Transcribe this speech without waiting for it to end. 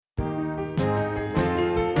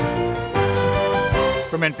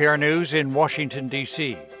From NPR News in Washington,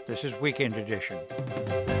 D.C., this is Weekend Edition.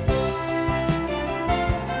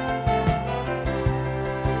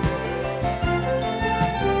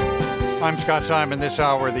 I'm Scott Simon. This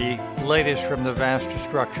hour, the latest from the vast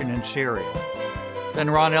destruction in Syria. Then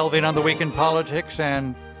Ron Elving on the week in politics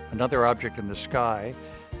and another object in the sky.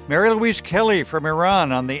 Mary Louise Kelly from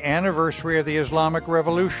Iran on the anniversary of the Islamic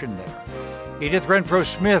Revolution there. Edith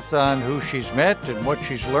Renfro-Smith on who she's met and what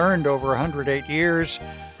she's learned over 108 years.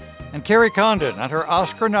 And Carrie Condon on her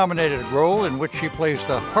Oscar-nominated role in which she plays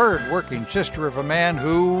the hard-working sister of a man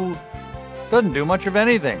who doesn't do much of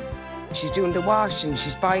anything. She's doing the washing,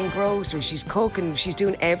 she's buying groceries, she's cooking, she's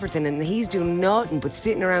doing everything, and he's doing nothing but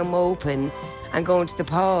sitting around moping and going to the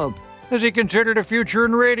pub. Has he considered a future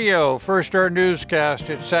in radio? First, our newscast.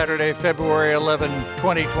 It's Saturday, February 11,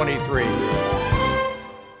 2023.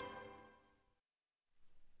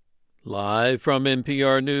 Live from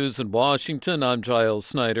NPR News in Washington, I'm Giles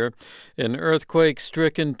Snyder. In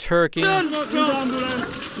earthquake-stricken Turkey,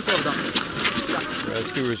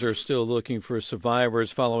 rescuers are still looking for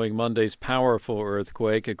survivors following Monday's powerful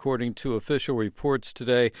earthquake. According to official reports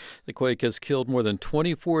today, the quake has killed more than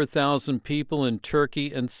 24,000 people in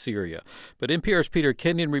Turkey and Syria. But NPR's Peter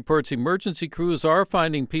Kenyon reports emergency crews are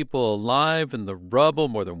finding people alive in the rubble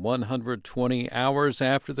more than 120 hours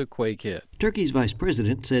after the quake hit. Turkey's vice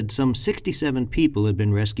president said some 67 people had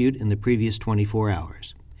been rescued in the previous 24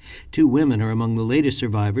 hours. 2 women are among the latest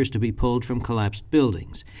survivors to be pulled from collapsed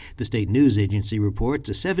buildings. The state news agency reports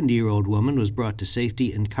a 70-year-old woman was brought to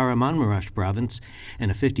safety in Kahramanmaraş province,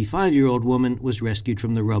 and a 55-year-old woman was rescued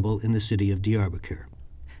from the rubble in the city of Diyarbakir.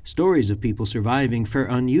 Stories of people surviving for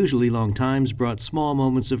unusually long times brought small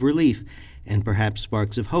moments of relief and perhaps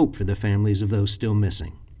sparks of hope for the families of those still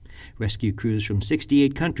missing. Rescue crews from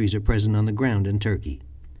 68 countries are present on the ground in Turkey.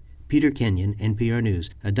 Peter Kenyon, NPR News,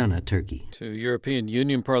 Adana, Turkey. 2 European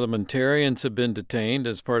Union parliamentarians have been detained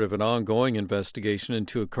as part of an ongoing investigation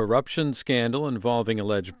into a corruption scandal involving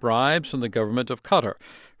alleged bribes from the government of Qatar.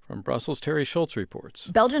 From Brussels, Terry Schultz reports.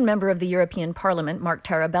 Belgian member of the European Parliament, Mark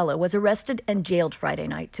Tarabella, was arrested and jailed Friday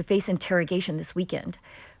night to face interrogation this weekend.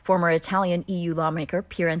 Former Italian EU lawmaker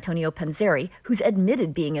Pier Antonio Panzeri, who's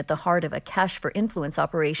admitted being at the heart of a cash for influence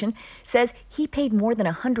operation, says he paid more than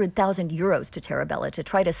 100,000 euros to Tarabella to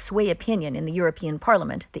try to sway opinion in the European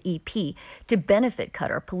Parliament, the EP, to benefit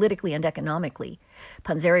Qatar politically and economically.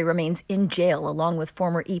 Panzeri remains in jail along with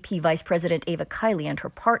former EP Vice President Eva Kaili and her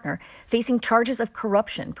partner, facing charges of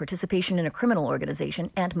corruption, participation in a criminal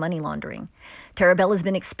organization, and money laundering. Tarabella has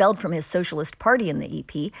been expelled from his Socialist Party in the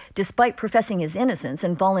EP, despite professing his innocence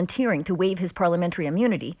and volunteering to waive his parliamentary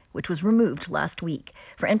immunity, which was removed last week.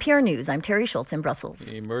 For NPR News, I'm Terry Schultz in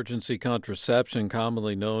Brussels. Emergency contraception,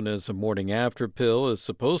 commonly known as a morning after pill, is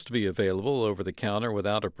supposed to be available over the counter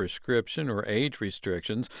without a prescription or age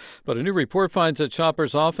restrictions. But a new report finds that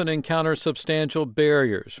shoppers often encounter substantial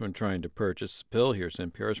barriers when trying to purchase the pill. Here's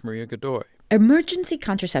NPR's Maria Godoy. Emergency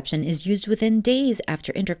contraception is used within days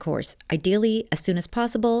after intercourse, ideally as soon as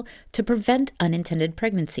possible, to prevent unintended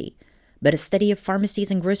pregnancy. But a study of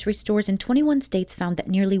pharmacies and grocery stores in 21 states found that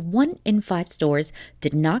nearly 1 in 5 stores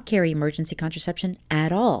did not carry emergency contraception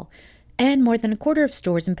at all. And more than a quarter of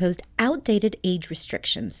stores imposed outdated age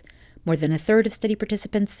restrictions. More than a third of study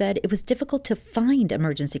participants said it was difficult to find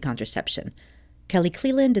emergency contraception. Kelly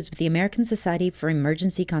Cleland is with the American Society for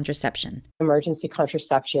Emergency Contraception. Emergency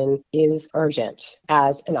contraception is urgent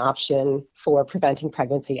as an option for preventing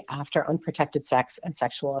pregnancy after unprotected sex and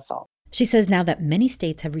sexual assault. She says now that many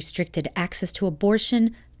states have restricted access to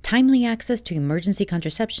abortion, timely access to emergency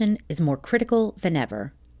contraception is more critical than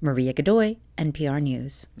ever. Maria Godoy, NPR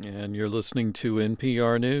News. And you're listening to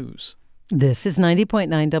NPR News. This is 90.9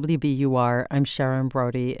 WBUR. I'm Sharon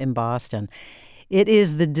Brody in Boston. It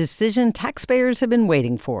is the decision taxpayers have been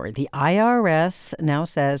waiting for. The IRS now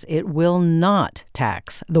says it will not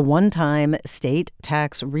tax the one-time state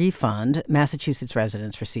tax refund Massachusetts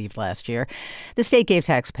residents received last year. The state gave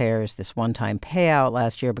taxpayers this one-time payout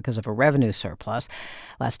last year because of a revenue surplus.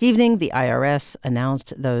 Last evening, the IRS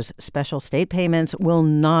announced those special state payments will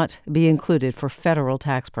not be included for federal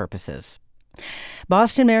tax purposes.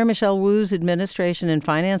 Boston Mayor Michelle Wu's administration and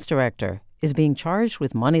finance director is being charged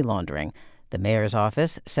with money laundering. The mayor's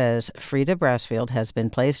office says Frida Brassfield has been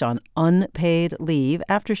placed on unpaid leave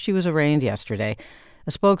after she was arraigned yesterday.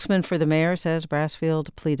 A spokesman for the mayor says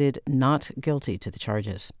Brassfield pleaded not guilty to the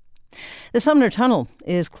charges. The Sumner Tunnel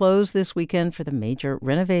is closed this weekend for the major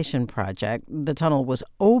renovation project. The tunnel was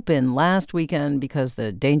open last weekend because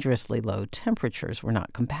the dangerously low temperatures were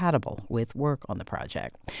not compatible with work on the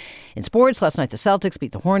project. In sports, last night the Celtics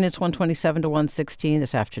beat the Hornets 127-116.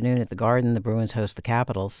 This afternoon at the Garden, the Bruins host the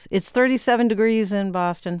Capitals. It's 37 degrees in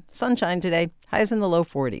Boston. Sunshine today. Highs in the low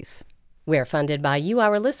 40s. We're funded by you,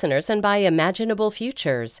 our listeners, and by Imaginable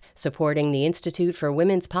Futures, supporting the Institute for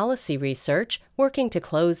Women's Policy Research, working to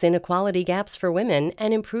close inequality gaps for women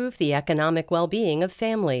and improve the economic well-being of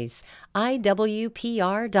families.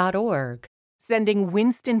 IWPR.org. Sending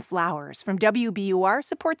Winston flowers from WBUR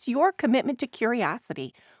supports your commitment to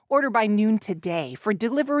curiosity. Order by noon today for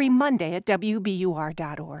delivery Monday at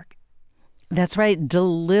WBUR.org. That's right,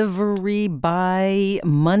 delivery by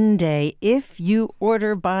Monday if you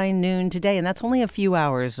order by noon today, and that's only a few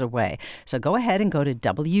hours away. So go ahead and go to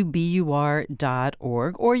WBUR.org,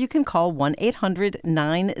 or you can call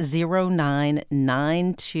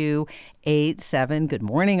 1-800-909-9287. Good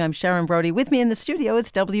morning, I'm Sharon Brody. With me in the studio,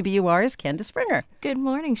 it's WBUR's Candace Springer. Good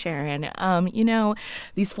morning, Sharon.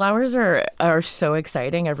 These flowers are so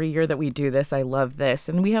exciting. Every year that we do this, I love this.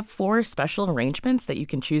 And we have 4 special arrangements that you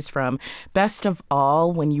can choose from. Best of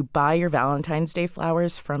all, when you buy your Valentine's Day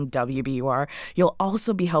flowers from WBUR, you'll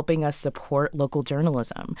also be helping us support local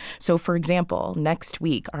journalism. So, for example, next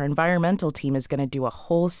week, our environmental team is going to do a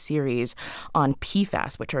whole series on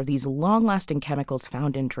PFAS, which are these long-lasting chemicals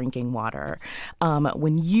found in drinking water.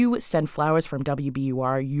 When you send flowers from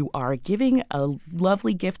WBUR, you are giving a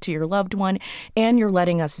lovely gift to your loved one, and you're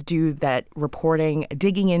letting us do that reporting,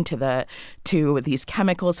 digging into these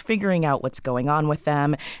chemicals, figuring out what's going on with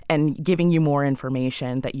them, and giving you more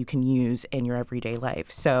information that you can use in your everyday life.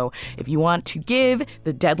 So if you want to give,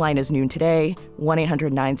 the deadline is noon today,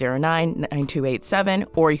 1-800-909-9287,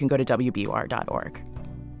 or you can go to WBUR.org.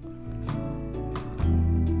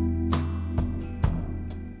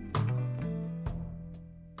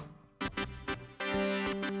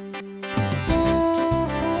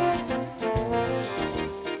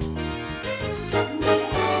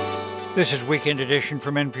 This is Weekend Edition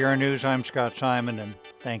from NPR News. I'm Scott Simon, and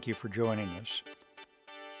thank you for joining us.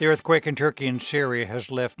 The earthquake in Turkey and Syria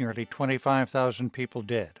has left nearly 25,000 people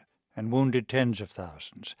dead and wounded tens of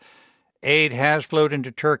thousands. Aid has flowed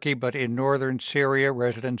into Turkey, but in northern Syria,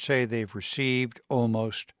 residents say they've received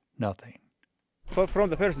almost nothing. From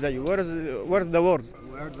the first day, where's the world? Where's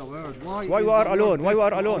the world? Why we are alone? Why we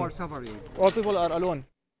are alone? Our suffering. All people are alone.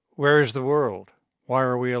 Where is the world? Why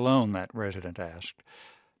are we alone? That resident asked.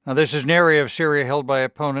 Now, this is an area of Syria held by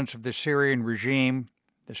opponents of the Syrian regime.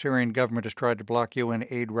 The Syrian government has tried to block UN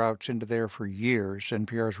aid routes into there for years.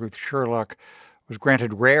 NPR's Ruth Sherlock was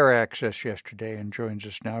granted rare access yesterday and joins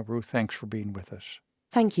us now. Ruth, thanks for being with us.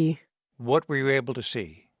 Thank you. What were you able to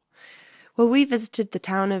see? Well, we visited the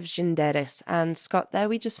town of Jinderis, and Scott, there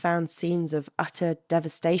we just found scenes of utter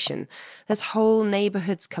devastation. There's whole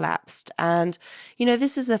neighbourhoods collapsed, and,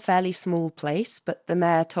 this is a fairly small place, but the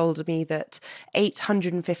mayor told me that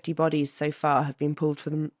 850 bodies so far have been pulled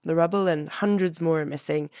from the rubble, and hundreds more are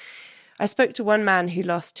missing. I spoke to one man who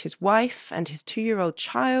lost his wife and his 2-year-old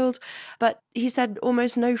child, but he said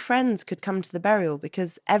almost no friends could come to the burial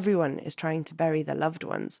because everyone is trying to bury their loved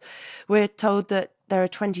ones. We're told that there are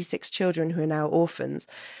 26 children who are now orphans.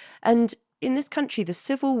 And in this country, the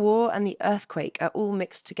civil war and the earthquake are all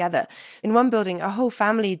mixed together. In one building, a whole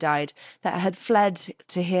family died that had fled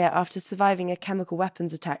to here after surviving a chemical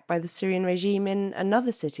weapons attack by the Syrian regime in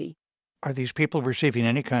another city. Are these people receiving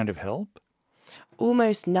any kind of help?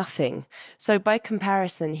 Almost nothing. So by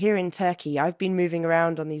comparison, here in Turkey, I've been moving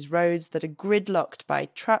around on these roads that are gridlocked by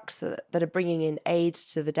trucks that are bringing in aid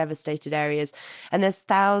to the devastated areas. And there's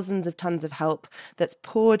thousands of tons of help that's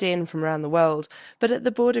poured in from around the world. But at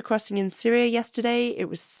the border crossing in Syria yesterday, it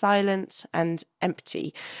was silent and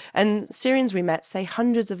empty. And Syrians we met say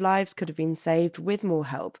hundreds of lives could have been saved with more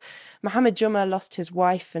help. Mohammed Juma lost his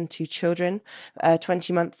wife and 2 children, a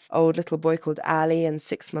 20-month-old little boy called Ali and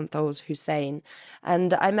 6-month-old Hussein.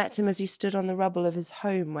 And I met him as he stood on the rubble of his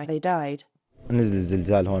home where they died. He's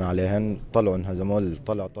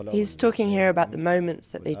talking here about the moments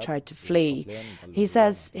that they tried to flee. He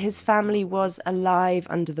says his family was alive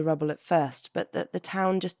under the rubble at first, but that the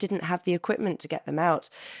town just didn't have the equipment to get them out.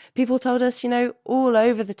 People told us, all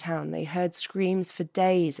over the town they heard screams for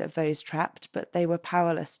days of those trapped, but they were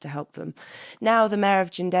powerless to help them. Now the mayor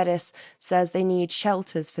of Jinderis says they need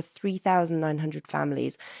shelters for 3,900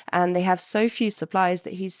 families, and they have so few supplies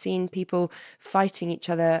that he's seen people fighting each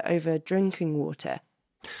other over drinking water.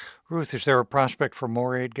 Ruth, is there a prospect for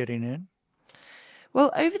more aid getting in?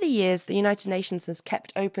 Well, over the years, the United Nations has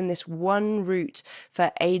kept open this one route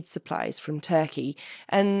for aid supplies from Turkey.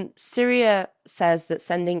 And Syria says that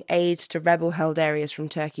sending aid to rebel-held areas from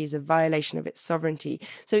Turkey is a violation of its sovereignty.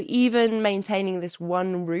 So even maintaining this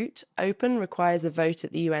one route open requires a vote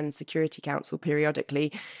at the UN Security Council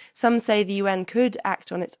periodically. Some say the UN could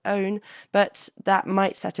act on its own, but that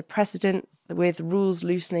might set a precedent with rules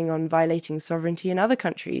loosening on violating sovereignty in other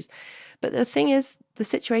countries. But the thing is, the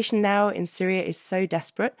situation now in Syria is so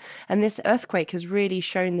desperate, and this earthquake has really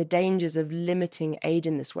shown the dangers of limiting aid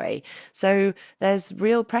in this way. So there's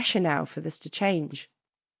real pressure now for this to change.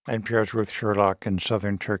 NPR's Ruth Sherlock in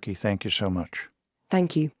southern Turkey, thank you so much.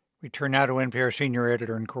 Thank you. We turn now to NPR senior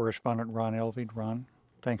editor and correspondent Ron Elving. Ron,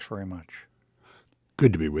 thanks very much.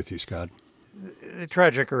 Good to be with you, Scott. The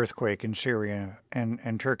tragic earthquake in Syria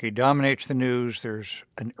and Turkey dominates the news. There's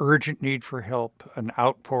an urgent need for help, an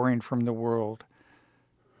outpouring from the world.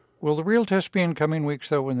 Will the real test be in coming weeks,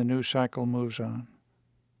 though, when the news cycle moves on?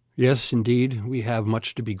 Yes, indeed. We have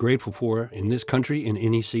much to be grateful for in this country in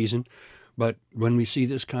any season. But when we see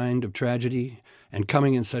this kind of tragedy and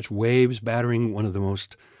coming in such waves battering one of the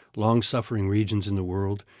most long-suffering regions in the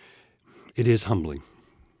world, it is humbling.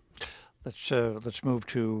 Let's move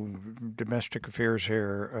to domestic affairs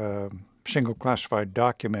here. Single classified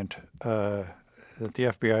document that the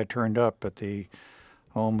FBI turned up at the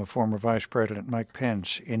home of former Vice President Mike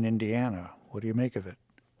Pence in Indiana. What do you make of it?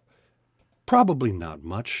 Probably not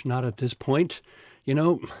much, not at this point. You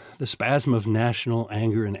know, the spasm of national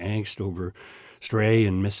anger and angst over stray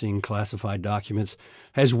and missing classified documents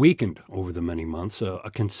has weakened over the many months.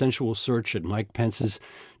 A consensual search at Mike Pence's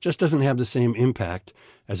just doesn't have the same impact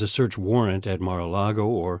as a search warrant at Mar-a-Lago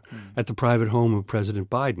or at the private home of President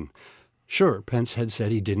Biden. Sure, Pence had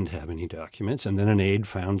said he didn't have any documents, and then an aide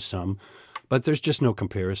found some, but there's just no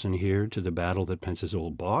comparison here to the battle that Pence's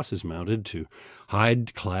old boss has mounted to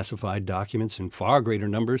hide classified documents in far greater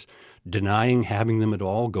numbers, denying having them at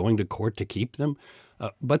all, going to court to keep them.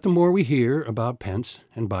 But the more we hear about Pence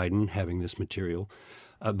and Biden having this material,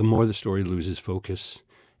 the more the story loses focus,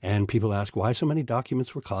 and people ask why so many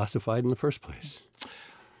documents were classified in the first place.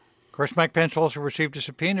 Of course, Mike Pence also received a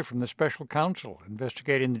subpoena from the special counsel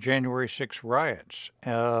investigating the January 6 riots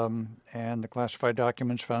and the classified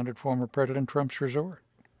documents found at former President Trump's resort.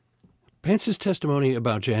 Pence's testimony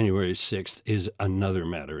about January 6th is another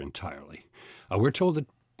matter entirely. We're told that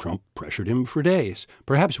Trump pressured him for days,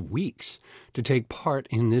 perhaps weeks, to take part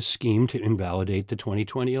in this scheme to invalidate the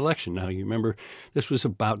 2020 election. Now, you remember, this was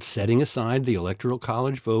about setting aside the Electoral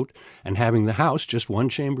College vote and having the House, just one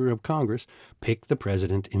chamber of Congress, pick the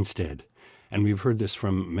president instead. And we've heard this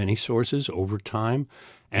from many sources over time.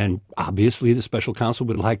 And obviously, the special counsel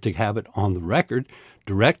would like to have it on the record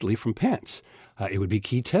directly from Pence. It would be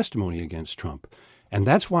key testimony against Trump. And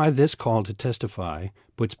that's why this call to testify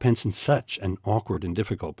puts Pence in such an awkward and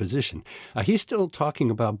difficult position. He's still talking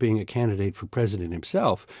about being a candidate for president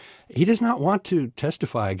himself. He does not want to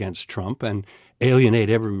testify against Trump and alienate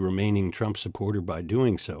every remaining Trump supporter by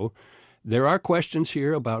doing so. There are questions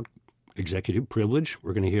here about executive privilege.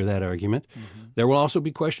 We're going to hear that argument. There will also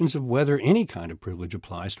be questions of whether any kind of privilege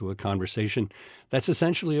applies to a conversation that's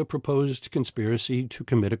essentially a proposed conspiracy to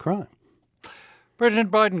commit a crime.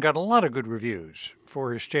 President Biden got a lot of good reviews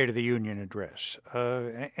for his State of the Union address.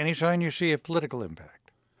 Any sign you see of political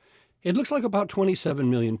impact? It looks like about 27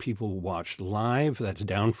 million people watched live. That's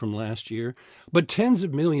down from last year. But tens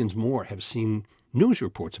of millions more have seen news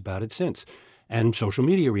reports about it since, and social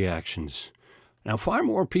media reactions. Now, far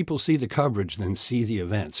more people see the coverage than see the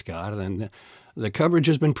event, Scott, and the coverage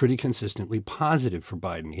has been pretty consistently positive for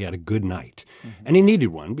Biden. He had a good night, and he needed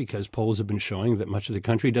one because polls have been showing that much of the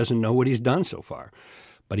country doesn't know what he's done so far.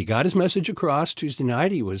 But he got his message across Tuesday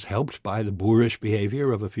night. He was helped by the boorish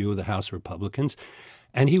behavior of a few of the House Republicans,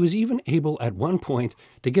 and he was even able at one point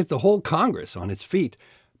to get the whole Congress on its feet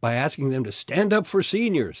by asking them to stand up for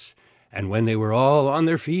seniors. And when they were all on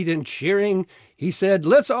their feet and cheering, he said,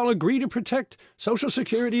 "Let's all agree to protect Social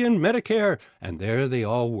Security and Medicare." And there they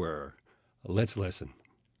all were. Let's listen.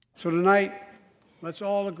 So tonight, let's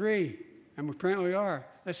all agree, and we apparently are.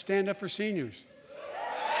 Let's stand up for seniors.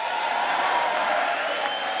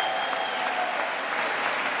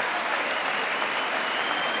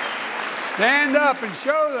 Stand up and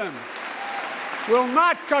show them. We'll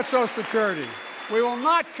not cut Social Security. We will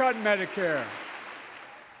not cut Medicare.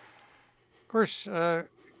 Of course,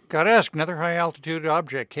 got to ask, another high-altitude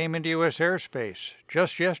object came into U.S. airspace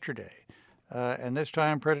just yesterday. And this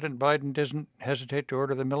time, President Biden doesn't hesitate to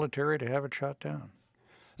order the military to have it shot down.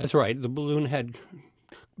 That's right. The balloon had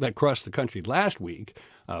that crossed the country last week,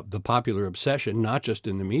 the popular obsession, not just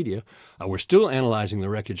in the media. We're still analyzing the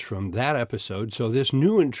wreckage from that episode. So this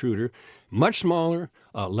new intruder, much smaller,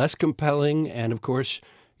 less compelling, and of course,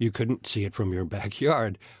 you couldn't see it from your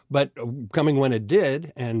backyard. But coming when it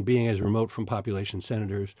did, and being as remote from population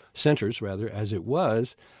centers as it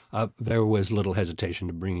was, there was little hesitation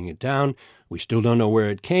to bringing it down. We still don't know where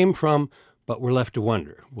it came from, but we're left to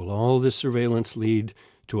wonder, will all this surveillance lead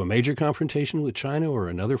to a major confrontation with China or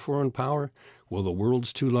another foreign power? Will the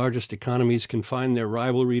world's two largest economies confine their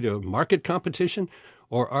rivalry to market competition,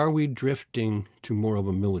 or are we drifting to more of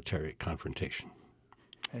a military confrontation?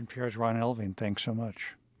 NPR's Ron Elving, thanks so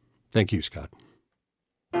much. Thank you, Scott.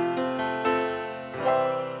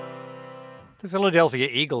 The Philadelphia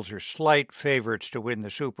Eagles are slight favorites to win the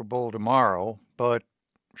Super Bowl tomorrow, but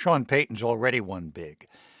Sean Payton's already won big.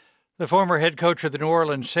 The former head coach of the New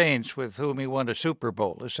Orleans Saints, with whom he won a Super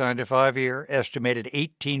Bowl, has signed a 5-year, estimated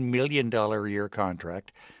 $18 million a year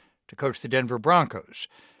contract to coach the Denver Broncos.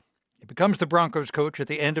 He becomes the Broncos coach at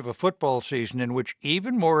the end of a football season in which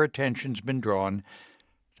even more attention's been drawn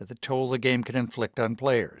to the toll the game can inflict on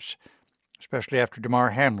players, especially after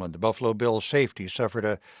Damar Hamlin, the Buffalo Bills safety, suffered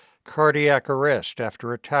a cardiac arrest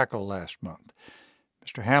after a tackle last month.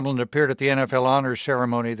 Mr. Hamlin appeared at the NFL Honors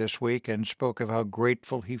Ceremony this week and spoke of how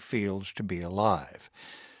grateful he feels to be alive.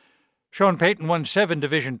 Sean Payton won 7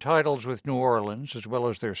 division titles with New Orleans, as well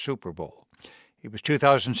as their Super Bowl. He was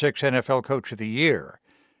 2006 NFL Coach of the Year,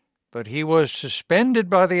 but he was suspended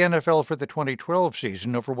by the NFL for the 2012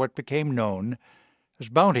 season over what became known as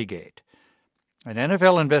Bountygate. An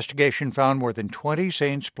NFL investigation found more than 20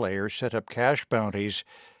 Saints players set up cash bounties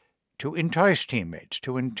to entice teammates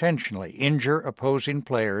to intentionally injure opposing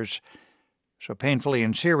players so painfully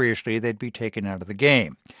and seriously they'd be taken out of the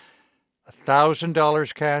game.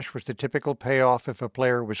 $1,000 cash was the typical payoff if a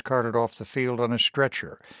player was carted off the field on a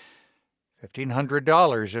stretcher.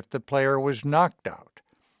 $1,500 if the player was knocked out.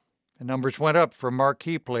 The numbers went up for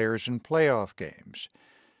marquee players in playoff games.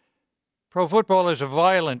 Pro football is a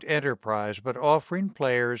violent enterprise, but offering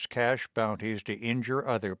players cash bounties to injure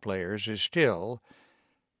other players is still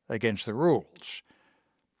against the rules.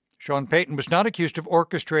 Sean Payton was not accused of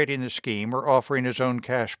orchestrating the scheme or offering his own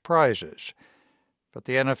cash prizes, but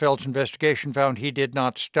the NFL's investigation found he did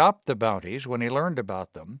not stop the bounties when he learned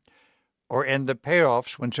about them or end the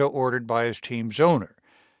payoffs when so ordered by his team's owner.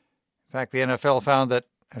 In fact, the NFL found that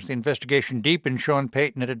as the investigation deepened, Sean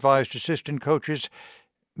Payton had advised assistant coaches,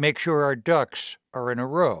 make sure our ducks are in a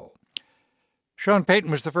row. Sean Payton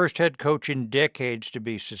was the first head coach in decades to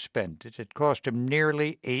be suspended. It cost him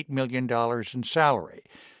nearly $8 million in salary.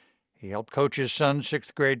 He helped coach his son's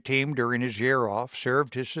 6th grade team during his year off,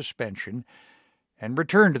 served his suspension, and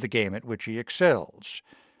returned to the game at which he excels.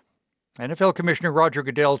 NFL Commissioner Roger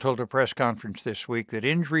Goodell told a press conference this week that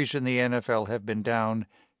injuries in the NFL have been down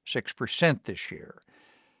 6% this year.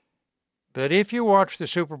 But if you watch the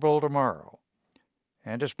Super Bowl tomorrow,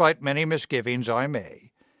 and despite many misgivings I may,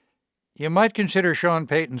 you might consider Sean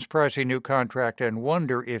Payton's pricey new contract and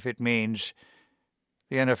wonder if it means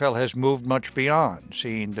the NFL has moved much beyond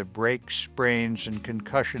seeing the breaks, sprains, and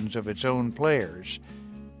concussions of its own players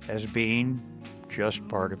as being just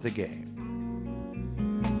part of the game.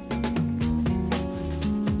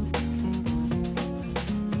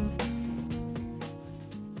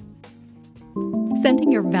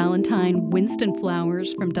 Sending your Valentine Winston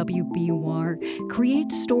flowers from WBUR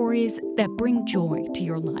creates stories that bring joy to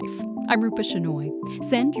your life. I'm Rupa Shenoy.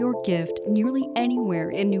 Send your gift nearly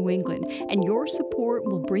anywhere in New England, and your support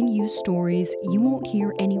will bring you stories you won't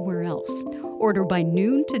hear anywhere else. Order by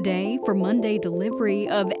noon today for Monday delivery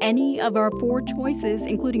of any of our 4 choices,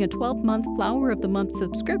 including a 12-month Flower of the Month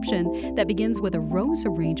subscription that begins with a rose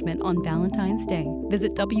arrangement on Valentine's Day.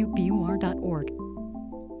 Visit WBUR.org.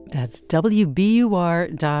 That's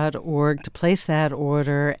WBUR.org to place that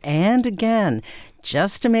order. And again,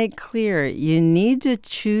 just to make clear, you need to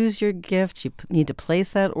choose your gift. You need to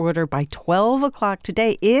place that order by 12 o'clock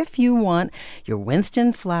today if you want your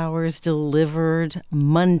Winston flowers delivered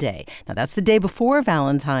Monday. Now, that's the day before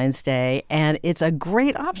Valentine's Day, and it's a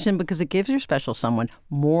great option because it gives your special someone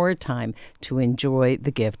more time to enjoy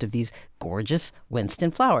the gift of these gorgeous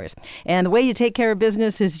Winston flowers. And the way you take care of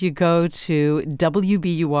business is you go to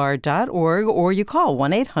WBUR.org or you call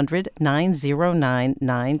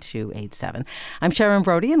 1-800-909-9287. I'm Sharon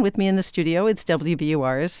Brody, and with me in the studio, it's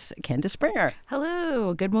WBUR's Candace Springer.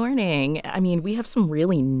 Hello, good morning. I mean, we have some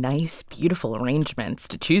really nice, beautiful arrangements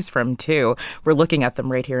to choose from, too. We're looking at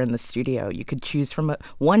them right here in the studio. You could choose from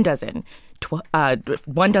 1 dozen,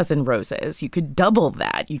 1 dozen roses. You could double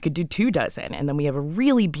that. You could do 2 dozen. And then we have a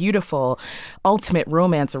really beautiful ultimate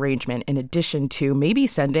romance arrangement in addition to maybe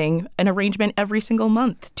sending an arrangement every single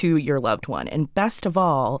month to your loved one. And best of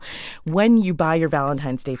all, when you buy your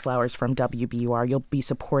Valentine's Day flowers from WBUR, you'll be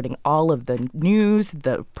supporting all of the news,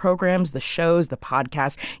 the programs, the shows, the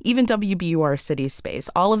podcasts, even WBUR City Space,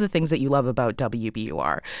 all of the things that you love about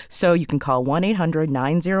WBUR. So you can call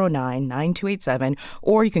 1-800-909-9287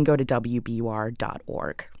 or you can go to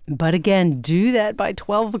WBUR.org. But again, do that by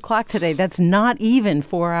 12 o'clock today. That's not even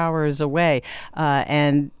 4 hours away.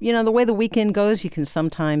 And, the way the weekend goes, you can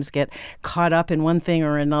sometimes get caught up in one thing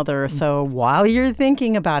or another. So while you're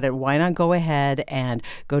thinking about it, why not go ahead and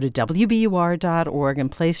go to WBUR.org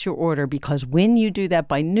and place your order? Because when you do that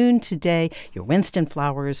by noon today, your Winston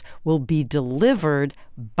flowers will be delivered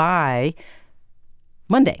by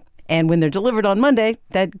Monday. And when they're delivered on Monday,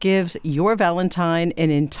 that gives your Valentine an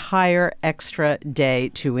entire extra day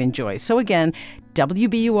to enjoy. So again,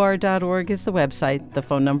 WBUR.org is the website. The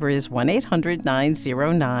phone number is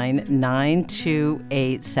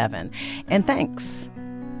 1-800-909-9287. And thanks.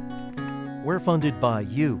 We're funded by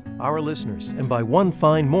you, our listeners, and by One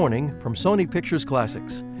Fine Morning from Sony Pictures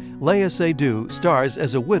Classics. Léa Seydoux stars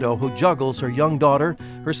as a widow who juggles her young daughter,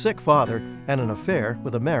 her sick father, and an affair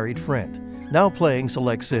with a married friend. Now playing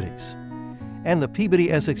select cities. And the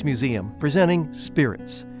Peabody Essex Museum presenting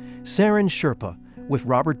Spirits. Sarin Sherpa with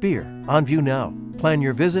Robert Beer on view now. Plan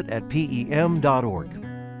your visit at PEM.org.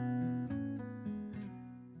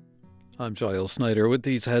 I'm Giles Snyder with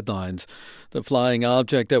these headlines. The flying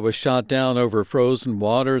object that was shot down over frozen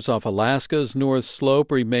waters off Alaska's North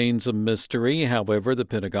Slope remains a mystery. However, the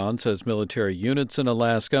Pentagon says military units in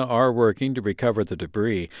Alaska are working to recover the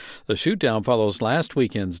debris. The shoot-down follows last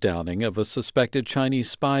weekend's downing of a suspected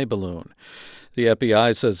Chinese spy balloon. The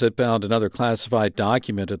FBI says it found another classified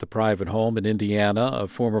document at the private home in Indiana of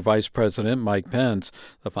former Vice President Mike Pence.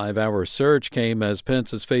 The 5-hour search came as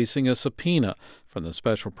Pence is facing a subpoena from the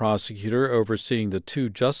special prosecutor overseeing the 2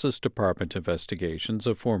 Justice Department investigations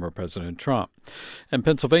of former President Trump. And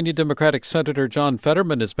Pennsylvania Democratic Senator John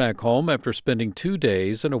Fetterman is back home after spending 2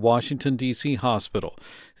 days in a Washington, D.C. hospital.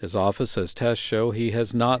 His office says tests show he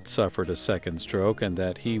has not suffered a second stroke and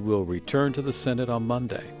that he will return to the Senate on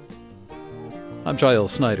Monday. I'm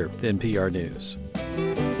Giles Snyder, NPR News.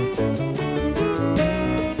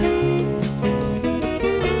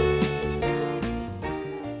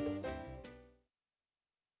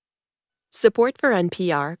 Support for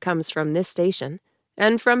NPR comes from this station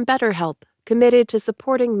and from BetterHelp, committed to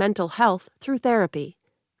supporting mental health through therapy.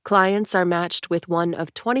 Clients are matched with one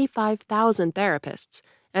of 25,000 therapists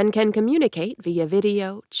and can communicate via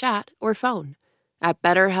video, chat, or phone at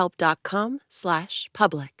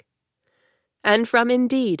betterhelp.com/public. And from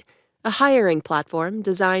Indeed, a hiring platform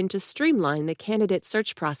designed to streamline the candidate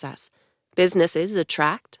search process. Businesses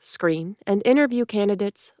attract, screen, and interview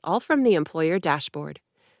candidates all from the employer dashboard.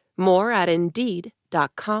 More at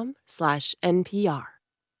Indeed.com/NPR.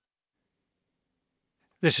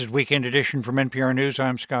 This is Weekend Edition from NPR News.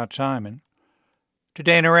 I'm Scott Simon.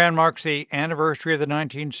 Today in Iran marks the anniversary of the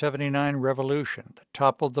 1979 revolution that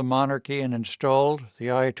toppled the monarchy and installed the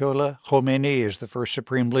Ayatollah Khomeini as the first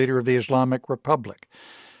supreme leader of the Islamic Republic.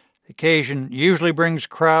 The occasion usually brings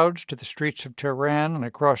crowds to the streets of Tehran and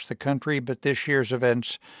across the country, but this year's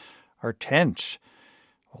events are tense.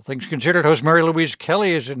 All things considered, host Mary Louise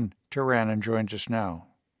Kelly is in Tehran and joins us now.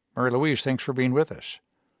 Mary Louise, thanks for being with us.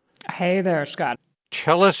 Hey there, Scott.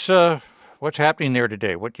 Tell us what's happening there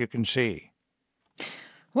today, what you can see.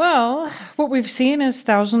 Well, what we've seen is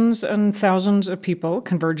thousands and thousands of people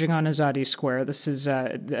converging on Azadi Square. This is,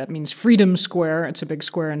 that means Freedom Square. It's a big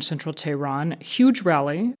square in central Tehran. Huge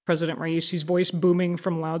rally. President Raisi's voice booming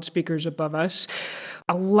from loudspeakers above us.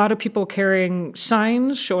 A lot of people carrying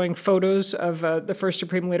signs showing photos of the first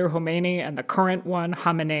Supreme Leader Khomeini and the current one,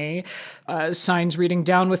 Khamenei. Signs reading,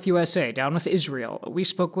 "Down with USA, down with Israel." We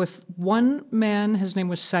spoke with one man. His name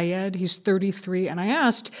was Syed. He's 33. And I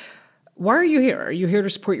asked, why are you here? Are you here to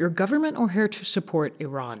support your government or here to support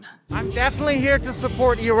Iran? I'm definitely here to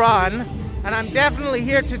support Iran, and I'm definitely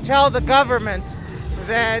here to tell the government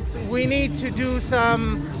that we need to do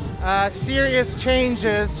some serious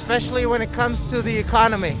changes, especially when it comes to the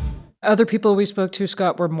economy. Other people we spoke to,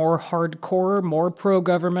 Scott, were more hardcore, more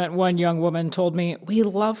pro-government. One young woman told me, "We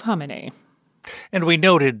love Khamenei." And we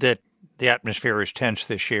noted that the atmosphere is tense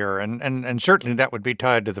this year, and certainly that would be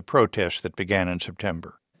tied to the protests that began in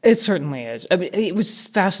September. It certainly is. I mean, it was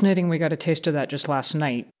fascinating. We got a taste of that just last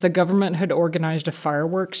night. The government had organized a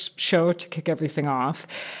fireworks show to kick everything off.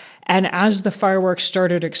 And as the fireworks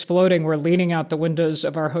started exploding, we're leaning out the windows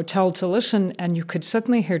of our hotel to listen, and you could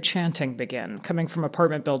suddenly hear chanting begin, coming from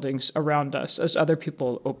apartment buildings around us as other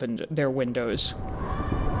people opened their windows.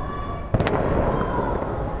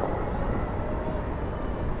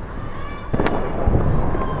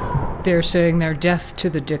 They're saying their death to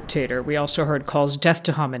the dictator. We also heard calls death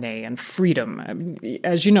to Khamenei and freedom.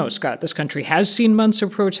 As you know, Scott, this country has seen months of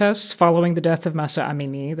protests following the death of Mahsa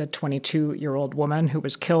Amini, the 22-year-old woman who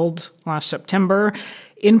was killed last September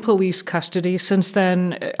in police custody. Since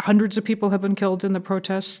then, hundreds of people have been killed in the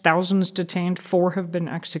protests, thousands detained, 4 have been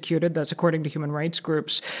executed. That's according to human rights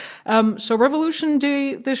groups. So Revolution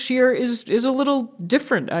Day this year is a little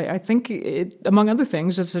different. I think, among other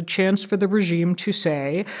things, it's a chance for the regime to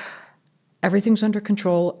say, everything's under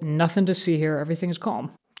control, nothing to see here, everything is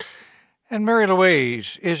calm. And Mary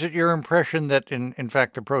Louise, is it your impression that in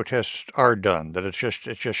fact the protests are done, that it's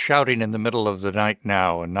just shouting in the middle of the night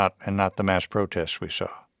now and not the mass protests we saw?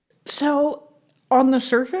 So on the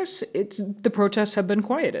surface, the protests have been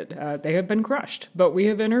quieted. They have been crushed. But we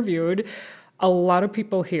have interviewed a lot of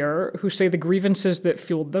people here who say the grievances that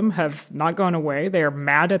fueled them have not gone away. They are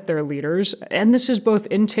mad at their leaders. And this is both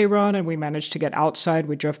in Tehran, and we managed to get outside.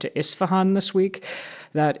 We drove to Isfahan this week.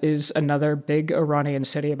 That is another big Iranian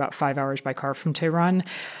city about 5 hours by car from Tehran.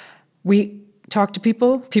 We talk to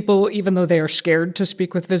people, even though they are scared to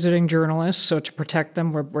speak with visiting journalists, so to protect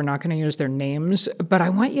them, we're not going to use their names. But I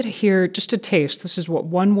want you to hear just a taste. This is what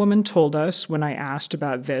one woman told us when I asked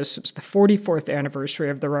about this. It's the 44th anniversary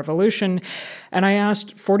of the revolution. And I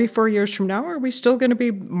asked, 44 years from now, are we still going to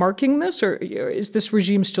be marking this, or is this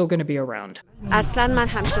regime still going to be around? No, I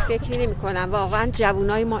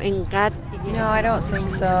don't think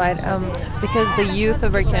so. Because the youth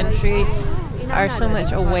of our country are so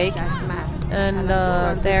much awake, and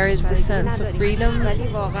there is the sense of freedom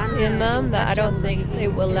in them that I don't think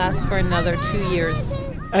it will last for another 2 years.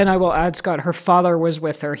 And I will add, Scott, her father was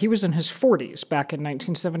with her. He was in his 40s back in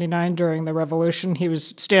 1979 during the revolution. He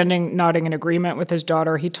was standing, nodding in agreement with his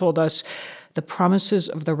daughter. He told us the promises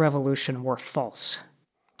of the revolution were false.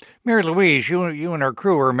 Mary Louise, you and our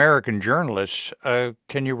crew are American journalists.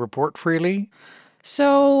 Can you report freely?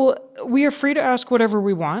 So we are free to ask whatever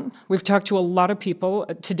we want. We've talked to a lot of people.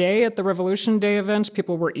 Today at the Revolution Day events,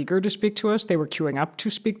 people were eager to speak to us. They were queuing up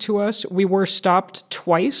to speak to us. We were stopped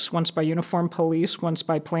twice, once by uniformed police, once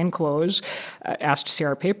by plainclothes, asked to see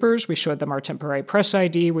our papers. We showed them our temporary press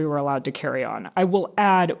ID. We were allowed to carry on. I will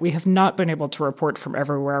add, we have not been able to report from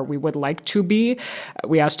everywhere we would like to be.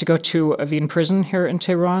 We asked to go to Evin prison here in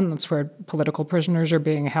Tehran. That's where political prisoners are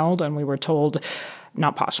being held, and we were told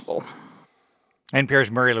not possible.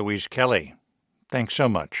 NPR's Mary Louise Kelly. Thanks so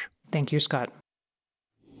much. Thank you, Scott.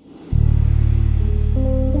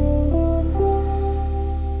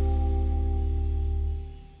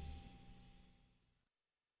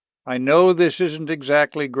 I know this isn't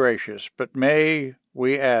exactly gracious, but may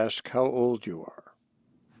we ask how old you are?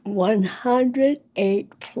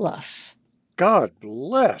 108 plus. God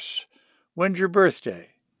bless. When's your birthday?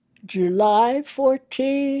 July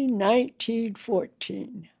 14,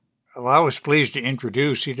 1914. Well, I was pleased to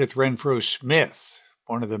introduce Edith Renfrew Smith,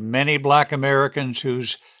 one of the many Black Americans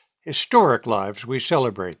whose historic lives we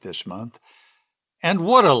celebrate this month. And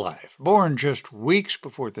what a life, born just weeks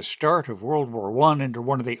before the start of World War I into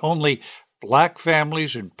one of the only Black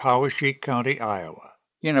families in Poweshiek County, Iowa.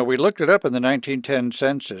 You know, we looked it up in the 1910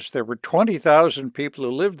 census. There were 20,000 people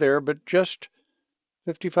who lived there, but just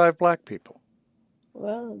 55 Black people.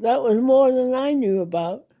 Well, that was more than I knew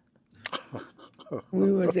about.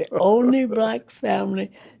 We were the only Black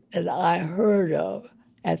family that I heard of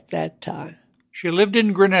at that time. She lived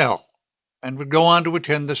in Grinnell and would go on to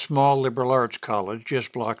attend the small liberal arts college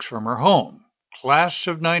just blocks from her home. Class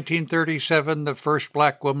of 1937, the first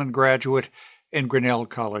Black woman graduate in Grinnell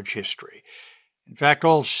College history. In fact,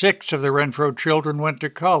 all 6 of the Renfrew children went to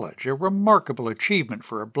college, a remarkable achievement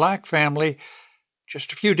for a Black family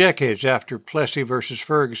just a few decades after Plessy versus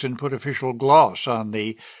Ferguson put official gloss on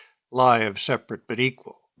the lie of separate but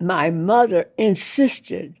equal. My mother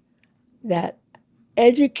insisted that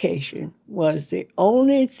education was the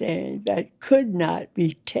only thing that could not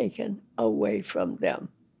be taken away from them.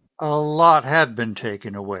 A lot had been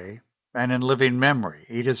taken away, and in living memory,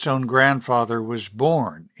 Edith's own grandfather was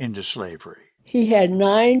born into slavery. He had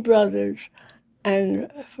 9 brothers, and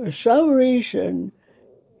for some reason,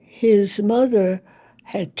 his mother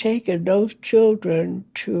had taken those children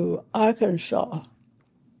to Arkansas.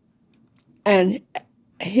 And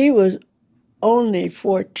he was only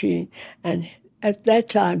 14, and at that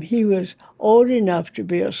time he was old enough to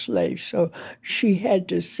be a slave, so she had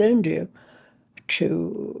to send him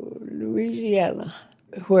to Louisiana.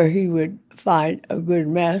 where he would find a good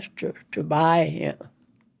master to buy him.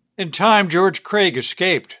 In time, George Craig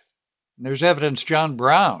escaped. There's evidence John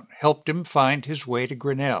Brown helped him find his way to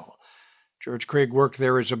Grinnell. George Craig worked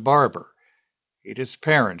there as a barber. Edith's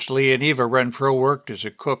parents, Lee and Eva Renfro, worked as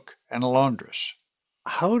a cook and a laundress.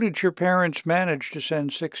 How did your parents manage to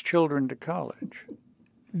send 6 children to college?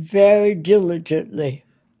 Very diligently.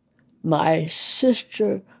 My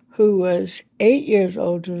sister, who was 8 years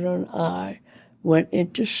older than I, went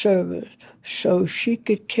into service so she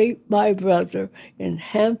could keep my brother in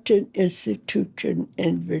Hampton Institution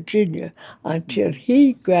in Virginia until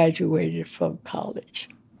he graduated from college.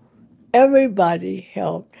 Everybody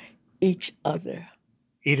helped each other.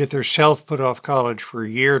 Edith herself put off college for a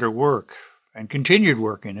year to work and continued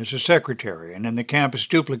working as a secretary and in the campus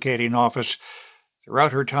duplicating office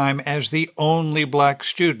throughout her time as the only black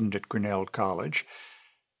student at Grinnell College.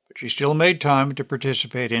 But she still made time to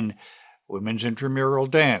participate in women's intramural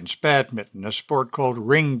dance, badminton, a sport called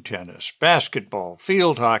ring tennis, basketball,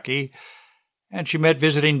 field hockey, and she met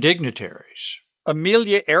visiting dignitaries.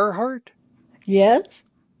 Amelia Earhart? Yes,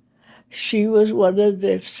 she was one of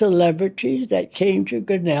the celebrities that came to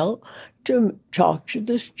Grinnell to talk to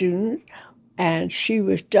the students, and she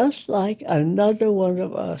was just like another one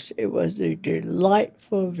of us. It was a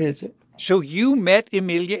delightful visit. So you met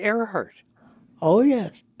Amelia Earhart? Oh,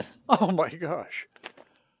 yes. Oh, my gosh.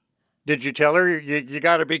 Did you tell her you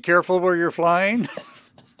got to be careful where you're flying?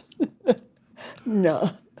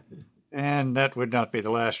 No. And that would not be the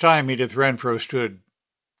last time Edith Renfro stood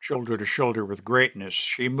shoulder to shoulder with greatness.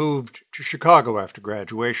 She moved to Chicago after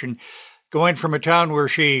graduation, going from a town where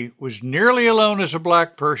she was nearly alone as a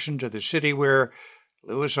black person to the city where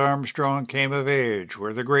Louis Armstrong came of age,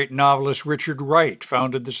 where the great novelist Richard Wright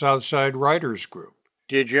founded the Southside Writers Group.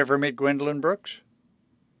 Did you ever meet Gwendolyn Brooks?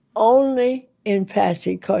 Only in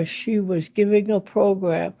passing, because she was giving a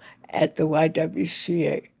program at the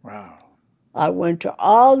YWCA. Wow. I went to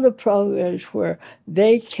all the programs where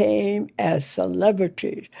they came as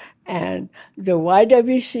celebrities, and the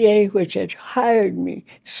YWCA, which had hired me,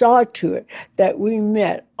 saw to it that we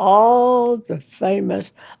met all the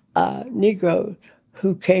famous Negroes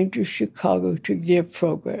who came to Chicago to give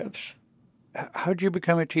programs. How'd you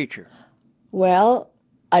become a teacher? Well,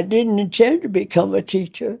 I didn't intend to become a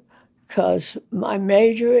teacher because my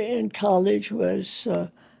major in college was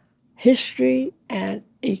history and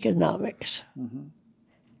economics. Mm-hmm.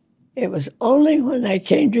 It was only when I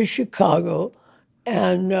came to Chicago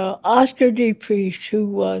and Oscar D. Priest, who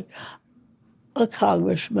was a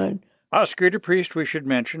congressman. Oscar D. Priest, we should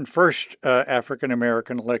mention, first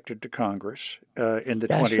African-American elected to Congress in the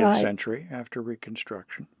 20th century after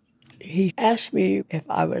Reconstruction. He asked me if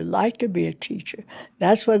I would like to be a teacher.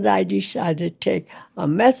 That's when I decided to take a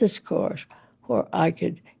methods course where I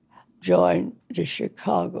could join the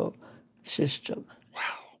Chicago system.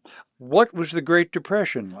 Wow. What was the Great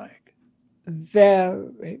Depression like?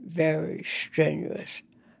 Very, very strenuous,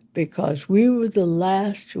 because we were the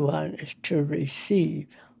last ones to receive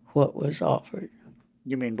what was offered.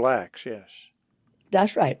 You mean blacks, yes.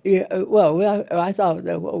 That's right. Yeah, well, I thought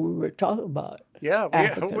that's what we were talking about. Yeah,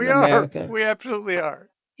 we are. We absolutely are.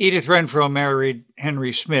 Edith Renfro married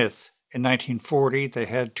Henry Smith in 1940. They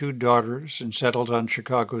had 2 daughters and settled on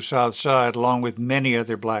Chicago's South Side, along with many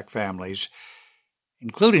other black families,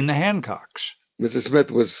 including the Hancocks. Mrs. Smith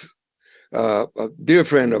was a dear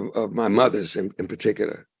friend of my mother's in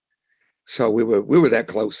particular. So we were that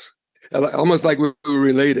close, almost like we were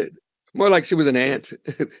related. More like she was an aunt,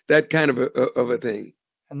 that kind of a thing.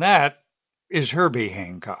 And that is Herbie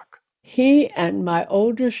Hancock. He and my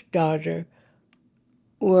oldest daughter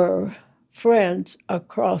were friends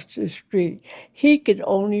across the street. He could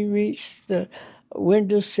only reach the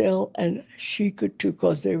windowsill, and she could too,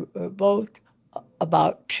 because they were both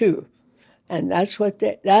about 2. And that's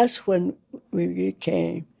when we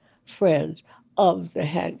became friends of the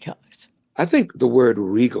Hancocks. I think the word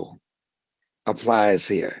regal applies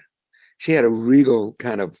here. She had a regal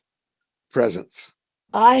kind of presence.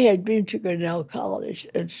 I had been to Grinnell College,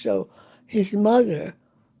 and so his mother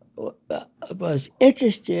was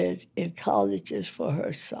interested in colleges for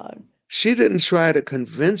her son. She didn't try to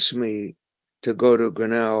convince me to go to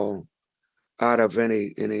Grinnell out of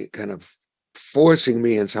any kind of forcing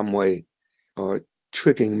me in some way or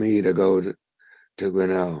tricking me to go to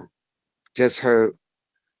Grinnell. Just her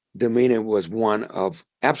demeanor was one of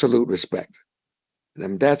absolute respect.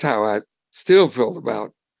 And that's how I still feel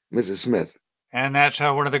about Mrs. Smith. And that's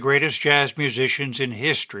how one of the greatest jazz musicians in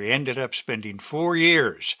history ended up spending 4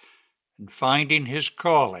 years and finding his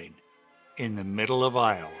calling in the middle of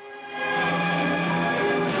Iowa.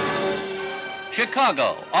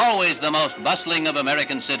 Chicago, always the most bustling of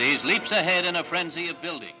American cities, leaps ahead in a frenzy of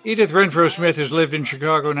building. Edith Renfro Smith has lived in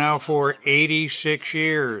Chicago now for 86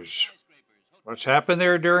 years. What's happened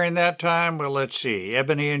there during that time? Well, let's see.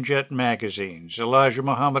 Ebony and Jet magazines, Elijah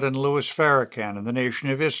Muhammad and Louis Farrakhan and the Nation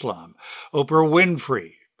of Islam. Oprah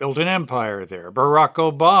Winfrey built an empire there. Barack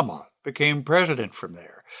Obama became president from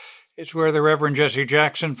there. It's where the Reverend Jesse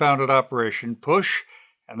Jackson founded Operation Push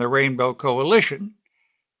and the Rainbow Coalition,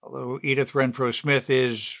 although Edith Renfro Smith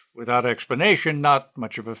is, without explanation, not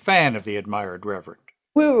much of a fan of the admired Reverend.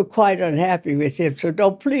 We were quite unhappy with him, so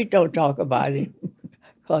please don't talk about him,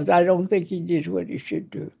 because I don't think he did what he should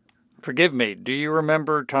do. Forgive me, do you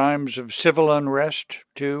remember times of civil unrest,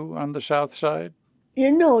 too, on the South Side?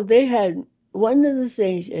 You know, they had, one of the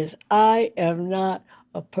things is, I am not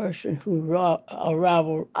a person who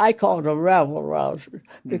I call it a rabble-rouser,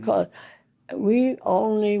 because we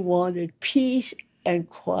only wanted peace and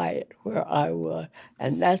quiet where I was,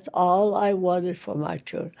 and that's all I wanted for my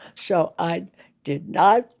children. So I did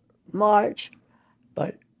not march,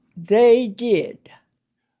 but they did.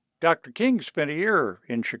 Dr. King spent a year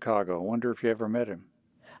in Chicago. I wonder if you ever met him.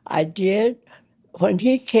 I did. When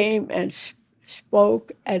he came and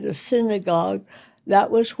spoke at a synagogue,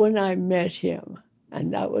 that was when I met him,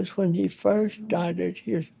 and that was when he first started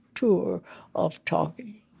his tour of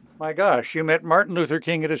talking. My gosh, you met Martin Luther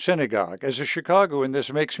King at a synagogue. As a Chicagoan,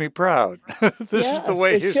 this makes me proud. This is the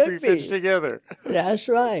way history fits together. That's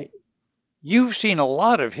right. You've seen a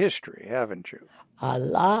lot of history, haven't you? A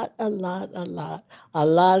lot. A lot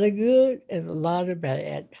of good and a lot of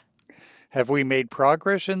bad. Have we made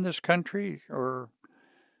progress in this country, or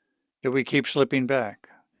do we keep slipping back?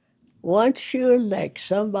 Once you elect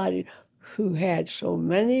somebody who had so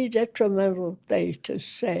many detrimental things to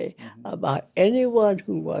say about anyone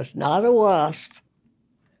who was not a WASP,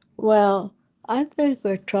 well, I think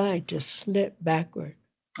we're trying to slip backward.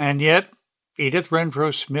 And yet, Edith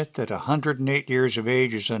Renfro Smith, at 108 years of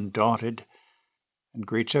age, is undaunted and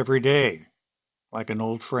greets every day like an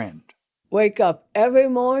old friend. Wake up every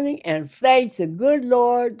morning and thank the good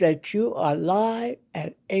Lord that you are alive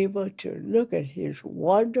and able to look at his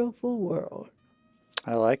wonderful world.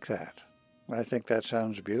 I like that. I think that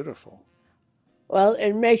sounds beautiful. Well,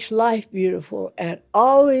 it makes life beautiful, and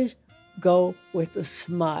always go with a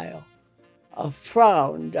smile. A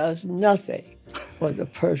frown does nothing for the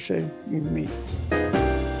person you meet.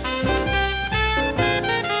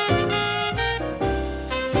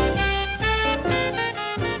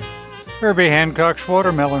 Herbie Hancock's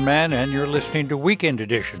Watermelon Man, and you're listening to Weekend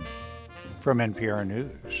Edition from NPR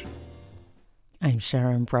News. I'm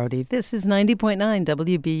Sharon Brody. This is 90.9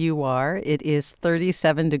 WBUR. It is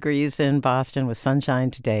 37 degrees in Boston with sunshine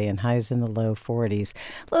today and highs in the low 40s.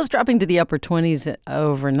 Lows dropping to the upper 20s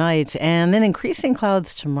overnight, and then increasing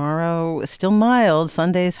clouds tomorrow. Still mild.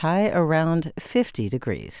 Sunday's high around 50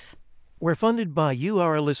 degrees. We're funded by you,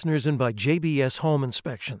 our listeners, and by JBS Home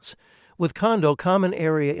Inspections, with condo common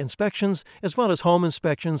area inspections as well as home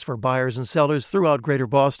inspections for buyers and sellers throughout Greater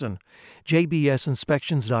Boston.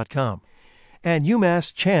 JBSinspections.com. And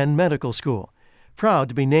UMass Chan Medical School, proud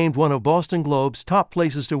to be named one of Boston Globe's top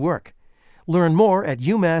places to work. Learn more at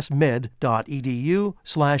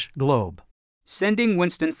umassmed.edu/globe. Sending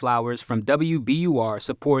Winston Flowers from WBUR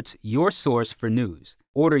supports your source for news.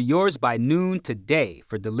 Order yours by noon today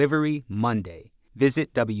for delivery Monday.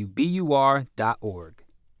 Visit WBUR.org.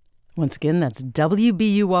 Once again, that's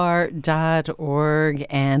WBUR.org,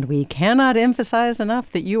 and we cannot emphasize enough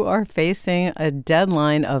that you are facing a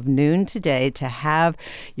deadline of noon today to have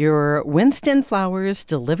your Winston flowers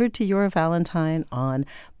delivered to your Valentine on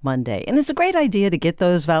Monday. And it's a great idea to get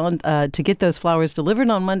those flowers delivered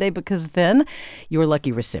on Monday, because then your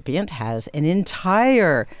lucky recipient has an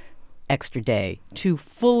entire extra day to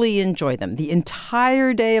fully enjoy them. The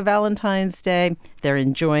entire day of Valentine's Day, they're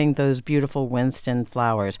enjoying those beautiful Winston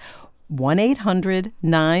flowers.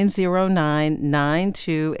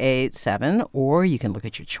 1-800-909-9287, or you can look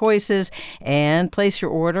at your choices and place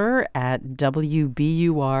your order at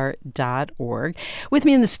WBUR.org. With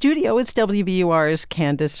me in the studio is WBUR's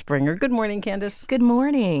Candace Springer. Good morning, Candace. Good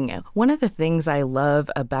morning. One of the things I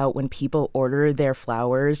love about when people order their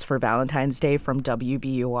flowers for Valentine's Day from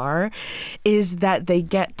WBUR is that they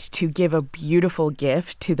get to give a beautiful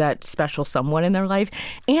gift to that special someone in their life,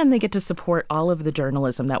 and they get to support all of the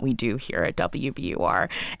journalism that we do here at WBUR.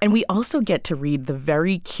 And we also get to read the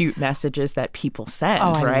very cute messages that people send,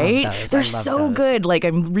 right? Love those. They're so good. Like,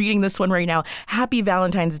 I'm reading this one right now. Happy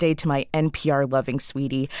Valentine's Day to my NPR loving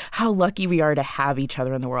sweetie. How lucky we are to have each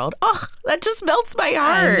other in the world. Oh, That just melts my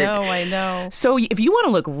heart. I know. So if you want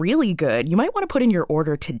to look really good, you might want to put in your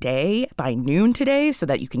order today by noon today so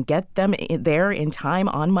that you can get them there in time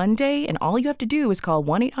on Monday. And all you have to do is call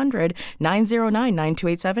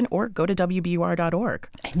 1-800-909-9287 or go to WBUR.org.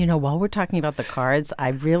 And while we're talking about the cards,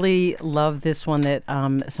 I really love this one that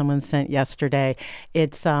someone sent yesterday.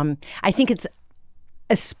 It's I think it's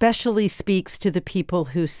especially speaks to the people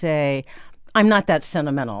who say, I'm not that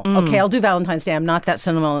sentimental. Okay, I'll do Valentine's Day. I'm not that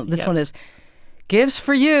sentimental. This one is, gifts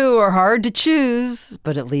for you are hard to choose,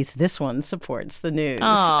 but at least this one supports the news.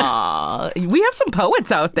 Aww, we have some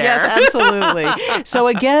poets out there. Yes, absolutely. So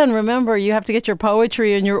again, remember, you have to get your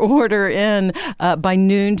poetry and your order in by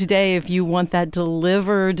noon today if you want that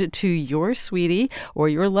delivered to your sweetie or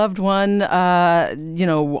your loved one,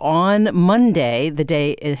 on Monday, the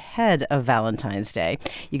day ahead of Valentine's Day.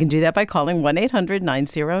 You can do that by calling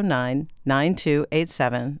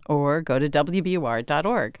 1-800-909-9287 or go to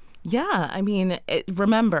WBUR.org. Yeah, I mean,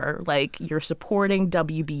 remember, you're supporting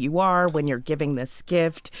WBUR when you're giving this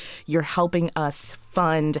gift. You're helping us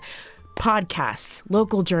fund podcasts,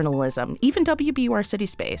 local journalism, even WBUR City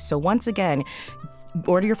Space. So once again,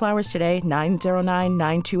 order your flowers today,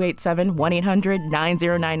 909-9287,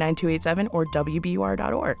 1-800-909-9287, or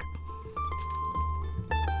WBUR.org.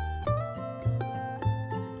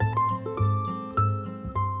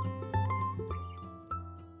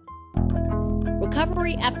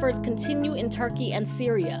 Recovery efforts continue in Turkey and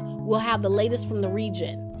Syria. We'll have the latest from the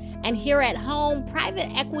region. And here at home,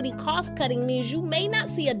 private equity cost cutting means you may not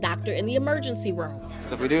see a doctor in the emergency room.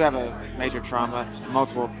 If we do have a major trauma,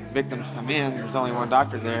 multiple victims come in, there's only one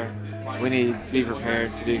doctor there, we need to be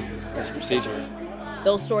prepared to do this procedure.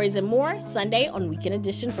 Those stories and more Sunday on Weekend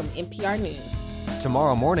Edition from NPR News.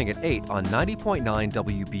 Tomorrow morning at 8 on 90.9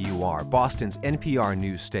 WBUR, Boston's NPR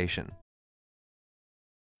news station.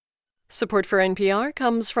 Support for NPR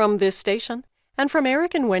comes from this station and from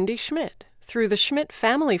Eric and Wendy Schmidt through the Schmidt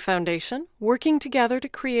Family Foundation, working together to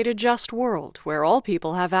create a just world where all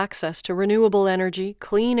people have access to renewable energy,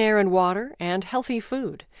 clean air and water, and healthy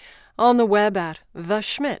food. On the web at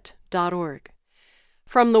theschmidt.org.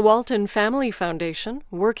 From the Walton Family Foundation,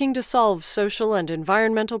 working to solve social and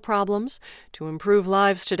environmental problems to improve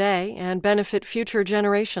lives today and benefit future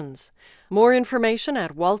generations. More information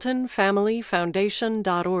at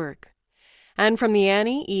waltonfamilyfoundation.org. And from the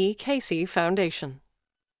Annie E. Casey Foundation.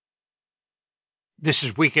 This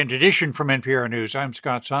is Weekend Edition from NPR News. I'm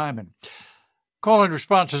Scott Simon. Call and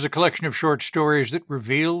Response is a collection of short stories that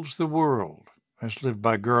reveals the world as lived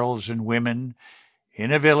by girls and women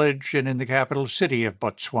in a village and in the capital city of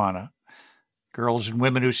Botswana. Girls and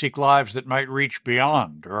women who seek lives that might reach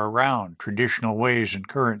beyond or around traditional ways and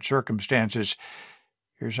current circumstances.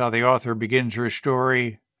 Here's how the author begins her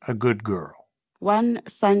story, A Good Girl. One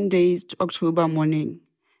Sunday's October morning,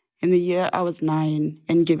 in the year I was 9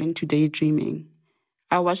 and given to daydreaming,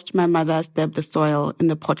 I watched my mother step the soil in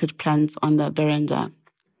the potted plants on the veranda.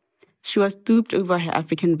 She was stooped over her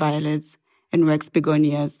African violets and wax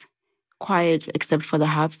begonias, quiet except for the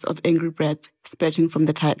huffs of angry breath spurting from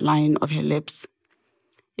the tight line of her lips.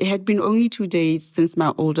 It had been only 2 days since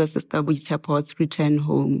my older sister Boitshepot's return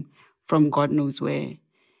home from God knows where,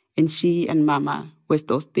 and she and Mama were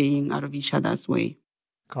still staying out of each other's way.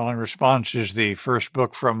 Call and Response is the first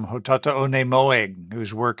book from Hotata One Moeg,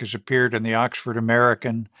 whose work has appeared in the Oxford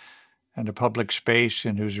American and A Public Space,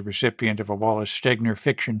 and who's a recipient of a Wallace Stegner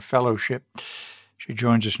Fiction Fellowship. She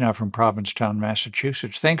joins us now from Provincetown,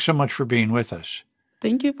 Massachusetts. Thanks so much for being with us.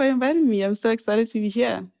 Thank you for inviting me. I'm so excited to be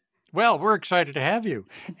here. Well, we're excited to have you.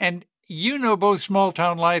 And you know both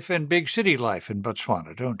small-town life and big city life in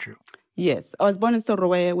Botswana, don't you? Yes. I was born in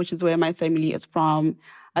Sorowe, which is where my family is from.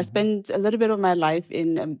 I spent a little bit of my life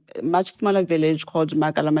in a much smaller village called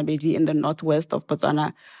Magalamabedi in the northwest of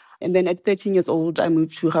Botswana. And then at 13 years old, I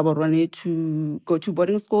moved to Gaborone to go to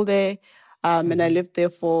boarding school there. And I lived there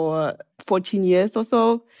for 14 years or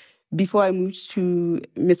so before I moved to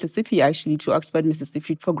Mississippi, actually, to Oxford,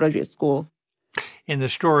 Mississippi for graduate school. In the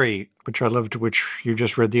story, which I loved, which you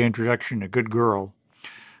just read the introduction, A Good Girl,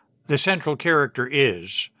 the central character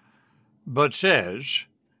is, but says,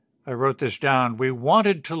 I wrote this down, we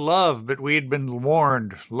wanted to love, but we had been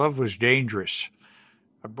warned love was dangerous.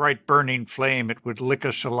 A bright burning flame, it would lick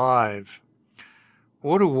us alive.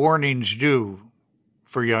 What do warnings do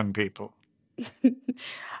for young people?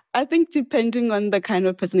 I think depending on the kind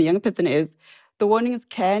of person the young person is, the warnings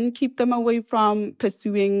can keep them away from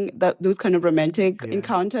pursuing those kind of romantic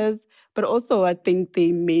encounters. But also, I think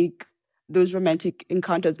they make those romantic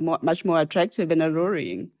encounters much more attractive and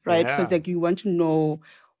alluring, right? Because you want to know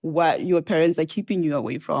what your parents are keeping you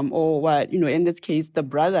away from, or what, in this case, the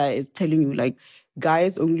brother is telling you,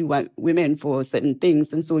 guys only want women for certain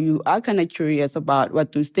things. And so you are kind of curious about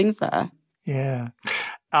what those things are. Yeah.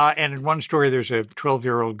 And in one story, there's a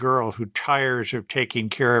 12-year-old girl who tires of taking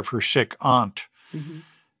care of her sick aunt.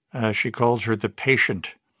 Mm-hmm. She calls her the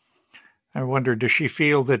patient. I wonder, does she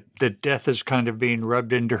feel that death is kind of being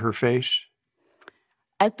rubbed into her face?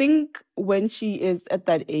 I think when she is at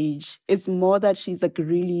that age, it's more that she's like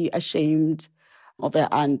really ashamed of her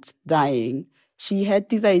aunt dying. She had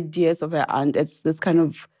these ideas of her aunt as this kind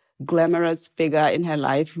of glamorous figure in her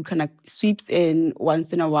life who kind of sweeps in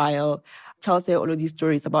once in a while, tells her all of these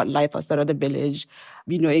stories about life outside of the village,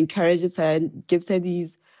 encourages her and gives her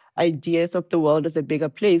these ideas of the world as a bigger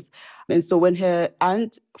place. And so when her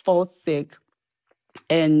aunt falls sick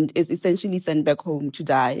and is essentially sent back home to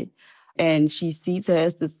die, and she sees her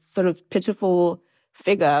as this sort of pitiful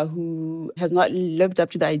figure who has not lived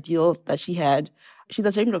up to the ideals that she had, she's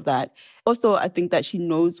ashamed of that. Also, I think that she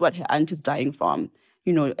knows what her aunt is dying from.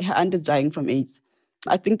 Her aunt is dying from AIDS.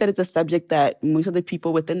 I think that it's a subject that most of the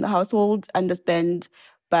people within the household understand,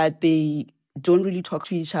 but they don't really talk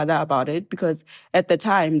to each other about it because at the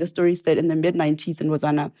time, the story said in the mid-90s in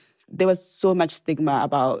Botswana, there was so much stigma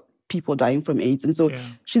about people dying from AIDS. And so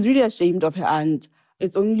she's really ashamed of her aunt.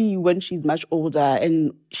 It's only when she's much older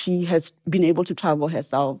and she has been able to travel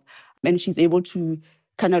herself and she's able to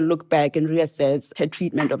kind of look back and reassess her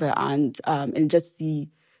treatment of her aunt and just see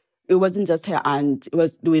it wasn't just her aunt.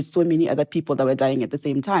 There were so many other people that were dying at the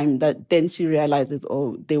same time that then she realizes,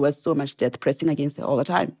 there was so much death pressing against her all the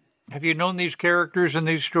time. Have you known these characters in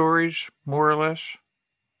these stories, more or less,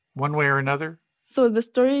 one way or another? So the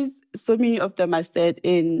stories, so many of them are set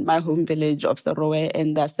in my home village of Sarowe,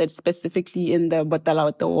 and they're set specifically in the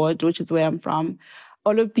Botalaote ward, which is where I'm from.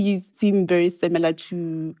 All of these seem very similar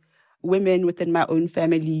to women within my own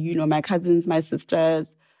family, my cousins, my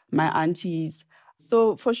sisters, my aunties.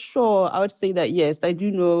 So for sure, I would say that, yes, I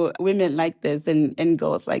do know women like this and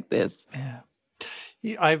girls like this. Yeah.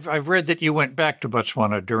 I've read that you went back to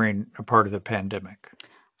Botswana during a part of the pandemic.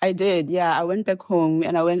 I did, yeah. I went back home,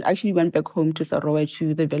 and I went back home to Sarowe,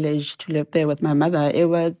 to the village, to live there with my mother. It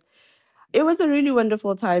was a really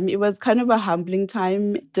wonderful time. It was kind of a humbling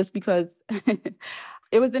time just because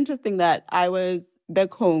it was interesting that I was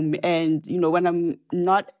back home and, when I'm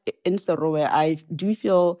not in Sarowe, I do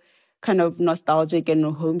feel kind of nostalgic and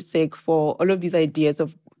homesick for all of these ideas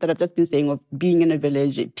that I've just been saying of being in a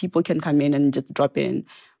village. People can come in and just drop in.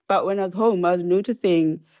 But when I was home, I was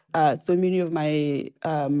noticing so many of my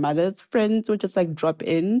mother's friends would just like drop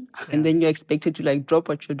in and then you're expected to like drop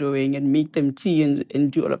what you're doing and make them tea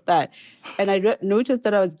and do all of that. And I noticed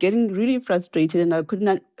that I was getting really frustrated and I could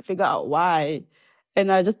not figure out why.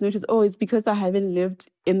 And I just noticed, it's because I haven't lived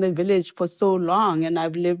in the village for so long. And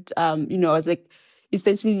I've lived, I was like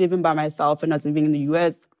essentially living by myself and I was living in the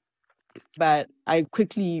US. But I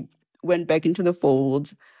quickly went back into the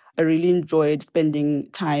fold. I really enjoyed spending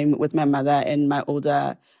time with my mother and my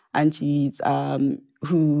older aunties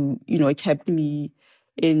who, kept me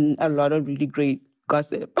in a lot of really great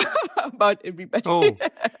gossip about everybody. Oh,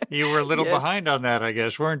 you were a little behind on that, I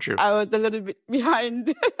guess, weren't you? I was a little bit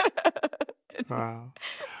behind. Wow.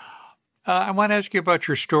 I want to ask you about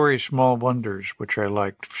your story, Small Wonders, which I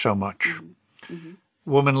liked so much. Mm-hmm.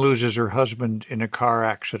 Woman loses her husband in a car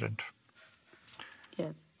accident.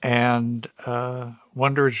 Yes. And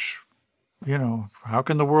wonders, how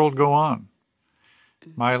can the world go on?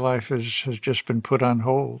 My life has just been put on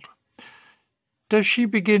hold. Does she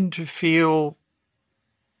begin to feel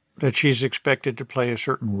that she's expected to play a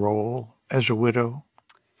certain role as a widow?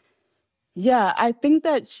 Yeah, I think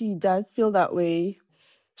that she does feel that way.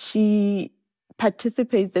 She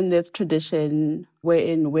participates in this tradition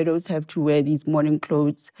wherein widows have to wear these mourning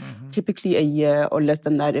clothes, typically a year or less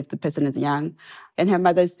than that if the person is young. And her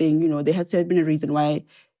mother is saying, there has to have been a reason why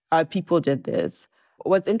people did this.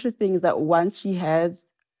 What's interesting is that once she has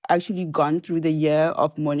actually gone through the year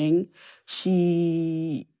of mourning,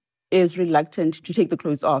 she is reluctant to take the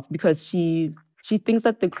clothes off because she thinks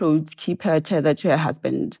that the clothes keep her tethered to her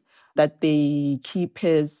husband, that they keep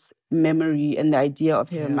his memory and the idea of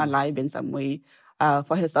him alive in some way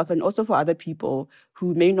for herself and also for other people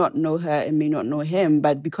who may not know her and may not know him,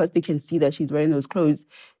 but because they can see that she's wearing those clothes,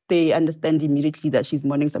 they understand immediately that she's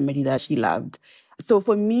mourning somebody that she loved. So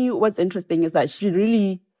for me, what's interesting is that she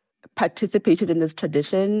really participated in this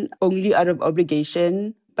tradition only out of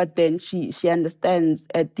obligation, but then she understands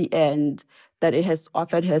at the end that it has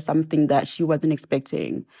offered her something that she wasn't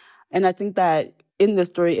expecting. And I think that in the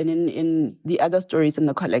story and in the other stories in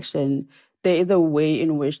the collection, there is a way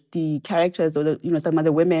in which the characters or some of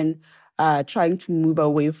the women trying to move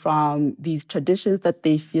away from these traditions that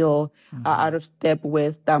they feel are out of step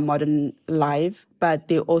with their modern life, but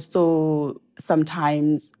they also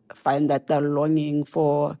sometimes find that they're longing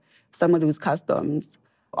for some of those customs,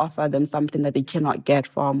 offer them something that they cannot get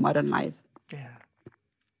from modern life.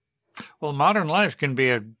 Well, modern life can be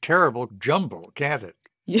a terrible jumble, can't it?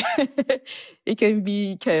 Yeah, it can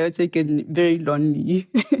be chaotic and very lonely.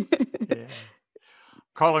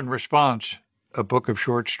 Call and Response, a book of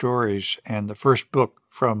short stories, and the first book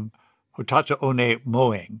from Hotata One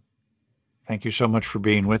Moeng. Thank you so much for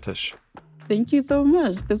being with us. Thank you so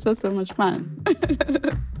much. This was so much fun.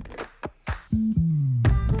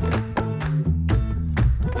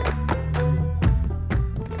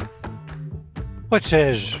 What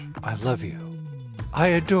says, I love you, I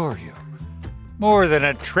adore you, more than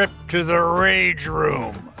a trip to the rage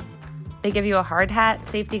room? They give you a hard hat,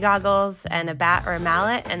 safety goggles, and a bat or a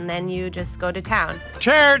mallet, and then you just go to town.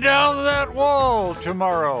 Tear down that wall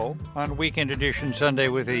tomorrow on Weekend Edition Sunday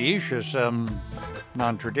with Aisha, some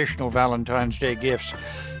non-traditional Valentine's Day gifts.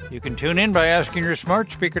 You can tune in by asking your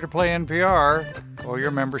smart speaker to play NPR or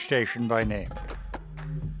your member station by name.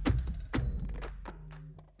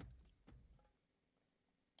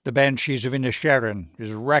 The Banshees of Inisherin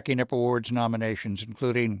is racking up awards nominations,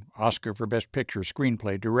 including Oscar for Best Picture,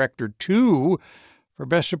 Screenplay, Director, 2 for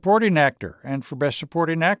Best Supporting Actor and for Best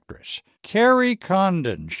Supporting Actress. Carrie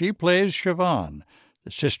Condon, she plays Siobhan, the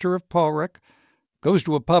sister of Paulric, goes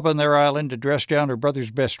to a pub on their island to dress down her brother's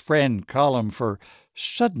best friend, Colum, for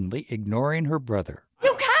suddenly ignoring her brother.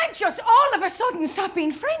 You can't just all of a sudden stop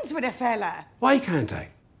being friends with a fella. Why can't I?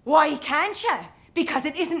 Why can't you? Because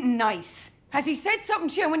it isn't nice. Has he said something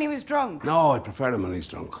to you when he was drunk? No, I prefer him when he's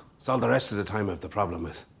drunk. It's all the rest of the time I have the problem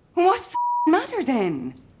with. What's the matter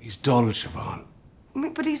then? He's dull, Siobhan.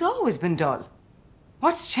 But he's always been dull.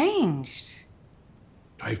 What's changed?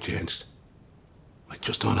 I've changed. I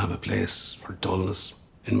just don't have a place for dullness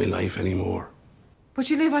in my life anymore. But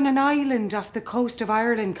you live on an island off the coast of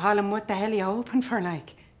Ireland, Colin. What the hell are you hoping for,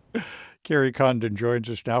 like? Carrie Condon joins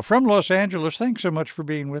us now from Los Angeles. Thanks so much for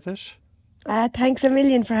being with us. Thanks a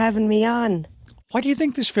million for having me on. Why do you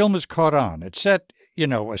think this film has caught on? It's set,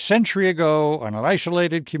 a century ago on an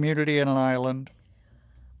isolated community on an island.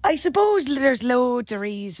 I suppose there's loads of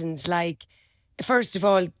reasons. Like, first of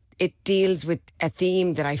all, it deals with a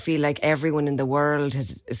theme that I feel like everyone in the world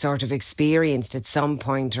has sort of experienced at some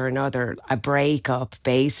point or another. A breakup,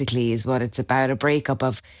 basically, is what it's about. A breakup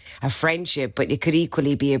of a friendship, but it could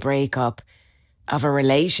equally be a breakup of a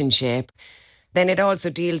relationship. Then it also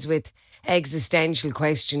deals with existential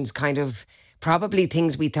questions, kind of probably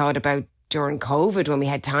things we thought about during COVID when we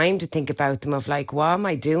had time to think about them, of like, what am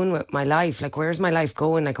I doing with my life? Like, where's my life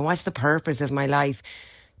going? Like, what's the purpose of my life?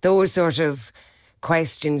 Those sort of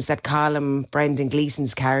questions that Colum, Brendan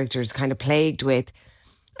Gleeson's character, is kind of plagued with.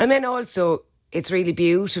 And then also, it's really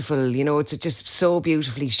beautiful, it's just so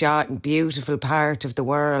beautifully shot and beautiful part of the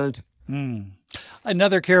world.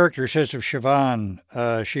 Another character says of Siobhan,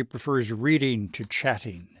 she prefers reading to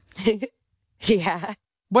chatting. Yeah.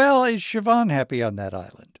 Well, is Siobhan happy on that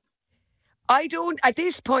island? I don't. At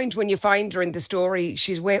this point, when you find her in the story,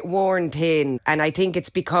 she's worn thin. And I think it's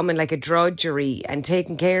becoming like a drudgery, and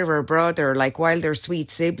taking care of her brother, like while they're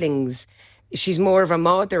sweet siblings, she's more of a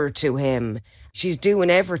mother to him. She's doing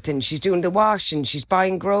everything. She's doing the washing, she's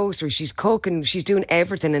buying groceries, she's cooking, she's doing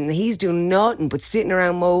everything. And he's doing nothing but sitting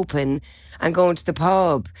around moping and going to the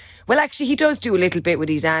pub. Well, actually, he does do a little bit with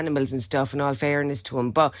these animals and stuff, in all fairness to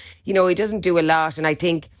him. But, he doesn't do a lot. And I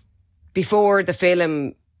think before the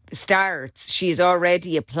film starts, she's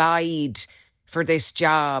already applied for this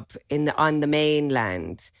job on the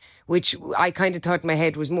mainland, which I kind of thought in my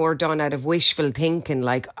head was more done out of wishful thinking.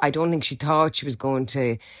 Like, I don't think she thought she was going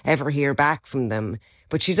to ever hear back from them.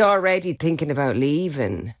 But she's already thinking about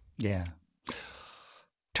leaving. Yeah.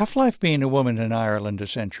 Tough life being a woman in Ireland a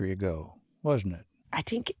century ago, wasn't it? I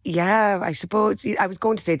think, yeah, I suppose. I was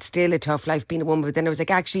going to say it's still a tough life being a woman, but then I was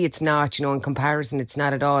like, actually, it's not, in comparison, it's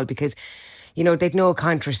not at all, because, they'd no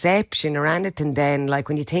contraception or anything then. Like,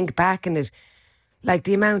 when you think back on it, like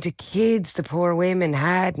the amount of kids the poor women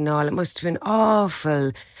had and all, it must have been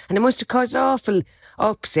awful. And it must have caused awful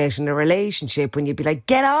upset in a relationship when you'd be like,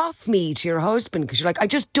 get off me, to your husband, because you're like, I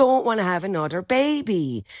just don't want to have another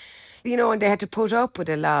baby. And they had to put up with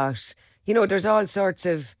a lot. There's all sorts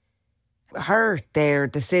of hurt there,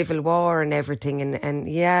 the Civil War and everything. And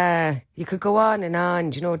yeah, you could go on and on,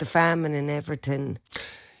 the famine and everything.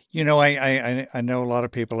 I know a lot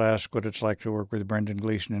of people ask what it's like to work with Brendan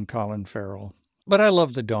Gleeson and Colin Farrell, but I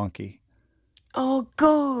love the donkey. Oh,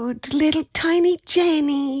 good. Little tiny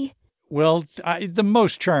Jenny. Well, the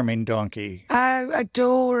most charming donkey.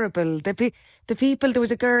 Adorable. The people, there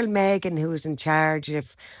was a girl, Megan, who was in charge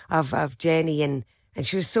of Jenny, and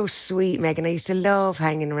she was so sweet, Megan. I used to love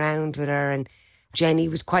hanging around with her, and Jenny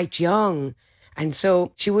was quite young, and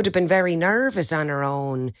so she would have been very nervous on her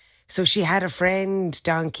own. So she had a friend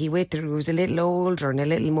donkey with her who was a little older and a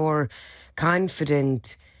little more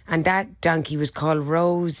confident, and that donkey was called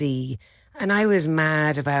Rosie. And I was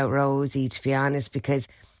mad about Rosie, to be honest, because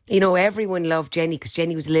everyone loved Jenny because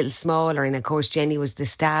Jenny was a little smaller, and of course Jenny was the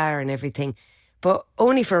star and everything. But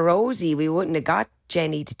only for Rosie, we wouldn't have got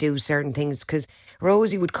Jenny to do certain things because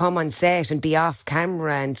Rosie would come on set and be off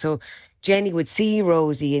camera, and so Jenny would see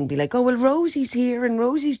Rosie and be like, oh, well, Rosie's here and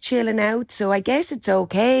Rosie's chilling out, so I guess it's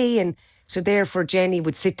okay. And so therefore Jenny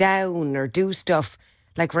would sit down or do stuff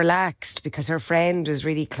like relaxed because her friend was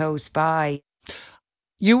really close by.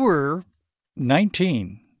 You were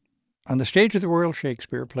 19 on the stage of the Royal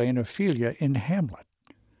Shakespeare playing Ophelia in Hamlet.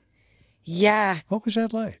 Yeah. What was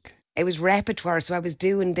that like? It was repertoire, so I was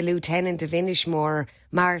doing the Lieutenant of Inishmore,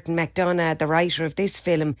 Martin McDonagh, the writer of this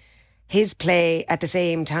film, his play at the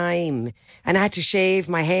same time, and I had to shave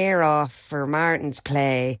my hair off for Martin's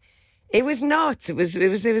play. It was nuts. It was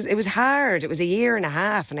hard. It was a year and a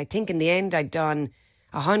half, and I think in the end I'd done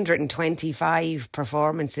 125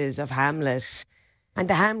 performances of Hamlet, and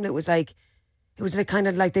the Hamlet was like, it was like kind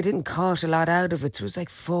of like they didn't cut a lot out of it. So it was like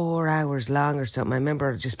 4 hours long or something. I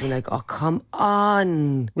remember just being like, oh, come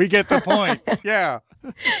on. We get the point. Yeah.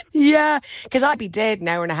 Yeah. Because I'd be dead an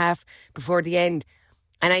hour and a half before the end.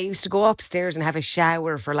 And I used to go upstairs and have a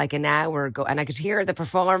shower for like an hour, and I could hear the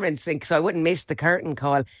performance, so I wouldn't miss the curtain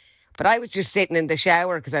call. But I was just sitting in the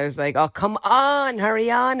shower because I was like, oh, come on, hurry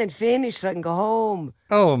on and finish so I can go home.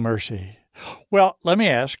 Oh, mercy. Well, let me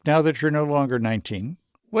ask, now that you're no longer 19,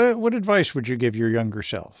 what advice would you give your younger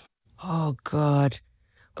self? Oh, God.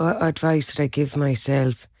 What advice would I give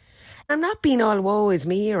myself? I'm not being all woe is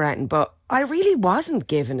me or anything, but I really wasn't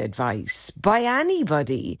given advice by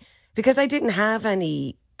anybody because I didn't have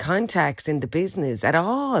any contacts in the business at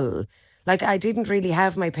all. Like, I didn't really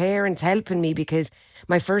have my parents helping me because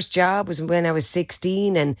my first job was when I was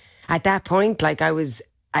 16, and at that point, like, I was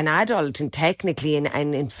an adult and technically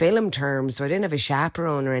in film terms, so I didn't have a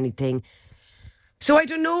chaperone or anything. So I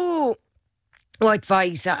don't know what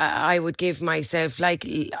advice I would give myself. Like,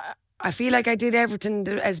 I feel like I did everything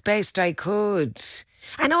as best I could.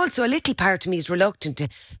 And also a little part of me is reluctant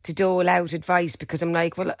to dole out advice because I'm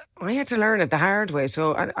like, well, I had to learn it the hard way.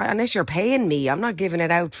 So unless you're paying me, I'm not giving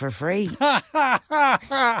it out for free. All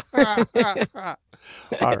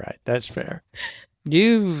right, that's fair.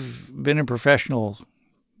 You've been a professional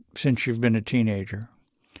since you've been a teenager.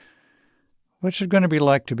 What's it going to be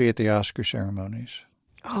like to be at the Oscar ceremonies?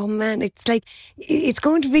 Oh, man, it's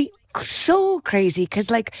going to be so crazy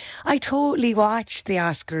because, like, I totally watched the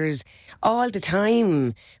Oscars all the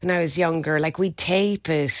time when I was younger. Like, we'd tape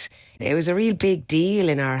it. It was a real big deal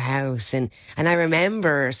in our house. And I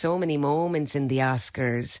remember so many moments in the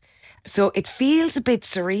Oscars. So it feels a bit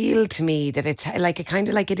surreal to me that it's like it kind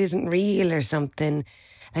of like it isn't real or something.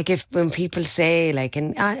 Like when people say like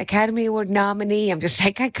an Academy Award nominee, I'm just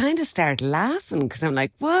like, I kind of start laughing because I'm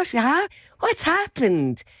like, what's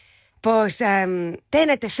happened? But then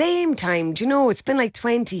at the same time, do you know, it's been like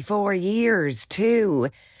 24 years too.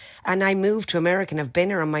 And I moved to America and I've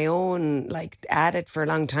been here on my own, like at it for a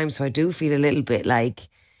long time. So I do feel a little bit like,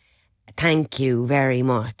 thank you very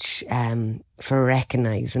much for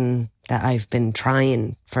recognising that I've been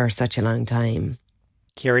trying for such a long time.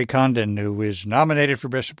 Kerry Condon, who is nominated for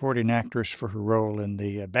Best Supporting Actress for her role in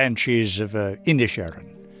the Banshees of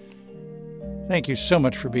Inisherin. Thank you so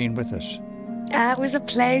much for being with us. It was a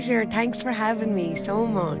pleasure. Thanks for having me so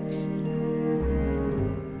much.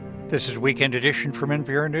 This is Weekend Edition from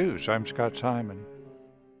NPR News. I'm Scott Simon.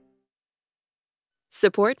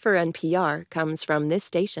 Support for NPR comes from this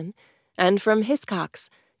station and from Hiscox,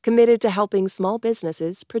 committed to helping small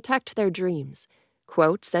businesses protect their dreams.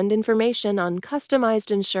 Quotes and information on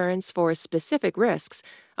customized insurance for specific risks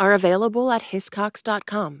are available at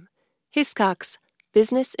hiscox.com. Hiscox,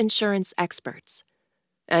 business insurance experts.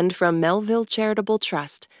 And from Melville Charitable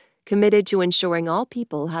Trust, committed to ensuring all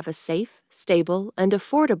people have a safe, stable, and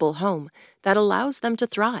affordable home that allows them to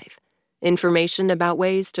thrive. Information about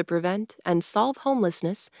ways to prevent and solve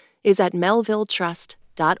homelessness is at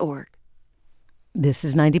melvilletrust.org. This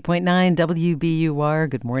is 90.9 WBUR.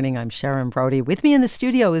 Good morning. I'm Sharon Brody. With me in the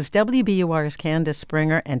studio is WBUR's Candace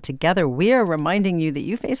Springer, and together we are reminding you that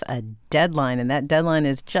you face a deadline, and that deadline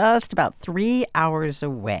is just about 3 hours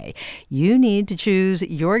away. You need to choose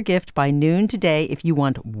your gift by noon today if you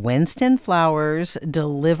want Winston flowers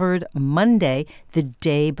delivered Monday, the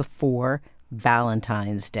day before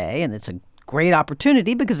Valentine's Day, and it's a great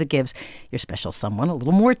opportunity because it gives your special someone a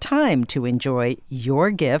little more time to enjoy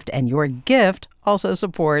your gift, and your gift also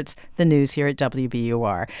supports the news here at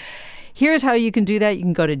WBUR. Here's how you can do that. You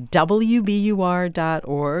can go to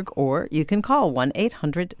WBUR.org, or you can call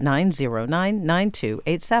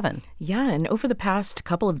 1-800-909-9287. Yeah, and over the past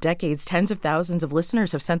couple of decades, tens of thousands of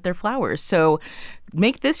listeners have sent their flowers. So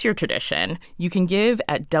make this your tradition. You can give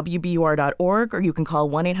at WBUR.org, or you can call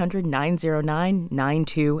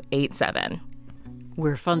 1-800-909-9287.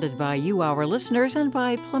 We're funded by you, our listeners, and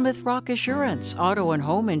by Plymouth Rock Assurance, auto and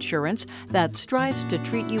home insurance that strives to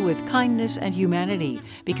treat you with kindness and humanity,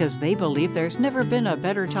 because they believe there's never been a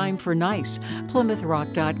better time for nice.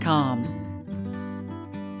 PlymouthRock.com.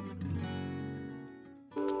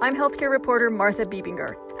 I'm healthcare reporter Martha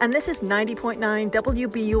Biebinger, and this is 90.9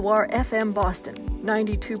 WBUR FM Boston,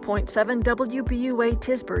 92.7 WBUA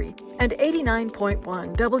Tisbury, and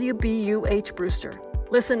 89.1 WBUH Brewster.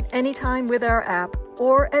 Listen anytime with our app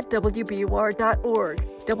or at WBUR.org.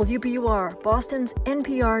 WBUR, Boston's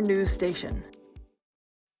NPR news station.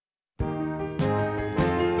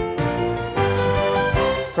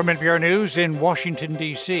 From NPR News in Washington,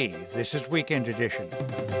 D.C., this is Weekend Edition.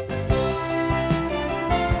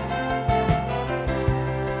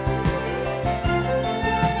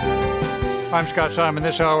 I'm Scott Simon.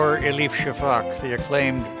 This hour, Elif Shafak, the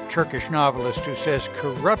acclaimed Turkish novelist who says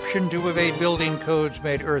corruption to evade building codes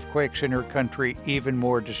made earthquakes in her country even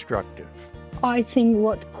more destructive. I think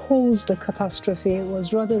what caused the catastrophe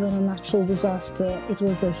was, rather than a natural disaster, it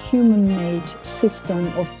was a human-made system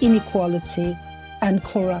of inequality and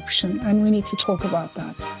corruption, and we need to talk about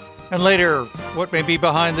that. And later, what may be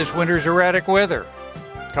behind this winter's erratic weather?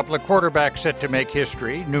 A couple of quarterbacks set to make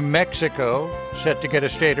history, New Mexico set to get a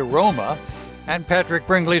state aroma, and Patrick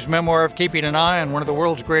Bringley's memoir of keeping an eye on one of the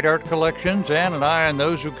world's great art collections and an eye on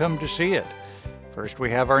those who come to see it. First,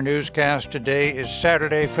 we have our newscast. Today is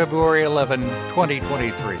Saturday, February 11,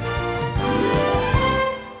 2023.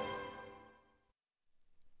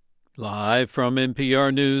 Live from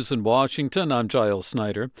NPR News in Washington, I'm Giles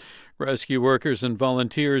Snyder. Rescue workers and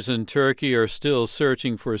volunteers in Turkey are still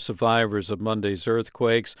searching for survivors of Monday's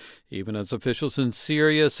earthquakes, even as officials in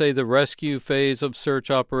Syria say the rescue phase of search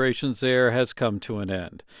operations there has come to an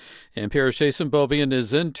end. NPR's Jason Bobian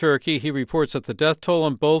is in Turkey. He reports that the death toll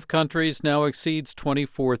in both countries now exceeds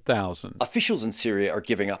 24,000. Officials in Syria are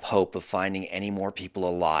giving up hope of finding any more people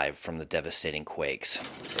alive from the devastating quakes.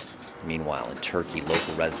 Meanwhile, in Turkey,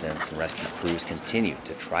 local residents and rescue crews continue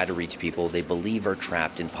to try to reach people they believe are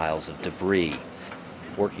trapped in piles of debris.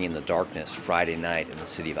 Working in the darkness Friday night in the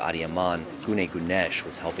city of Adıyaman, Güney Güneş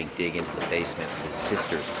was helping dig into the basement of his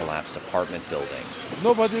sister's collapsed apartment building.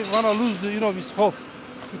 Nobody want to lose his hope,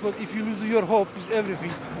 because if you lose your hope, it's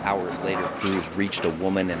everything. Hours later, crews reached a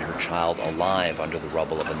woman and her child alive under the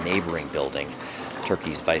rubble of a neighboring building.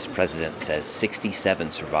 Turkey's vice president says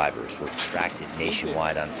 67 survivors were extracted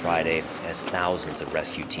nationwide on Friday as thousands of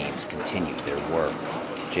rescue teams continued their work.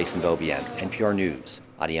 Jason Bobian, NPR News,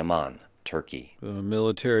 Adıyaman, Turkey. The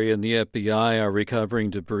military and the FBI are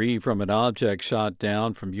recovering debris from an object shot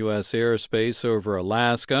down from U.S. airspace over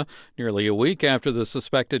Alaska nearly a week after the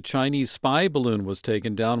suspected Chinese spy balloon was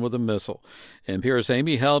taken down with a missile. NPR's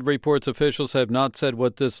Amy Held reports officials have not said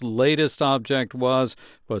what this latest object was,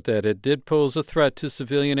 but that it did pose a threat to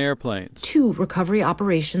civilian airplanes. 2 recovery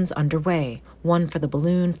operations underway, one for the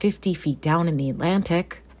balloon 50 feet down in the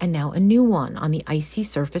Atlantic, and now a new one on the icy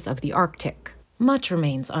surface of the Arctic. Much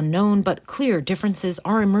remains unknown, but clear differences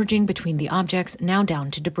are emerging between the objects now down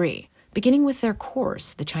to debris. Beginning with their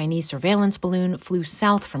course, the Chinese surveillance balloon flew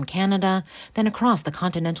south from Canada, then across the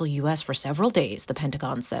continental U.S. for several days, the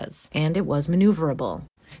Pentagon says, and it was maneuverable.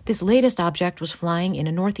 This latest object was flying in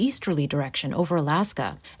a northeasterly direction over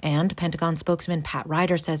Alaska, and Pentagon spokesman Pat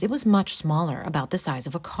Ryder says it was much smaller, about the size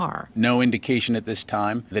of a car. No indication at this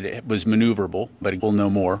time that it was maneuverable, but we'll know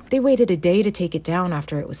more. They waited a day to take it down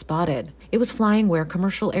after it was spotted. It was flying where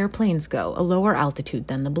commercial airplanes go, a lower altitude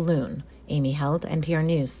than the balloon. Amy Held, NPR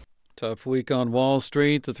News. Tough week on Wall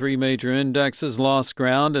Street. The three major indexes lost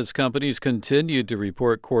ground as companies continued to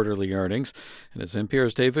report quarterly earnings. And as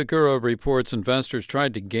NPR's David Gura reports, investors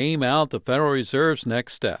tried to game out the Federal Reserve's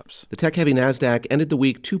next steps. The tech-heavy NASDAQ ended the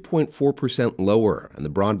week 2.4% lower, and the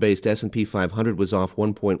broad-based S&P 500 was off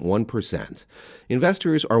 1.1%.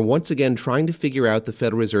 Investors are once again trying to figure out the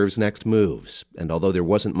Federal Reserve's next moves. And although there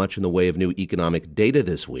wasn't much in the way of new economic data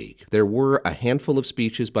this week, there were a handful of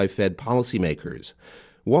speeches by Fed policymakers.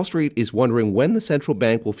 Wall Street is wondering when the central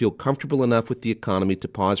bank will feel comfortable enough with the economy to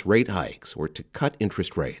pause rate hikes or to cut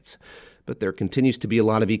interest rates. But there continues to be a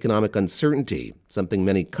lot of economic uncertainty, something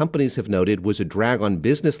many companies have noted was a drag on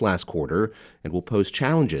business last quarter and will pose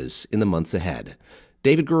challenges in the months ahead.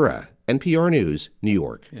 David Gura, NPR News, New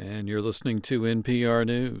York. And you're listening to NPR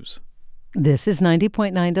News. This is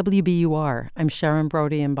 90.9 WBUR. I'm Sharon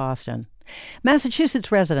Brody in Boston. Massachusetts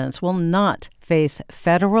residents will not face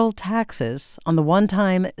federal taxes on the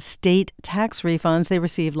one-time state tax refunds they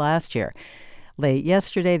received last year. Late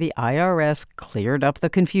yesterday, the IRS cleared up the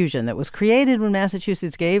confusion that was created when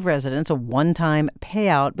Massachusetts gave residents a one-time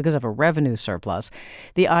payout because of a revenue surplus.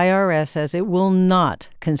 The IRS says it will not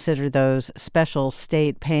consider those special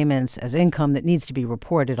state payments as income that needs to be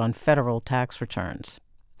reported on federal tax returns.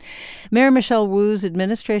 Mayor Michelle Wu's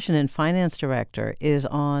administration and finance director is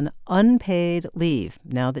on unpaid leave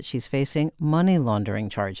now that she's facing money laundering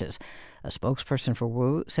charges. A spokesperson for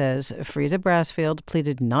Wu says Frida Brassfield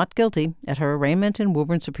pleaded not guilty at her arraignment in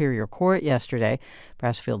Woburn Superior Court yesterday.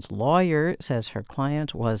 Brassfield's lawyer says her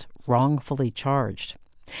client was wrongfully charged.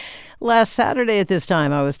 Last Saturday at this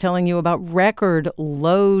time, I was telling you about record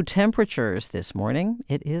low temperatures. This morning,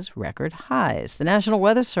 it is record highs. The National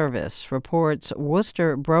Weather Service reports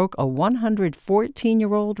Worcester broke a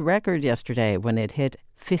 114-year-old record yesterday when it hit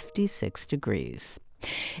 56 degrees.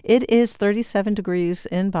 It is 37 degrees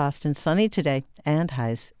in Boston, sunny today, and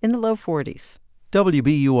highs in the low 40s.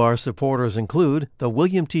 WBUR supporters include the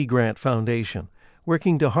William T. Grant Foundation,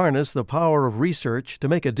 working to harness the power of research to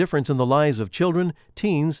make a difference in the lives of children,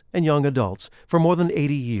 teens, and young adults for more than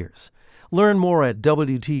 80 years. Learn more at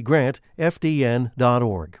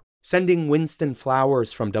WTGrantFDN.org. Sending Winston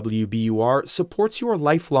Flowers from WBUR supports your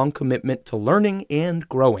lifelong commitment to learning and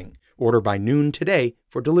growing. Order by noon today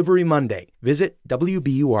for delivery Monday. Visit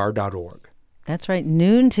WBUR.org. That's right,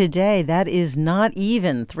 noon today. That is not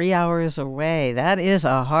even 3 hours away. That is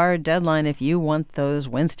a hard deadline if you want those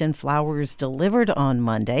Winston flowers delivered on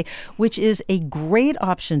Monday, which is a great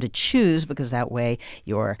option to choose because that way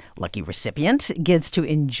your lucky recipient gets to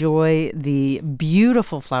enjoy the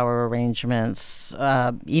beautiful flower arrangements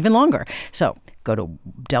even longer. So go to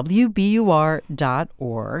WBUR.org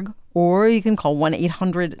or you can call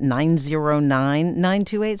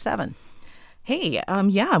 1-800-909-9287. Hey,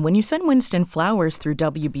 when you send Winston flowers through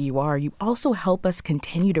WBUR, you also help us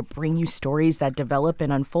continue to bring you stories that develop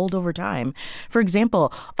and unfold over time. For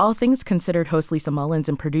example, All Things Considered host Lisa Mullins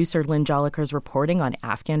and producer Lynn Joliker's reporting on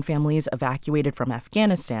Afghan families evacuated from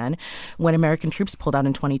Afghanistan when American troops pulled out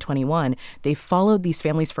in 2021. They followed these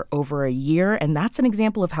families for over a year, and that's an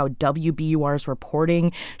example of how WBUR's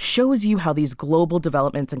reporting shows you how these global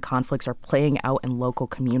developments and conflicts are playing out in local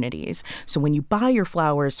communities. So when you buy your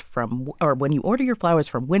flowers when you order your flowers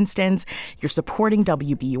from Winston's, you're supporting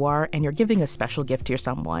WBUR and you're giving a special gift to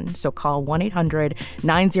someone. So call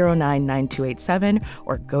 1-800-909-9287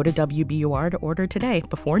 or go to WBUR to order today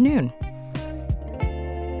before noon.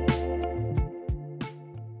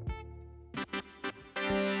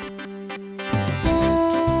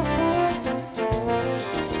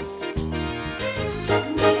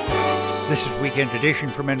 This is Weekend Edition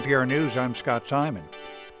from NPR News. I'm Scott Simon.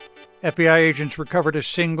 FBI agents recovered a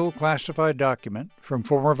single classified document from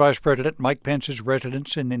former Vice President Mike Pence's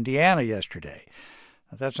residence in Indiana yesterday.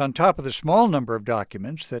 Now, that's on top of the small number of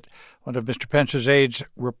documents that one of Mr. Pence's aides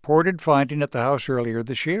reported finding at the house earlier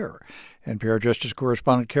this year. NPR Justice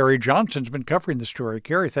correspondent Carrie Johnson's been covering the story.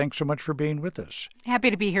 Carrie, thanks so much for being with us. Happy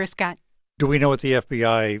to be here, Scott. Do we know what the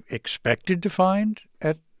FBI expected to find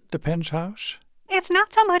at the Pence house? It's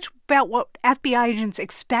not so much about what FBI agents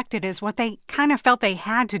expected as what they kind of felt they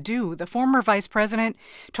had to do. The former vice president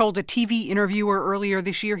told a TV interviewer earlier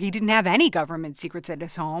this year he didn't have any government secrets at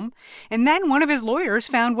his home. And then one of his lawyers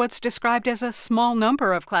found what's described as a small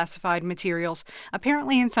number of classified materials,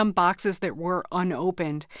 apparently in some boxes that were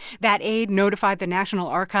unopened. That aide notified the National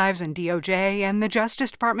Archives and DOJ, and the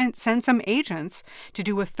Justice Department sent some agents to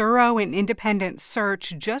do a thorough and independent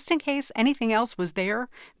search just in case anything else was there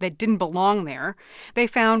that didn't belong there. They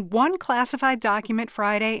found one classified document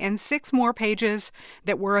Friday and 6 more pages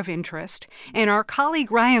that were of interest. And our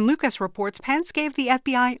colleague Ryan Lucas reports Pence gave the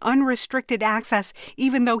FBI unrestricted access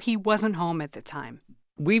even though he wasn't home at the time.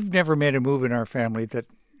 We've never made a move in our family that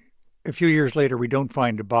a few years later we don't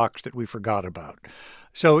find a box that we forgot about.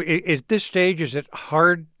 So at this stage, is it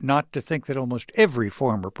hard not to think that almost every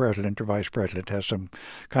former president or vice president has some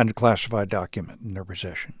kind of classified document in their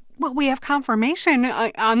possession? Well, we have confirmation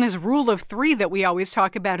on this rule of three that we always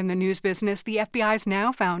talk about in the news business. The FBI has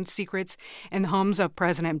now found secrets in the homes of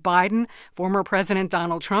President Biden, former President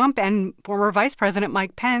Donald Trump, and former Vice President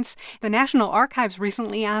Mike Pence. The National Archives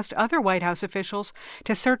recently asked other White House officials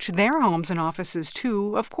to search their homes and offices,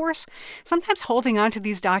 too. Of course, sometimes holding on to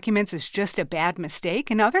these documents is just a bad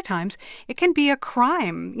mistake, and other times it can be a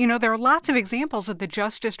crime. You know, there are lots of examples of the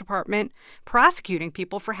Justice Department prosecuting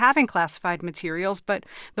people for having classified materials, but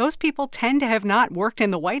those people tend to have not worked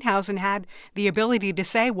in the White House and had the ability to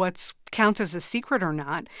say what counts as a secret or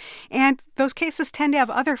not. And those cases tend to have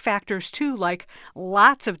other factors, too, like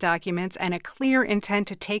lots of documents and a clear intent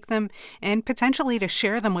to take them and potentially to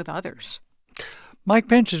share them with others. Mike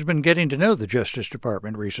Pence has been getting to know the Justice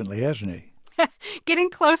Department recently, hasn't he?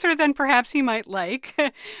 Getting closer than perhaps he might like.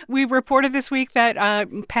 We reported this week that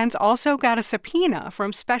Pence also got a subpoena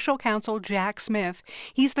from special counsel Jack Smith.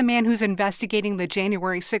 He's the man who's investigating the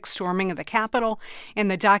January 6th storming of the Capitol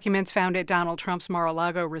and the documents found at Donald Trump's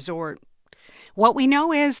Mar-a-Lago resort. What we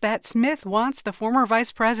know is that Smith wants the former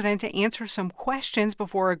vice president to answer some questions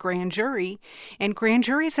before a grand jury. And grand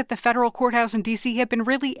juries at the federal courthouse in D.C. have been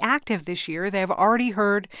really active this year. They have already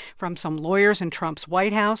heard from some lawyers in Trump's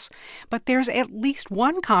White House. But there's at least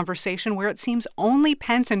one conversation where it seems only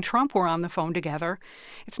Pence and Trump were on the phone together.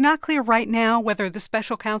 It's not clear right now whether the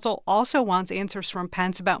special counsel also wants answers from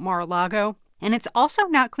Pence about Mar-a-Lago. And it's also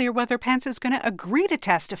not clear whether Pence is going to agree to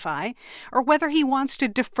testify or whether he wants to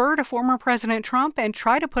defer to former President Trump and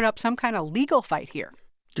try to put up some kind of legal fight here.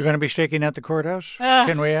 You're going to be staking at the courthouse?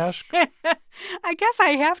 Can we ask? I guess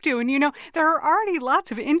I have to. And, you know, there are already lots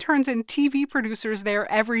of interns and TV producers there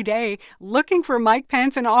every day looking for Mike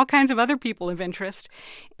Pence and all kinds of other people of interest.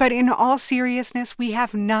 But in all seriousness, we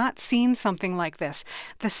have not seen something like this.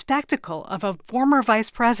 The spectacle of a former vice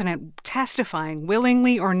president testifying,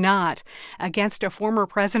 willingly or not, against a former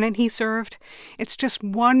president he served, it's just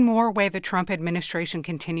one more way the Trump administration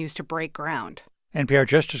continues to break ground. NPR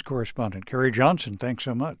Justice Correspondent Carrie Johnson, thanks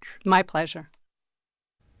so much. My pleasure.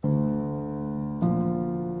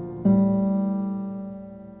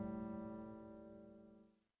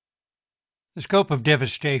 The scope of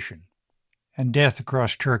devastation and death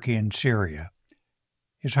across Turkey and Syria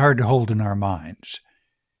is hard to hold in our minds.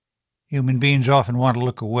 Human beings often want to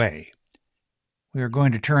look away. We are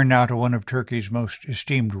going to turn now to one of Turkey's most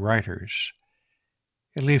esteemed writers.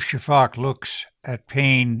 Elif Shafak looks at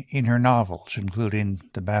pain in her novels, including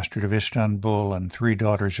The Bastard of Istanbul and Three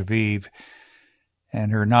Daughters of Eve,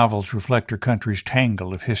 and her novels reflect her country's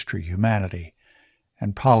tangle of history, humanity,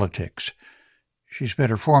 and politics. She spent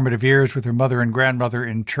her formative years with her mother and grandmother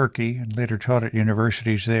in Turkey and later taught at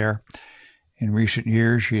universities there. In recent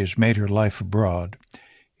years, she has made her life abroad.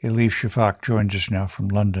 Elif Shafak joins us now from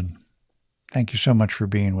London. Thank you so much for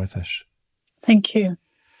being with us. Thank you.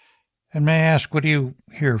 And may I ask, what do you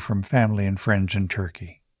hear from family and friends in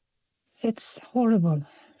Turkey? It's horrible,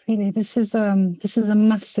 really. This is a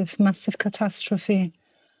massive, massive catastrophe.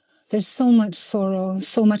 There's so much sorrow,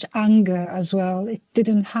 so much anger as well. It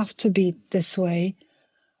didn't have to be this way.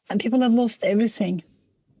 And people have lost everything.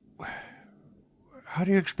 How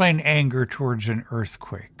do you explain anger towards an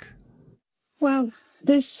earthquake? Well,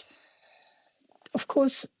 this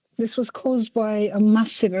was caused by a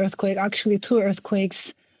massive earthquake, actually 2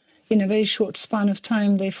 earthquakes. In a very short span of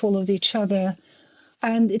time, they followed each other.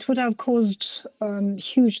 And it would have caused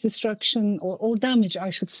huge destruction or damage, I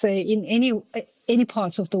should say, in any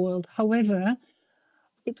part of the world. However,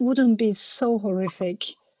 it wouldn't be so horrific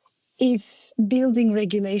if building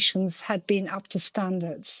regulations had been up to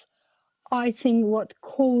standards. I think what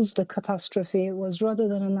caused the catastrophe was, rather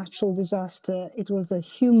than a natural disaster, it was a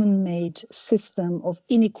human-made system of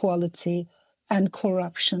inequality and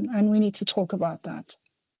corruption. And we need to talk about that.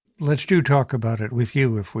 Let's talk about it with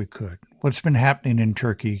you, if we could. What's been happening in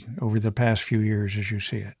Turkey over the past few years as you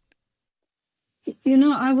see it? You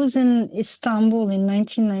know, I was in Istanbul in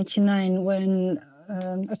 1999 when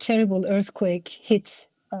a terrible earthquake hit.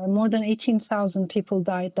 More than 18,000 people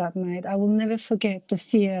died that night. I will never forget the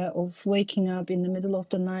fear of waking up in the middle of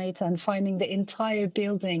the night and finding the entire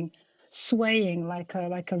building swaying like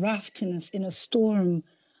a raft in a storm.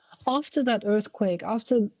 After that earthquake,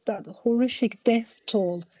 after that horrific death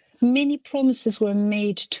toll, many promises were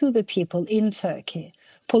made to the people in Turkey.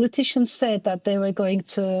 Politicians said that they were going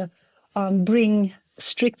to bring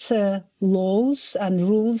stricter laws and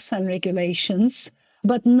rules and regulations,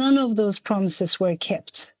 but none of those promises were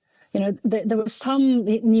kept. There were some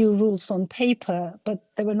new rules on paper, but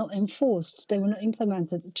they were not enforced. They were not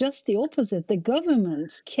implemented. Just the opposite. The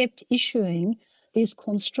government kept issuing these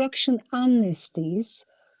construction amnesties,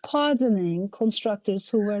 pardoning constructors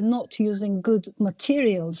who were not using good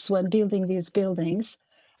materials when building these buildings.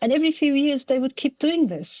 And every few years, they would keep doing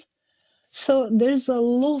this. So there's a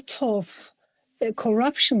lot of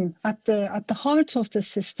corruption at the heart of the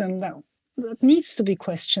system that needs to be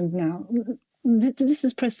questioned now. This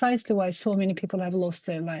is precisely why so many people have lost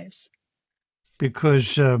their lives.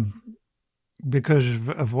 Because of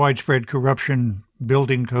widespread corruption,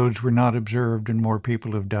 building codes were not observed and more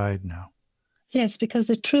people have died now. Yes, because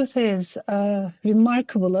the truth is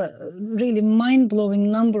remarkable, really mind-blowing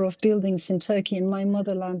number of buildings in Turkey, in my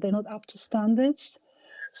motherland, they're not up to standards.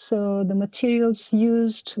 So the materials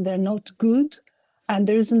used, they're not good, and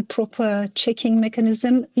there isn't proper checking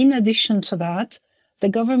mechanism. In addition to that, the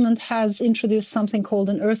government has introduced something called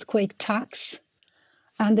an earthquake tax,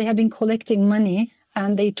 and they have been collecting money,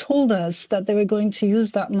 and they told us that they were going to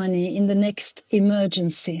use that money in the next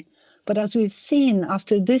emergency. But as we've seen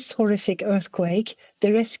after this horrific earthquake,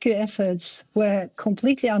 the rescue efforts were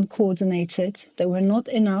completely uncoordinated. They were not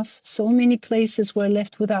enough. So many places were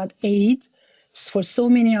left without aid. For so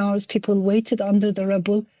many hours, people waited under the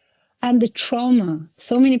rubble. And the trauma,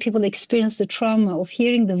 so many people experienced the trauma of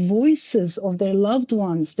hearing the voices of their loved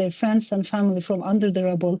ones, their friends and family from under the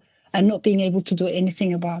rubble and not being able to do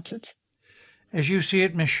anything about it. As you see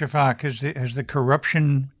it, Ms. Shafak, has the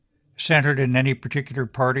corruption centered in any particular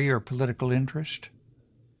party or political interest?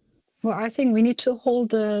 Well, I think we need to hold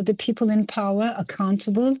the people in power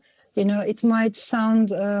accountable. It might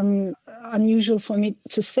sound unusual for me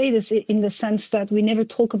to say this in the sense that we never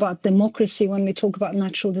talk about democracy when we talk about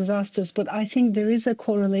natural disasters, but I think there is a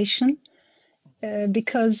correlation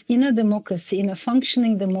because in a democracy, in a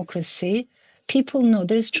functioning democracy, people know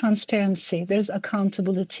there's transparency, there's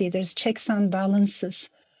accountability, there's checks and balances.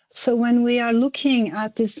 So when we are looking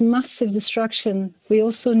at this massive destruction, we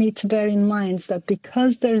also need to bear in mind that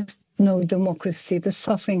because there's no democracy, the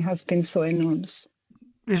suffering has been so enormous.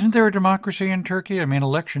 Isn't there a democracy in Turkey? I mean,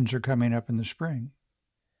 elections are coming up in the spring.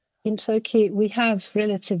 In Turkey, we have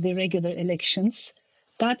relatively regular elections.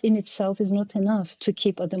 That in itself is not enough to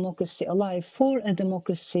keep a democracy alive. For a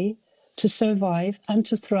democracy to survive and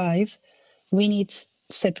to thrive, we need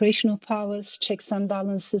separation of powers, checks and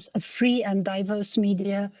balances, a free and diverse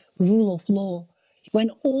media, rule of law.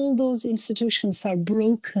 When all those institutions are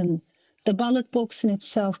broken, the ballot box in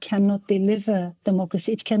itself cannot deliver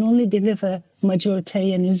democracy. It can only deliver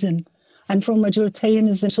majoritarianism. And from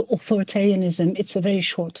majoritarianism to authoritarianism, it's a very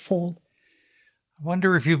short fall. I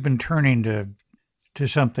wonder if you've been turning to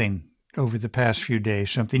something over the past few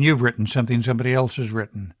days, something you've written, something somebody else has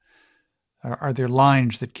written. Are there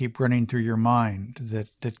lines that keep running through your mind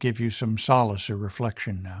that give you some solace or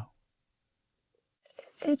reflection now?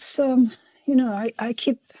 It's, I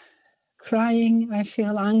keep crying, I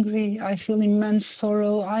feel angry, I feel immense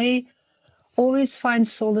sorrow. I always find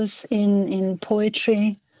solace in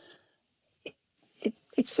poetry.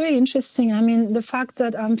 It's very interesting. I mean, the fact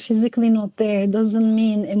that I'm physically not there doesn't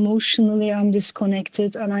mean emotionally I'm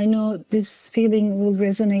disconnected. And I know this feeling will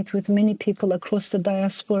resonate with many people across the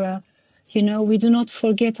diaspora. We do not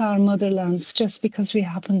forget our motherlands just because we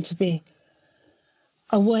happen to be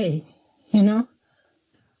away,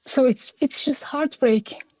 So it's just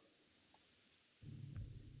heartbreaking.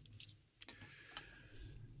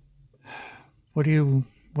 What do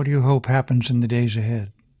you hope happens in the days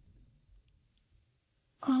ahead?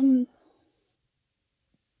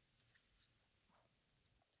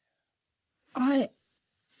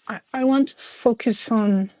 I want to focus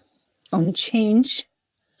on change.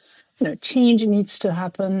 Change needs to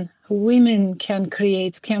happen. Women can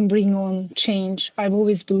bring on change. I've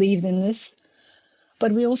always believed in this.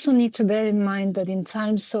 But we also need to bear in mind that in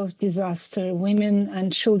times of disaster, women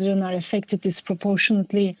and children are affected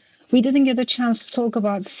disproportionately. We didn't get a chance to talk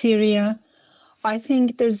about Syria. I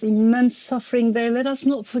think there's immense suffering there. Let us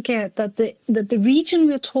not forget that the region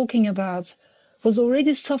we're talking about was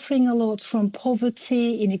already suffering a lot from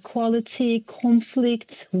poverty, inequality,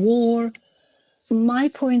 conflict, war. My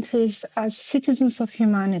point is, as citizens of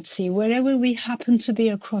humanity, wherever we happen to be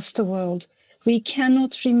across the world, we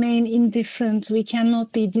cannot remain indifferent. We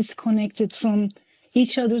cannot be disconnected from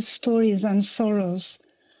each other's stories and sorrows.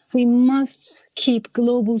 We must keep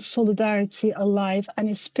global solidarity alive, and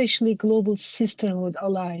especially global sisterhood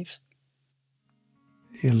alive.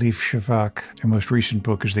 Elif Shafak, your most recent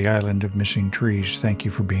book is The Island of Missing Trees. Thank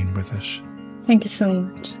you for being with us. Thank you so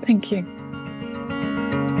much. Thank you.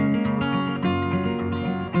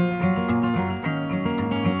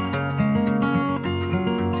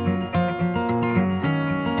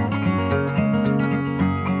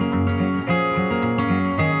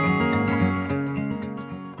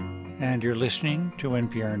 and you're listening to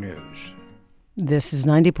NPR News. This is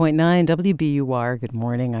 90.9 WBUR. Good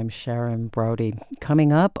morning. I'm Sharon Brody.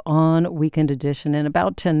 Coming up on Weekend Edition in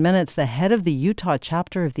about 10 minutes, the head of the Utah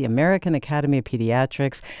chapter of the American Academy of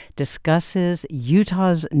Pediatrics discusses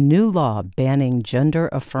Utah's new law banning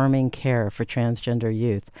gender-affirming care for transgender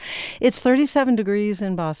youth. It's 37 degrees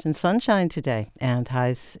in Boston, sunshine today, and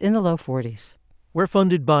highs in the low 40s. We're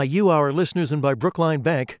funded by you, our listeners, and by Brookline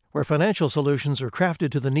Bank, where financial solutions are crafted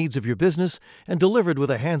to the needs of your business and delivered with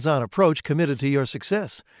a hands-on approach committed to your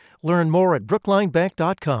success. Learn more at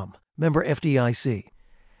brooklinebank.com. Member FDIC.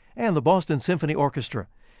 And the Boston Symphony Orchestra.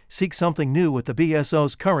 Seek something new with the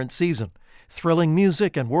BSO's current season. Thrilling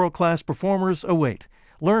music and world-class performers await.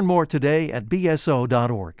 Learn more today at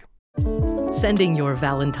bso.org. Sending your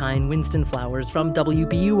Valentine Winston flowers from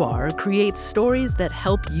WBUR creates stories that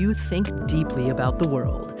help you think deeply about the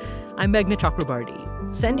world. I'm Meghna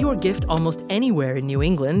Chakrabarti. Send your gift almost anywhere in New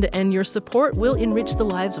England, and your support will enrich the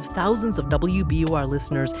lives of thousands of WBUR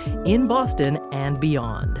listeners in Boston and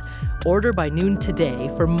beyond. Order by noon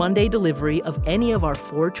today for Monday delivery of any of our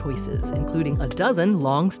 4 choices, including a dozen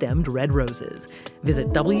long-stemmed red roses. Visit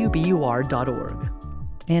WBUR.org.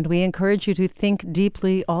 And we encourage you to think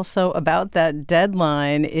deeply also about that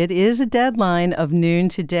deadline. It is a deadline of noon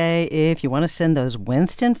today if you want to send those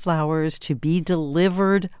Winston flowers to be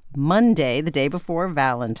delivered Monday, the day before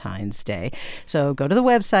Valentine's Day. So go to the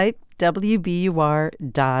website, WBUR.org,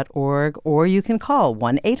 or you can call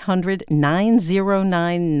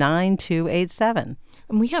 1-800-909-9287.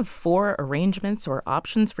 And we have 4 arrangements or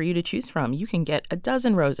options for you to choose from. You can get a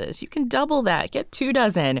dozen roses. You can double that, get 2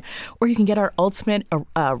 dozen. Or you can get our ultimate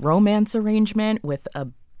romance arrangement with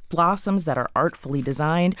blossoms that are artfully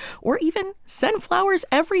designed, or even send flowers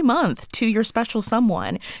every month to your special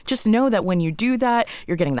someone. Just know that when you do that,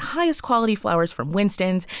 you're getting the highest quality flowers from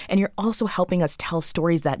Winston's, and you're also helping us tell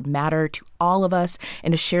stories that matter to all of us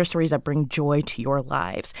and to share stories that bring joy to your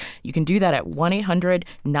lives. You can do that at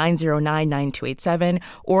 1-800-909-9287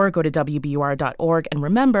 or go to WBUR.org. And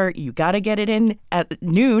remember, you got to get it in at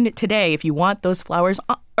noon today if you want those flowers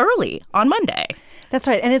early on Monday. That's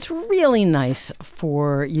right. And it's really nice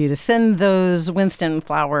for you to send those Winston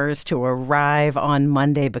flowers to arrive on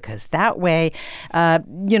Monday, because that way,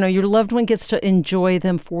 your loved one gets to enjoy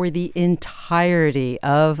them for the entirety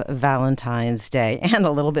of Valentine's Day and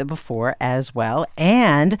a little bit before as well.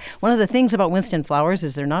 And one of the things about Winston flowers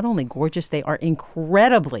is they're not only gorgeous, they are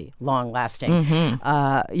incredibly long-lasting.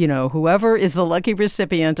 Mm-hmm. Whoever is the lucky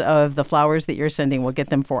recipient of the flowers that you're sending will get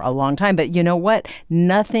them for a long time. But you know what?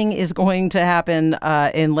 Nothing is going to happen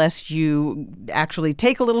unless you actually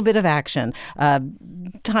take a little bit of action.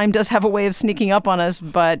 Time does have a way of sneaking up on us,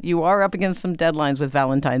 but you are up against some deadlines with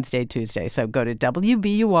Valentine's Day Tuesday. So go to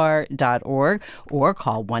WBUR.org or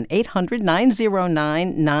call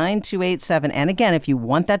 1-800-909-9287. And again, if you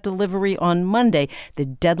want that delivery on Monday, the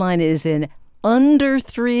deadline is in under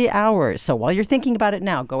 3 hours. So while you're thinking about it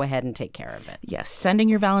now, go ahead and take care of it. Yes, sending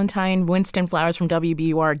your Valentine Winston flowers from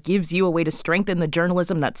WBUR gives you a way to strengthen the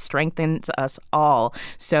journalism that strengthens us all.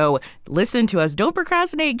 So listen to us. Don't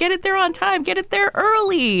procrastinate. Get it there on time. Get it there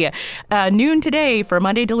early. Noon today for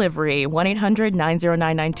Monday delivery.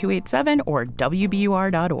 1-800-909-9287 or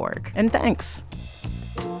WBUR.org. And thanks.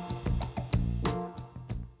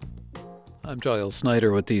 I'm Giles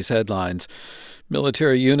Snyder with these headlines.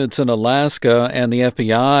 Military units in Alaska and the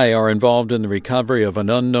FBI are involved in the recovery of an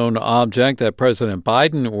unknown object that President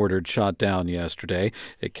Biden ordered shot down yesterday.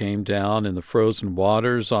 It came down in the frozen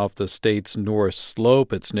waters off the state's north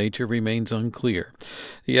slope. Its nature remains unclear.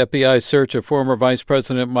 The FBI's search of former Vice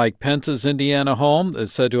President Mike Pence's Indiana home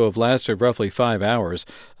is said to have lasted roughly 5 hours.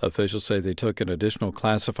 Officials say they took an additional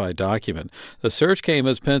classified document. The search came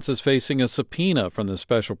as Pence is facing a subpoena from the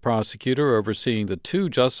special prosecutor overseeing the 2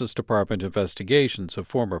 Justice Department investigations of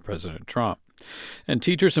former President Trump. And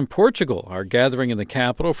teachers in Portugal are gathering in the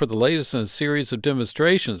capital for the latest in a series of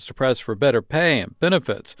demonstrations to press for better pay and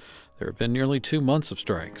benefits. There have been nearly 2 months of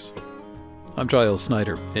strikes. I'm Giles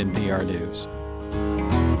Snyder, NPR News.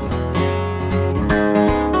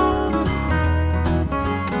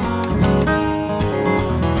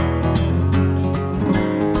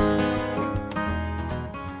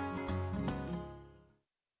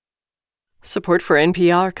 Support for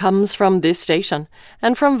NPR comes from this station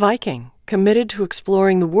and from Viking, committed to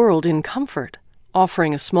exploring the world in comfort,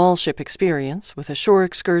 offering a small ship experience with a shore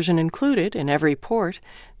excursion included in every port,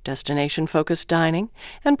 destination-focused dining,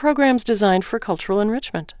 and programs designed for cultural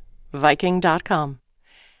enrichment. Viking.com.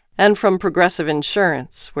 And from Progressive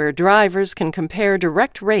Insurance, where drivers can compare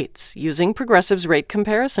direct rates using Progressive's rate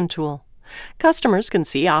comparison tool. Customers can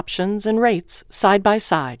see options and rates side by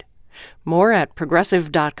side. More at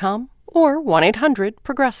Progressive.com or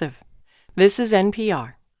 1-800-PROGRESSIVE. This is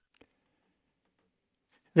NPR.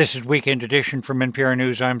 This is Weekend Edition from NPR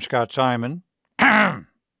News. I'm Scott Simon. Now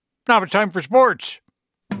it's time for sports.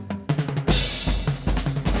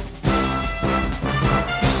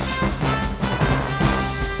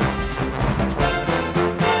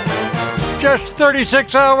 Just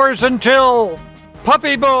 36 hours until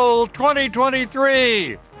Puppy Bowl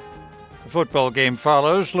 2023. The football game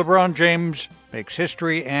follows. LeBron James makes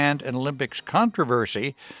history and an Olympics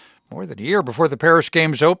controversy more than a year before the Paris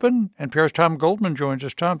Games open. NPR's Tom Goldman joins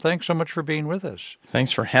us. Tom, thanks so much for being with us.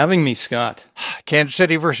 Thanks for having me, Scott. Kansas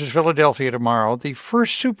City versus Philadelphia tomorrow. The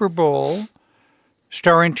first Super Bowl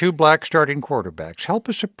starring two black starting quarterbacks. Help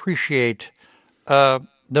us appreciate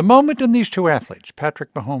the moment in these two athletes,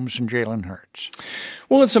 Patrick Mahomes and Jalen Hurts.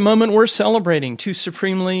 Well, it's a moment we're celebrating, two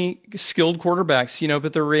supremely skilled quarterbacks,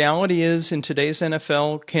 but the reality is in today's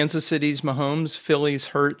NFL, Kansas City's Mahomes, Philly's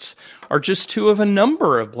Hurts are just two of a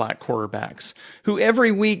number of black quarterbacks who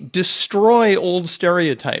every week destroy old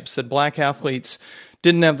stereotypes that black athletes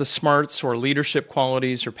didn't have the smarts or leadership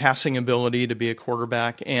qualities or passing ability to be a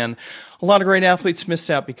quarterback. And a lot of great athletes missed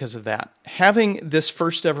out because of that. Having this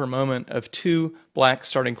first ever moment of two black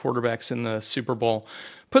starting quarterbacks in the Super Bowl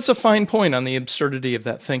puts a fine point on the absurdity of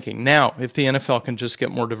that thinking. Now, if the NFL can just get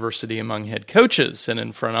more diversity among head coaches and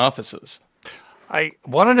in front offices. I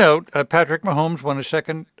want to note Patrick Mahomes won a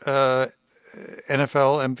second NFL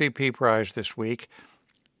MVP prize this week.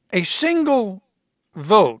 A single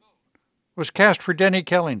vote was cast for Denny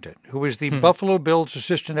Kellington, who was the Buffalo Bills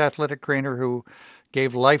assistant athletic trainer who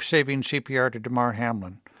gave life-saving CPR to Damar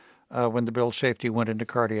Hamlin when the Bills safety went into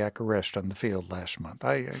cardiac arrest on the field last month.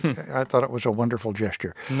 I thought it was a wonderful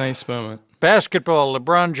gesture. Nice moment. Basketball,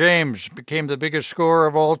 LeBron James became the biggest scorer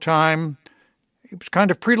of all time. He was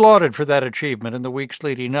kind of pre-lauded for that achievement in the weeks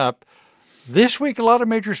leading up. This week, a lot of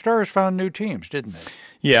major stars found new teams, didn't they?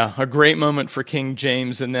 Yeah, a great moment for King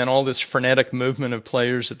James, and then all this frenetic movement of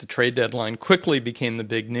players at the trade deadline quickly became the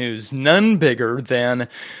big news. None bigger than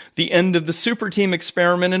the end of the super team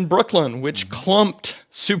experiment in Brooklyn, which clumped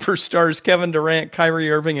superstars Kevin Durant,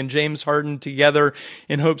 Kyrie Irving, and James Harden together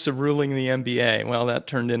in hopes of ruling the NBA. Well, that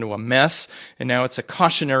turned into a mess, and now it's a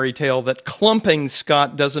cautionary tale that clumping,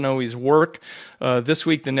 Scott, doesn't always work. This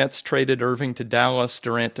week, the Nets traded Irving to Dallas,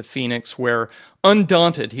 Durant to Phoenix, where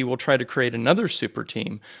undaunted, he will try to create another super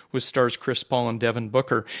team with stars Chris Paul and Devin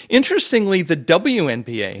Booker. Interestingly, the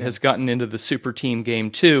WNBA has gotten into the super team game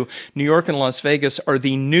too. New York and Las Vegas are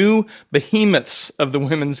the new behemoths of the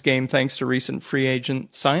women's game thanks to recent free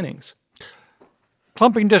agent signings.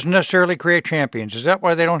 Clumping doesn't necessarily create champions. Is that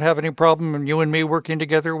why they don't have any problem in you and me working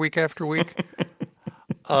together week after week?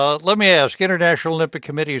 Let me ask, International Olympic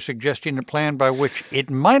Committee is suggesting a plan by which it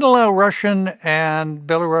might allow Russian and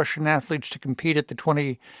Belarusian athletes to compete at the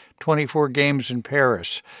 2024 Games in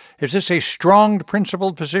Paris. Is this a strong,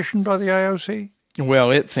 principled position by the IOC?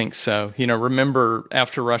 Well, it thinks so. Remember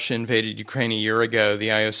after Russia invaded Ukraine a year ago, the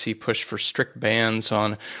IOC pushed for strict bans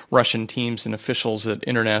on Russian teams and officials at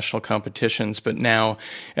international competitions. But now,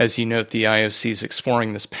 as you note, the IOC is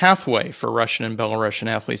exploring this pathway for Russian and Belarusian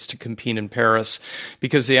athletes to compete in Paris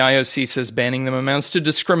because the IOC says banning them amounts to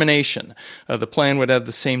discrimination. The plan would have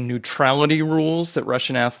the same neutrality rules that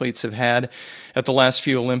Russian athletes have had at the last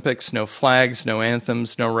few Olympics. No flags, no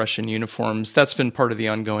anthems, no Russian uniforms. That's been part of the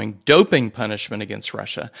ongoing doping punishment against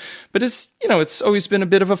Russia. But it's always been a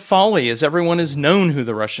bit of a folly, as everyone has known who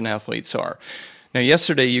the Russian athletes are. Now,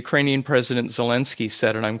 yesterday, Ukrainian President Zelensky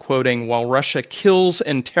said, and I'm quoting, "While Russia kills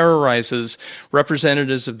and terrorizes,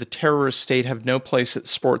 representatives of the terrorist state have no place at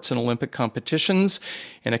sports and Olympic competitions,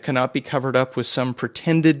 and it cannot be covered up with some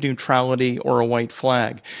pretended neutrality or a white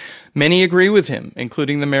flag." Many agree with him,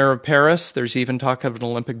 including the mayor of Paris. There's even talk of an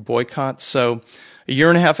Olympic boycott. So a year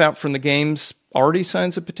and a half out from the Games, already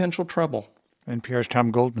signs of potential trouble. NPR's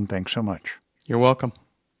Tom Goldman, thanks so much. You're welcome.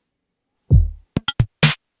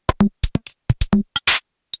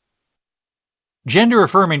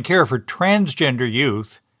 Gender-affirming care for transgender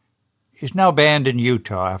youth is now banned in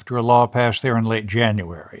Utah after a law passed there in late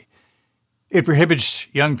January. It prohibits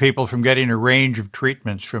young people from getting a range of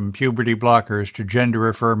treatments from puberty blockers to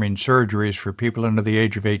gender-affirming surgeries for people under the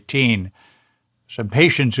age of 18. Some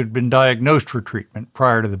patients who'd been diagnosed for treatment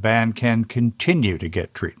prior to the ban can continue to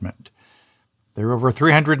get treatment. There are over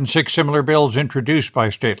 306 similar bills introduced by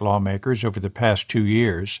state lawmakers over the past 2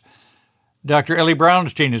 years. Dr. Ellie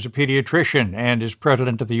Brownstein is a pediatrician and is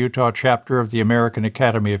president of the Utah chapter of the American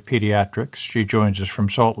Academy of Pediatrics. She joins us from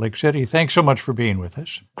Salt Lake City. Thanks so much for being with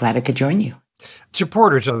us. Glad I could join you.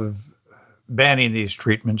 Supporters of banning these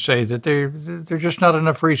treatments say that they're just not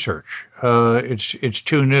enough research. It's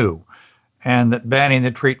too new. and that banning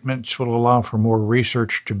the treatments will allow for more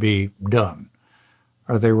research to be done.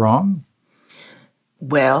 Are they wrong?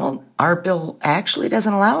 Well, our bill actually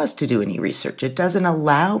doesn't allow us to do any research. It doesn't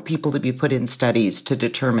allow people to be put in studies to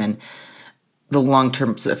determine the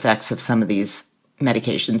long-term effects of some of these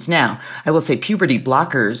medications. Now, I will say puberty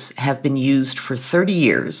blockers have been used for 30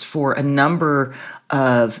 years for a number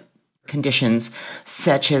of conditions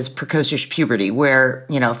such as precocious puberty, where,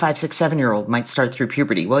 a 5, 6, 7-year-old might start through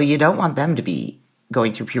puberty. Well, you don't want them to be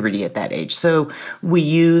going through puberty at that age. So we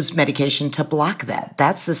use medication to block that.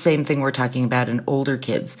 That's the same thing we're talking about in older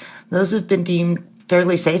kids. Those have been deemed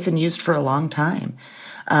fairly safe and used for a long time.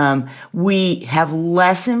 We have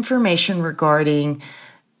less information regarding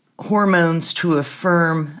hormones to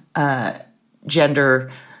affirm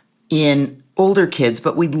gender in older kids,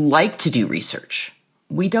 but we'd like to do research.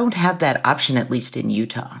 We don't have that option, at least in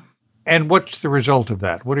Utah. And what's the result of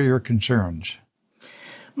that? What are your concerns?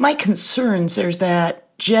 My concerns are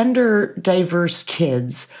that gender diverse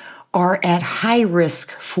kids are at high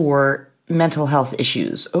risk for mental health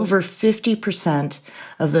issues. Over 50%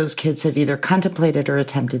 of those kids have either contemplated or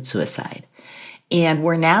attempted suicide. And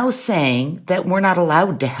we're now saying that we're not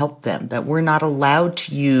allowed to help them, that we're not allowed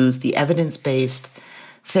to use the evidence-based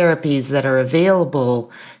therapies that are available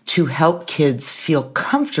to help kids feel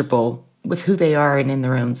comfortable with who they are and in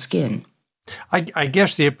their own skin. I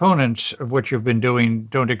guess the opponents of what you've been doing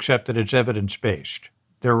don't accept that it's evidence-based.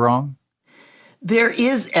 They're wrong? There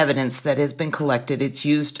is evidence that has been collected. It's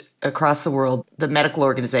used across the world. The medical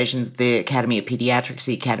organizations, the Academy of Pediatrics,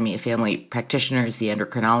 the Academy of Family Practitioners, the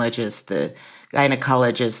endocrinologists, the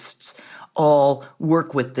gynecologists, all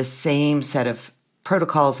work with the same set of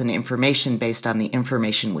protocols and information based on the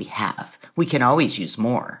information we have. We can always use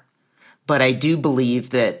more. But I do believe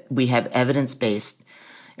that we have evidence-based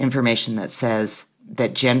information that says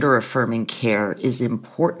that gender-affirming care is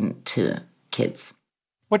important to kids.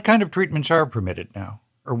 What kind of treatments are permitted now,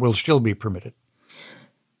 or will still be permitted?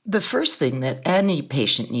 The first thing that any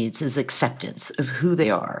patient needs is acceptance of who they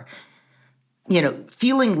are.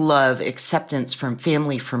 Feeling love, acceptance from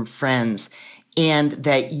family, from friends, and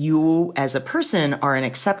that you as a person are an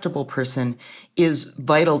acceptable person is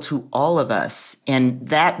vital to all of us, and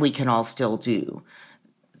that we can all still do.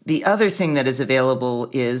 The other thing that is available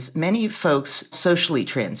is many folks socially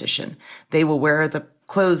transition. They will wear the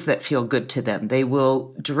clothes that feel good to them. They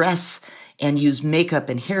will dress and use makeup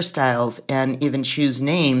and hairstyles and even choose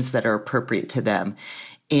names that are appropriate to them.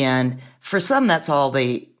 And for some, that's all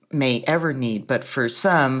they may ever need. But for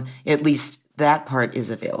some, at least that part is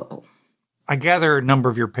available. I gather a number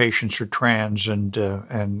of your patients are trans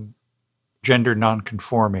and gender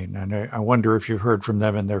nonconforming. And I wonder if you've heard from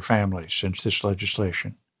them and their families since this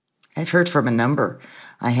legislation. I've heard from a number.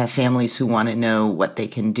 I have families who want to know what they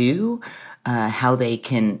can do, how they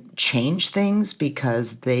can change things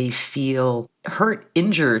because they feel hurt,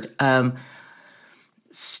 injured,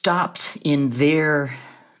 stopped in their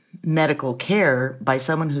medical care by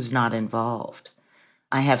someone who's not involved.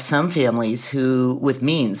 I have some families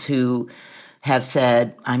who have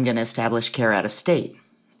said, I'm going to establish care out of state.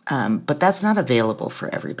 But that's not available for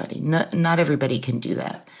everybody. Not everybody can do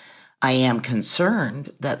that. I am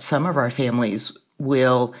concerned that some of our families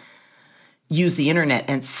will use the internet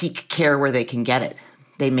and seek care where they can get it.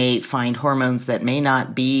 They may find hormones that may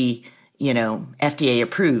not be, FDA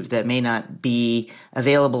approved, that may not be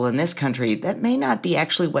available in this country, that may not be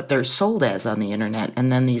actually what they're sold as on the internet.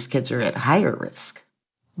 And then these kids are at higher risk.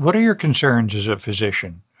 What are your concerns as a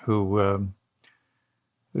physician who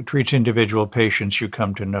treats individual patients you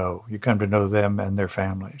come to know? You come to know them and their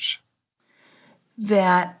families.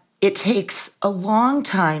 That it takes a long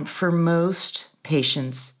time for most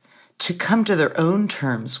patients to come to their own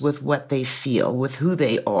terms with what they feel, with who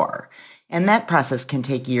they are. And that process can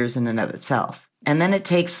take years in and of itself. And then it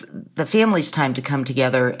takes the family's time to come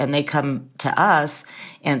together, and they come to us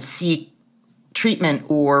and seek treatment,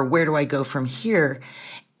 or where do I go from here?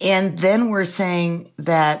 And then we're saying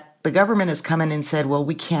that the government has come in and said, well,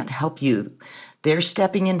 we can't help you. They're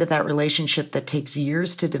stepping into that relationship that takes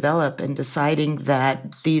years to develop and deciding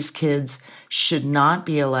that these kids should not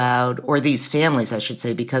be allowed, or these families, I should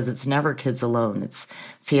say, because it's never kids alone. It's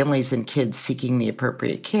families and kids seeking the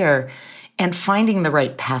appropriate care and finding the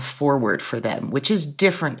right path forward for them, which is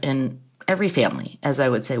different in every family, as I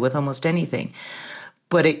would say, with almost anything.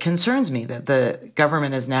 But it concerns me that the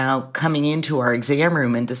government is now coming into our exam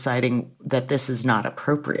room and deciding that this is not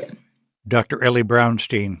appropriate. Dr. Ellie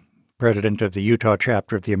Brownstein, president of the Utah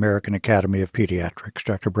chapter of the American Academy of Pediatrics.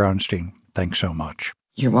 Dr. Brownstein, thanks so much.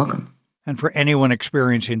 You're welcome. And for anyone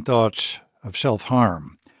experiencing thoughts of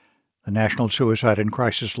self-harm, the National Suicide and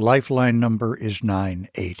Crisis Lifeline number is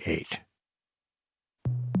 988.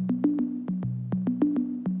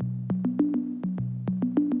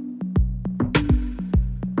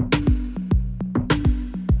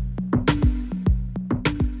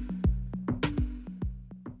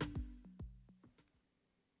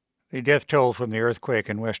 The death toll from the earthquake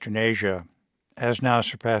in Western Asia has now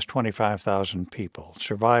surpassed 25,000 people.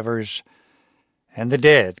 Survivors and the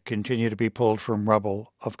dead continue to be pulled from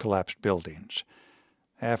rubble of collapsed buildings.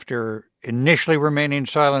 After initially remaining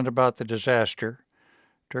silent about the disaster,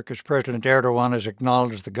 Turkish President Erdogan has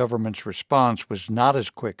acknowledged the government's response was not as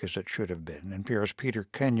quick as it should have been. NPR's Peter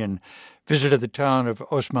Kenyon visited the town of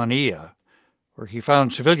Osmaniye, where he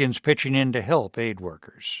found civilians pitching in to help aid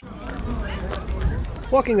workers.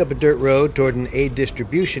 Walking up a dirt road toward an aid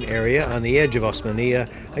distribution area on the edge of Osmaniye,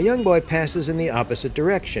 a young boy passes in the opposite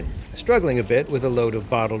direction, struggling a bit with a load of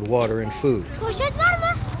bottled water and food.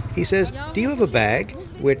 He says, "Do you have a bag?"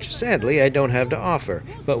 Which, sadly, I don't have to offer.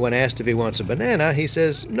 But when asked if he wants a banana, he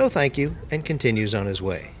says, "No, thank you," and continues on his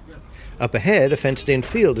way. Up ahead, a fenced-in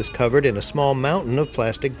field is covered in a small mountain of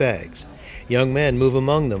plastic bags. Young men move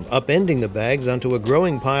among them, upending the bags onto a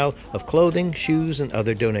growing pile of clothing, shoes, and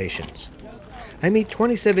other donations. I meet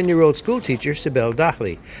 27-year-old schoolteacher Sibel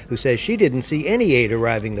Dahli, who says she didn't see any aid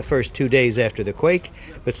arriving the first 2 days after the quake,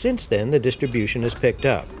 but since then the distribution has picked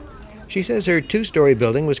up. She says her 2-story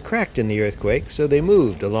building was cracked in the earthquake, so they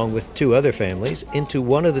moved, along with 2 other families, into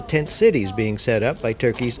one of the tent cities being set up by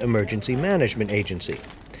Turkey's Emergency Management Agency.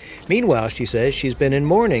 Meanwhile, she says she's been in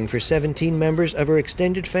mourning for 17 members of her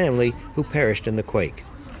extended family who perished in the quake.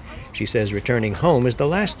 She says returning home is the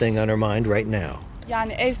last thing on her mind right now.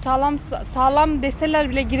 Even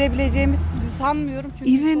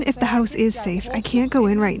if the house is safe, I can't go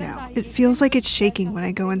in right now. It feels like it's shaking when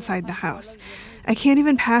I go inside the house. I can't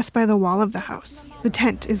even pass by the wall of the house. The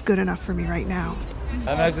tent is good enough for me right now.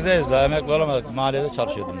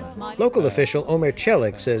 Local official Omer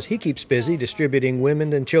Çelik says he keeps busy distributing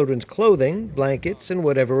women and children's clothing, blankets, and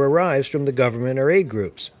whatever arrives from the government or aid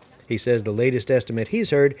groups. He says the latest estimate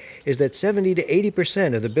he's heard is that 70 to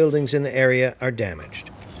 80% of the buildings in the area are damaged.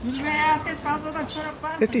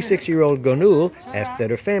 56-year-old Gonul asked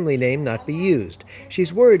that her family name not be used.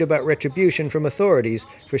 She's worried about retribution from authorities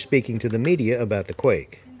for speaking to the media about the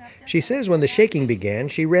quake. She says when the shaking began,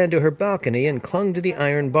 she ran to her balcony and clung to the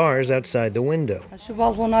iron bars outside the window.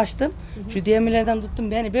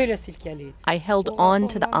 I held on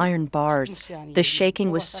to the iron bars. The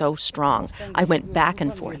shaking was so strong. I went back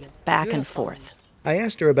and forth, back and forth. I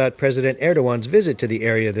asked her about President Erdogan's visit to the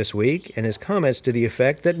area this week and his comments to the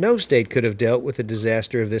effect that no state could have dealt with a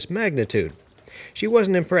disaster of this magnitude. She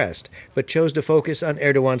wasn't impressed, but chose to focus on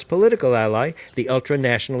Erdogan's political ally, the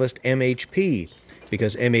ultra-nationalist MHP,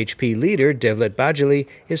 because MHP leader Devlet Bahçeli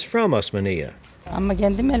is from Osmaniye.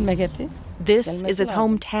 This is his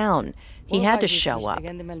hometown. He had to show up.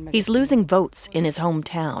 He's losing votes in his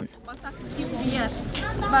hometown.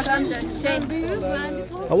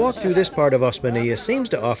 A walk through this part of Osmaniye seems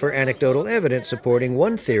to offer anecdotal evidence supporting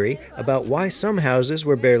one theory about why some houses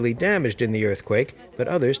were barely damaged in the earthquake, but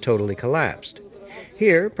others totally collapsed.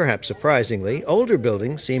 Here, perhaps surprisingly, older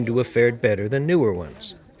buildings seem to have fared better than newer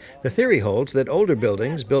ones. The theory holds that older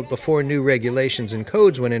buildings, built before new regulations and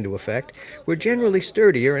codes went into effect, were generally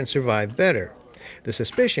sturdier and survived better. The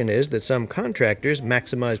suspicion is that some contractors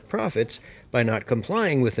maximized profits by not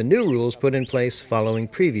complying with the new rules put in place following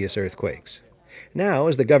previous earthquakes. Now,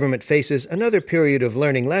 as the government faces another period of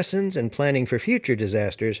learning lessons and planning for future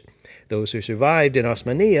disasters, those who survived in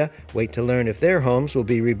Osmaniye wait to learn if their homes will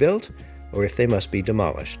be rebuilt or if they must be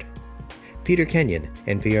demolished. Peter Kenyon,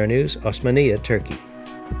 NPR News, Osmaniye, Turkey.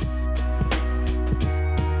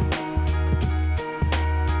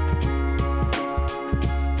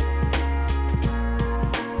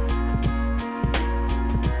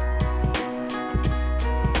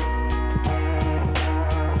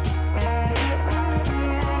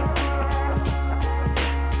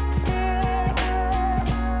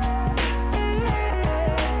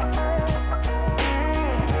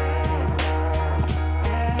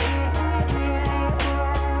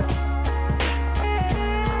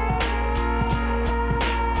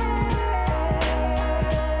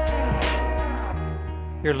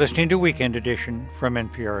 You're listening to Weekend Edition from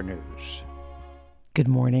NPR News. Good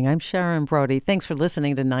morning. I'm Sharon Brody. Thanks for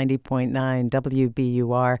listening to 90.9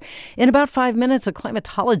 WBUR. In about 5 minutes, a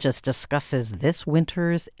climatologist discusses this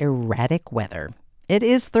winter's erratic weather. It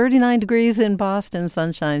is 39 degrees in Boston,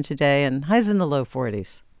 sunshine today, and highs in the low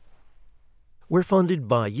 40s. We're funded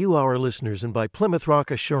by you, our listeners, and by Plymouth Rock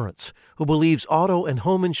Assurance, who believes auto and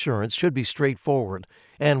home insurance should be straightforward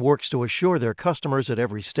and works to assure their customers at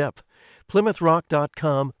every step.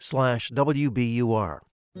 PlymouthRock.com/WBUR.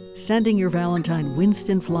 Sending your Valentine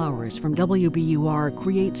Winston flowers from WBUR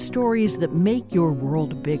creates stories that make your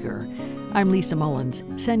world bigger. I'm Lisa Mullins.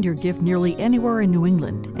 Send your gift nearly anywhere in New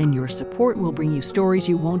England, and your support will bring you stories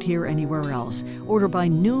you won't hear anywhere else. Order by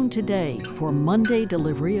noon today for Monday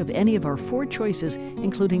delivery of any of our 4 choices,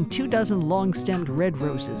 including 2 dozen long-stemmed red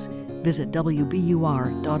roses. Visit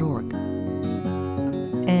WBUR.org.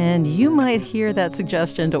 And you might hear that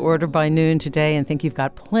suggestion to order by noon today and think you've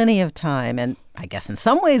got plenty of time. And I guess in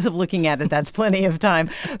some ways of looking at it, that's plenty of time.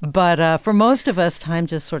 But for most of us, time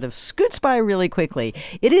just sort of scoots by really quickly.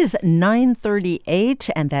 It is 9:38,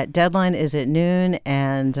 and that deadline is at noon.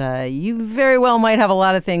 And you very well might have a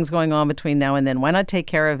lot of things going on between now and then. Why not take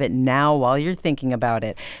care of it now while you're thinking about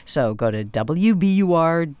it? So go to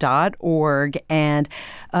WBUR.org and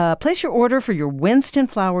place your order for your Winston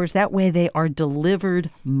flowers. That way they are delivered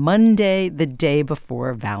Monday, the day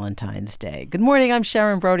before Valentine's Day. Good morning. I'm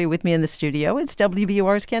Sharon Brody. With me in the studio, it's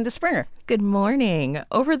WBUR's Candace Springer. Good morning.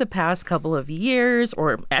 Over the past couple of years,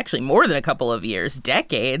 or actually more than a couple of years,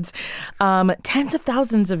 decades, tens of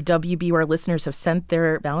thousands of WBUR listeners have sent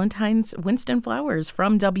their Valentine's Winston flowers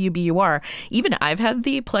from WBUR. Even I've had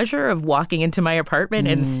the pleasure of walking into my apartment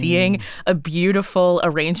and seeing a beautiful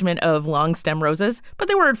arrangement of long stem roses, but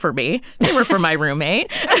they weren't for me. They were for my roommate.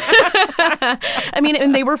 I mean,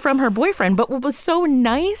 and they were from her boyfriend. But what was so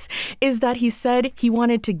nice is that he said he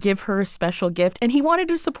wanted to give her a special gift, and he wanted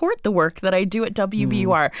to support the work that I do at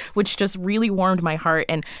WBUR, which just really warmed my heart.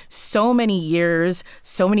 And so many years,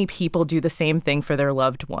 so many people do the same thing for their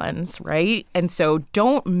loved ones, right? And so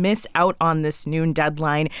don't miss out on this noon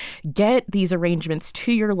deadline. Get these arrangements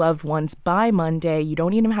to your loved ones by Monday. You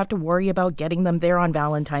don't even have to worry about getting them there on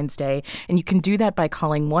Valentine's Day. And you can do that by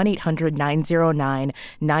calling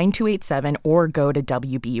 1-800-909-9287 or go to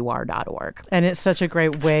WBUR.org. And it's such a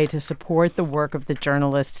great way to support the work of the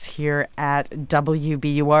journalists here at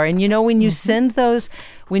WBUR. And you know, when you send those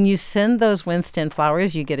Winston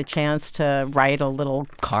flowers, you get a chance to write a little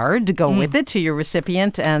card to go with it to your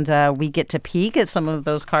recipient, and we get to peek at some of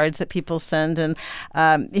those cards that people send. And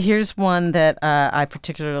here's one that I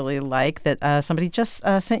particularly like that somebody just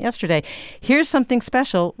sent yesterday. Here's something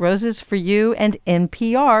special: roses for you and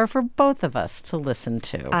NPR for both of us to listen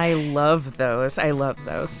to. I love those. I love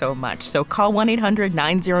those so much. So call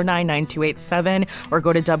 1-800-909-9287 or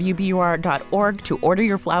go to WBUR.org to order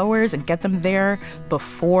your flowers and get them there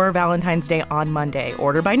before Valentine's Day on Monday.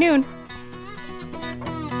 Order by noon.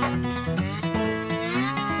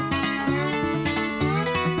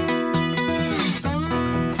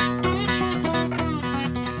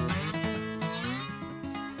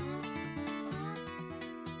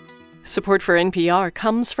 Support for NPR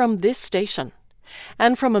comes from this station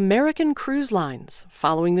and from American Cruise Lines,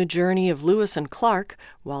 following the journey of Lewis and Clark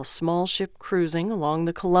while small ship cruising along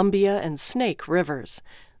the Columbia and Snake Rivers.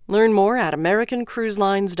 Learn more at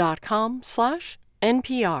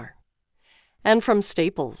americancruiselines.com/NPR. And from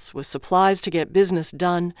Staples, with supplies to get business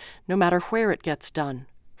done, no matter where it gets done.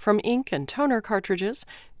 From ink and toner cartridges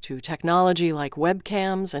to technology like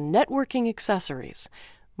webcams and networking accessories.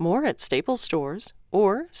 More at Staples stores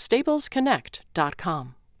or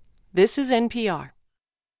staplesconnect.com. This is NPR.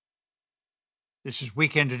 This is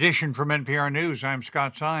Weekend Edition from NPR News. I'm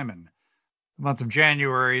Scott Simon. The month of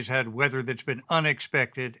January has had weather that's been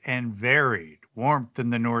unexpected and varied. Warmth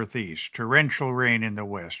in the Northeast, torrential rain in the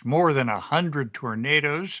West, more than 100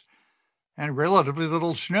 tornadoes, and relatively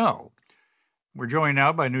little snow. We're joined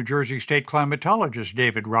now by New Jersey State climatologist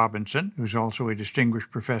David Robinson, who's also a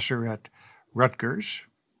distinguished professor at Rutgers.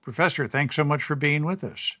 Professor, thanks so much for being with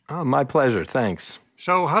us. Oh, my pleasure. Thanks.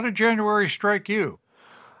 So how did January strike you?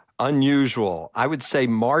 Unusual. I would say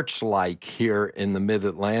March-like here in the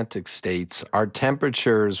mid-Atlantic states. Our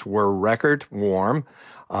temperatures were record warm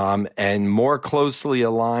and more closely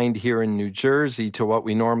aligned here in New Jersey to what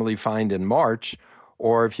we normally find in March.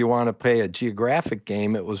 Or if you want to play a geographic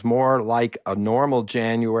game, it was more like a normal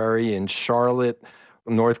January in Charlotte,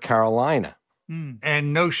 North Carolina.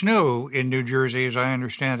 And no snow in New Jersey, as I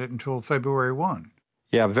understand it, until February 1.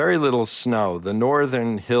 Yeah, very little snow. The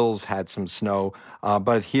northern hills had some snow,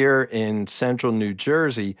 but here in central New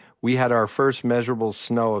Jersey, we had our first measurable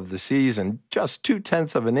snow of the season, just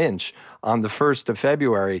 0.2 of an inch on the 1st of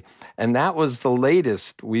February. And that was the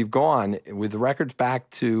latest we've gone, with records back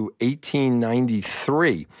to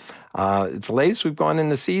 1893. It's the latest we've gone in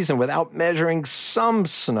the season without measuring some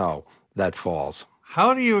snow that falls.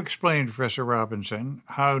 How do you explain, Professor Robinson,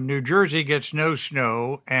 how New Jersey gets no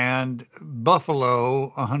snow and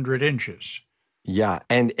Buffalo 100 inches? Yeah,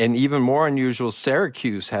 and even more unusual,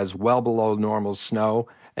 Syracuse has well below normal snow,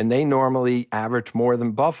 and they normally average more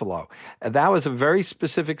than Buffalo. And that was a very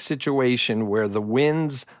specific situation where the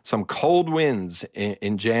winds, some cold winds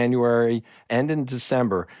in January and in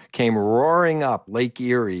December, came roaring up Lake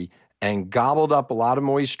Erie and gobbled up a lot of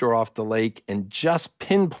moisture off the lake and just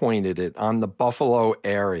pinpointed it on the Buffalo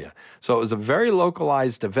area. So it was a very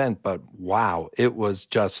localized event, but wow, it was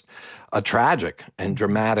just a tragic and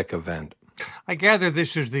dramatic event. I gather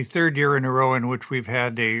this is the third year in a row in which we've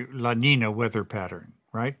had a La Nina weather pattern,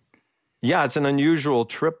 right? Yeah, it's an unusual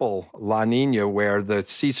triple La Nina where the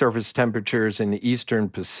sea surface temperatures in the eastern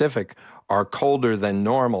Pacific are colder than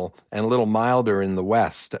normal and a little milder in the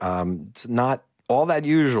west. It's not all that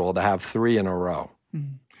usual to have three in a row.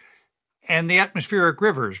 Mm-hmm. And the atmospheric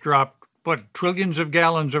rivers dropped, trillions of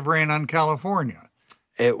gallons of rain on California.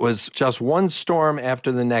 It was just one storm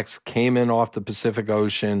after the next came in off the Pacific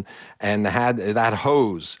Ocean, and had that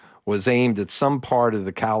hose was aimed at some part of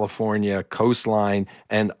the California coastline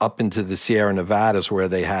and up into the Sierra Nevadas where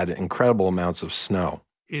they had incredible amounts of snow.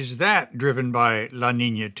 Is that driven by La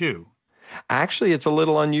Nina too? Actually, it's a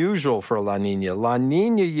little unusual for La Nina. La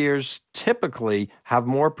Nina years typically have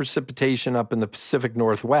more precipitation up in the Pacific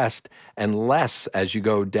Northwest and less as you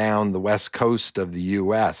go down the west coast of the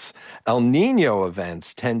U.S. El Nino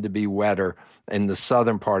events tend to be wetter in the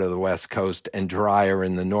southern part of the west coast and drier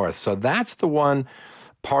in the north. So that's the one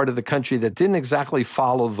part of the country that didn't exactly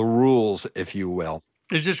follow the rules, if you will.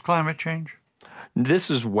 Is this climate change? This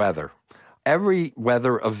is weather. Every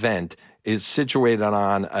weather event is situated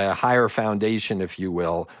on a higher foundation, if you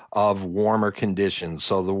will, of warmer conditions.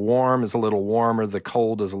 So the warm is a little warmer, the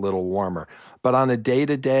cold is a little warmer. But on a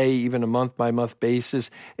day-to-day, even a month-by-month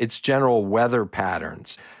basis, it's general weather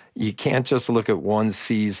patterns. You can't just look at one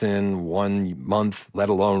season, 1 month, let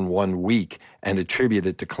alone 1 week, and attribute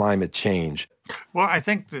it to climate change. Well, I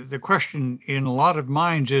think the question in a lot of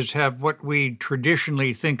minds is, have what we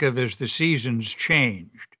traditionally think of as the seasons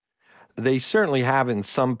changed? They certainly have in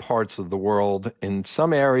some parts of the world. In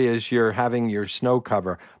some areas, you're having your snow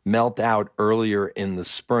cover melt out earlier in the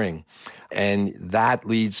spring. And that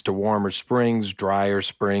leads to warmer springs, drier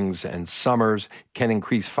springs, and summers can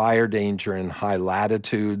increase fire danger in high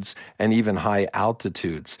latitudes and even high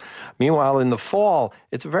altitudes. Meanwhile, in the fall,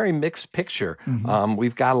 it's a very mixed picture. Mm-hmm.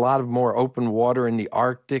 We've got a lot of more open water in the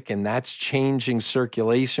Arctic, and that's changing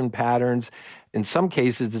circulation patterns. In some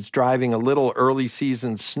cases, it's driving a little early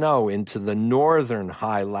season snow into the northern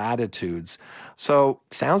high latitudes. So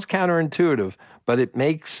sounds counterintuitive, but it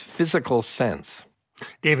makes physical sense.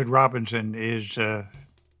 David Robinson is a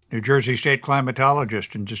New Jersey state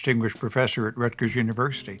climatologist and distinguished professor at Rutgers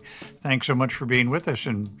University. Thanks so much for being with us,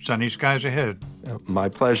 and sunny skies ahead. My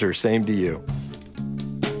pleasure. Same to you.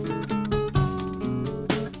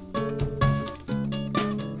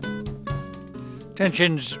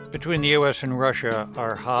 Tensions between the U.S. and Russia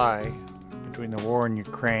are high, between the war in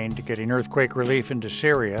Ukraine to getting earthquake relief into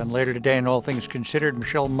Syria. And later today, in All Things Considered,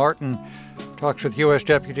 Michelle Martin talks with U.S.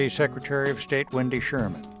 Deputy Secretary of State Wendy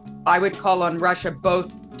Sherman. I would call on Russia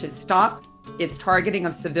both to stop its targeting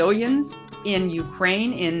of civilians in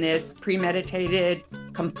Ukraine in this premeditated,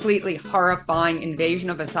 completely horrifying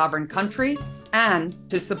invasion of a sovereign country, and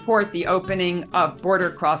to support the opening of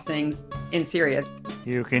border crossings in Syria.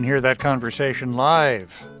 You can hear that conversation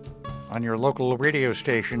live on your local radio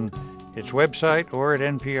station, its website, or at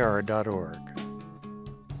npr.org.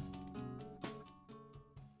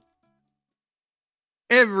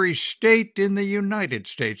 Every state in the United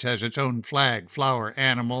States has its own flag, flower,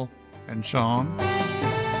 animal, and song.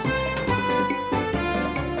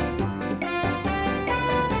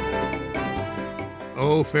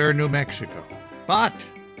 Oh, fair New Mexico. But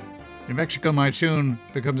New Mexico might soon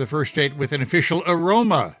become the first state with an official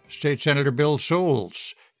aroma. State Senator Bill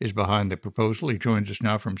Soules is behind the proposal. He joins us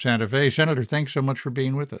now from Santa Fe. Senator, thanks so much for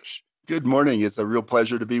being with us. Good morning. It's a real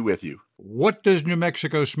pleasure to be with you. What does New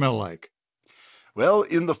Mexico smell like? Well,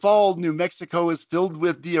 in the fall, New Mexico is filled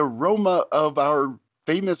with the aroma of our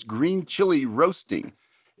famous green chili roasting.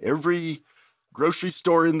 Every grocery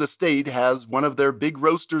store in the state has one of their big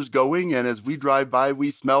roasters going, and as we drive by,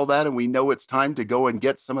 we smell that, and we know it's time to go and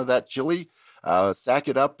get some of that chili, sack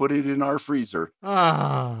it up, put it in our freezer.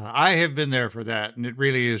 I have been there for that, and it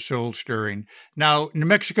really is soul-stirring. Now, New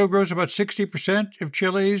Mexico grows about 60% of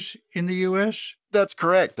chilies in the U.S.? That's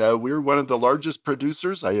correct. We're one of the largest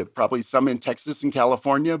producers. I have probably some in Texas and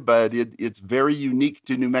California, but it's very unique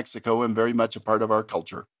to New Mexico and very much a part of our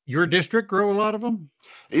culture. Your district grow a lot of them?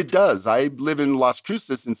 It does. I live in Las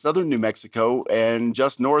Cruces in southern New Mexico, and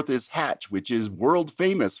just north is Hatch, which is world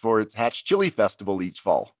famous for its Hatch Chili Festival each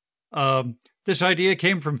fall. This idea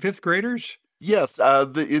came from fifth graders? Yes.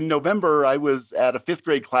 In November, I was at a fifth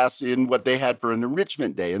grade class in what they had for an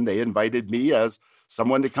enrichment day, and they invited me as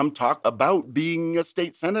someone to come talk about being a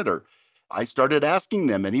state senator. I started asking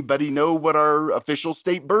them, anybody know what our official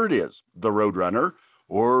state bird is? The roadrunner,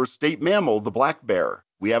 or state mammal, the black bear?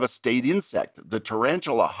 We have a state insect, the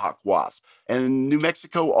tarantula hawk wasp. And New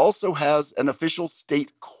Mexico also has an official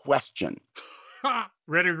state question.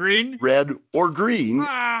 Red or green? Red or green.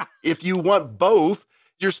 If you want both,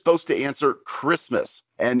 you're supposed to answer Christmas.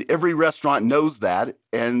 And every restaurant knows that.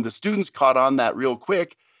 And the students caught on that real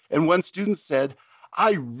quick. And one student said,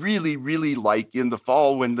 I really, really like in the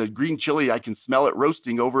fall when the green chili, I can smell it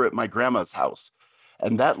roasting over at my grandma's house.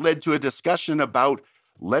 And that led to a discussion about,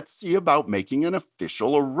 let's see about making an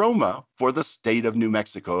official aroma for the state of New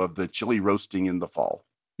Mexico of the chili roasting in the fall.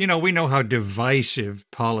 You know, we know how divisive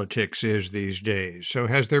politics is these days. So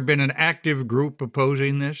has there been an active group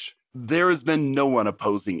opposing this? There has been no one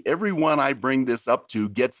opposing. Everyone I bring this up to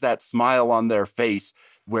gets that smile on their face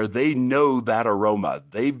where they know that aroma.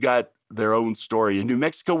 They've got their own story. In New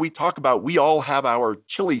Mexico, we talk about, we all have our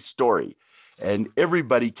chili story, and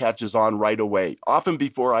everybody catches on right away. Often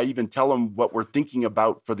before I even tell them what we're thinking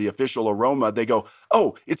about for the official aroma, they go,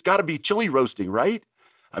 oh, it's got to be chili roasting, right?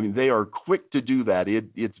 I mean, they are quick to do that.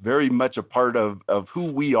 It's very much a part of who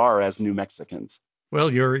we are as New Mexicans.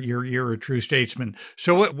 Well, you're a true statesman.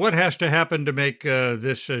 So what has to happen to make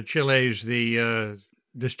this Chile's the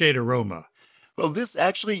state aroma? Well, this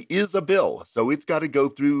actually is a bill, so it's got to go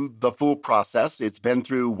through the full process. It's been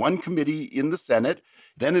through one committee in the Senate,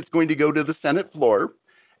 then it's going to go to the Senate floor.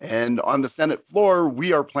 And on the Senate floor,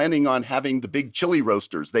 we are planning on having the big chili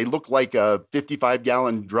roasters. They look like a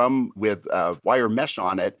 55-gallon drum with wire mesh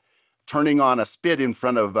on it, turning on a spit in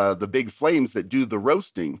front of the big flames that do the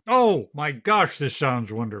roasting. Oh, my gosh, this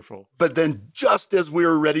sounds wonderful. But then just as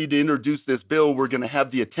we're ready to introduce this bill, we're going to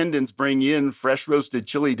have the attendants bring in fresh roasted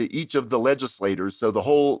chili to each of the legislators. So the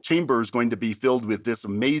whole chamber is going to be filled with this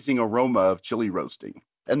amazing aroma of chili roasting.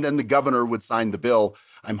 And then the governor would sign the bill.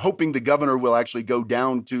 I'm hoping the governor will actually go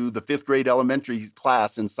down to the 5th grade elementary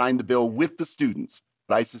class and sign the bill with the students.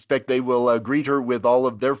 But I suspect they will greet her with all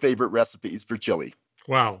of their favorite recipes for chili.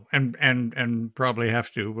 Wow, and probably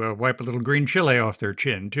have to wipe a little green chili off their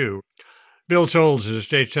chin, too. Bill Soules is a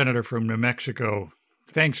state senator from New Mexico.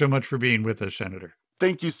 Thanks so much for being with us, Senator.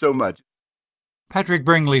 Thank you so much. Patrick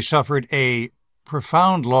Bringley suffered a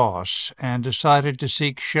profound loss and decided to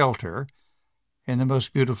seek shelter in the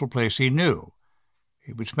most beautiful place he knew.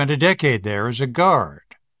 He would spend a decade there as a guard.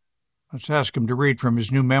 Let's ask him to read from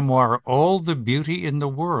his new memoir, All the Beauty in the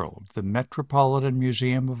World, the Metropolitan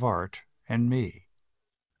Museum of Art and Me.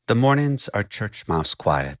 The mornings are church mouse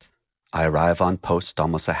quiet. I arrive on post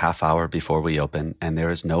almost a half hour before we open, and there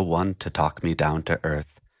is no one to talk me down to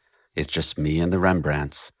earth. It's just me and the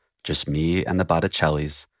Rembrandts, just me and the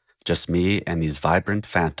Botticellis, just me and these vibrant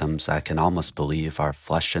phantoms I can almost believe are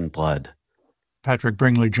flesh and blood. Patrick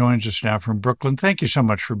Bringley joins us now from Brooklyn. Thank you so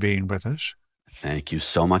much for being with us. Thank you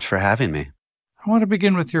so much for having me. I want to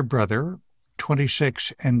begin with your brother,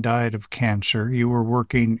 26 and died of cancer. You were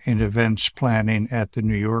working in events planning at The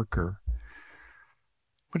New Yorker.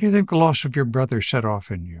 What do you think the loss of your brother set off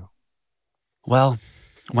in you? Well,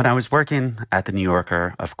 when I was working at The New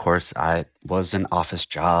Yorker, of course, I was an office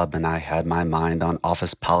job and I had my mind on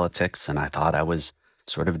office politics and I thought I was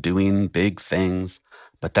sort of doing big things.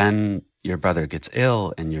 But then your brother gets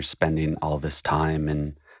ill and you're spending all this time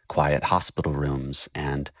in quiet hospital rooms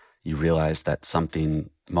and you realize that something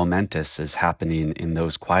momentous is happening in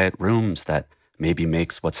those quiet rooms that maybe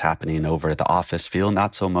makes what's happening over at the office feel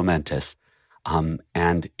not so momentous.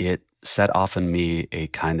 And it set off in me a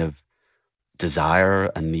kind of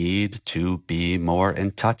desire, a need to be more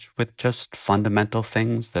in touch with just fundamental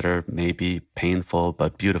things that are maybe painful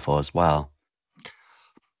but beautiful as well.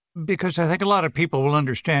 Because I think a lot of people will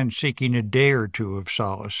understand seeking a day or two of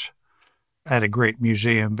solace at a great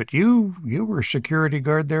museum, but you were a security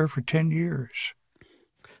guard there for 10 years.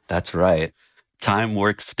 That's right. Time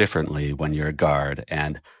works differently when you're a guard,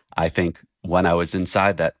 and I think when I was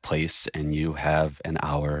inside that place and you have an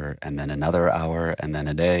hour and then another hour and then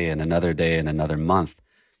a day and another month,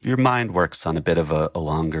 your mind works on a bit of a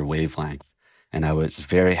longer wavelength. And I was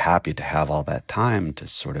very happy to have all that time to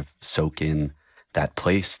sort of soak in that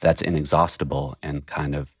place that's inexhaustible and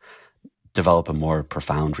kind of develop a more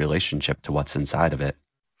profound relationship to what's inside of it.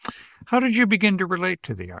 How did you begin to relate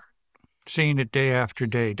to the art, seeing it day after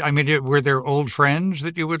day? I mean, were there old friends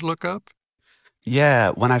that you would look up? Yeah,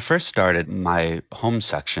 when I first started, my home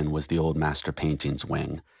section was the old master paintings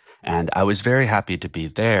wing. And I was very happy to be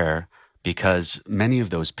there because many of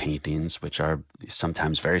those paintings, which are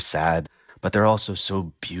sometimes very sad, but they're also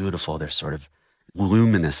so beautiful, they're sort of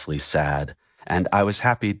luminously sad. And I was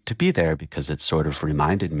happy to be there because it sort of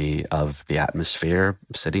reminded me of the atmosphere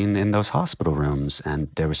sitting in those hospital rooms. And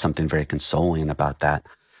there was something very consoling about that.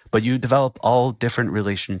 But you develop all different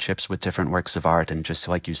relationships with different works of art. And just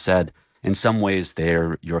like you said, in some ways,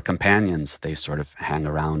 they're your companions. They sort of hang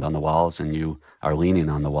around on the walls and you are leaning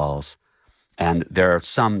on the walls. And there are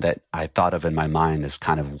some that I thought of in my mind as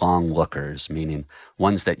kind of long lookers, meaning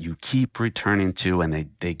ones that you keep returning to and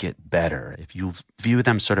they get better. If you view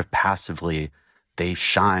them sort of passively, they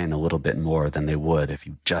shine a little bit more than they would if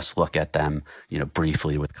you just look at them,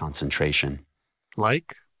 briefly with concentration.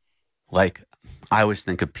 Like, I always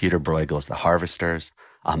think of Peter Bruegel's The Harvesters.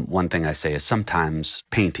 One thing I say is sometimes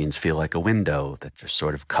paintings feel like a window that just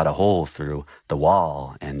sort of cut a hole through the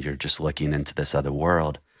wall and you're just looking into this other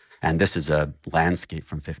world. And this is a landscape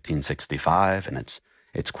from 1565, and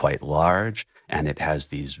it's quite large, and it has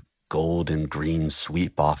these golden green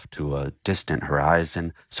sweep off to a distant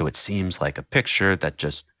horizon. So it seems like a picture that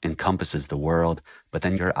just encompasses the world, but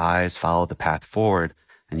then your eyes follow the path forward,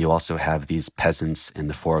 and you also have these peasants in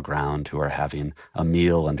the foreground who are having a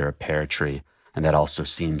meal under a pear tree, and that also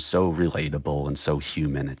seems so relatable and so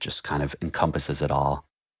human. It just kind of encompasses it all.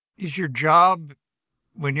 Is your job,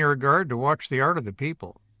 when you're a guard, to watch the art of the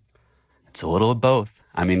people? It's a little of both.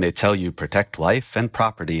 I mean, they tell you protect life and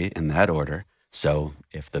property in that order. So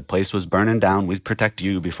if the place was burning down, we'd protect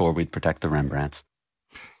you before we'd protect the Rembrandts.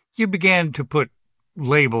 You began to put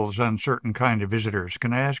labels on certain kind of visitors.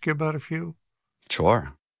 Can I ask you about a few?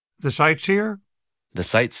 Sure. The sightseer? The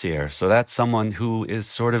sightseer. So that's someone who is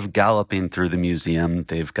sort of galloping through the museum.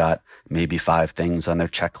 They've got maybe 5 things on their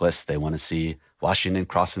checklist. They want to see Washington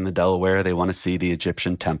crossing the Delaware. They want to see the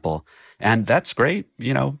Egyptian temple. And that's great.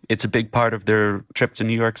 It's a big part of their trip to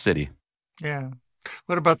New York City. Yeah.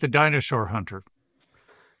 What about the dinosaur hunter?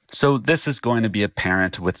 So this is going to be a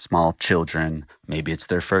parent with small children. Maybe it's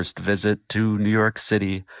their first visit to New York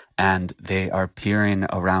City, and they are peering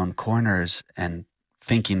around corners and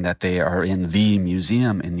thinking that they are in the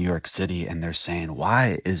museum in New York City, and they're saying,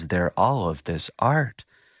 why is there all of this art?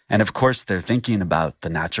 And of course, they're thinking about the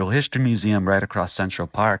Natural History Museum right across Central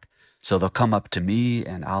Park. So they'll come up to me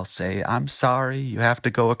and I'll say, I'm sorry, you have to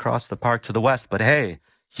go across the park to the west. But hey,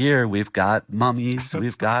 here we've got mummies,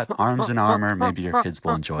 we've got arms and armor. Maybe your kids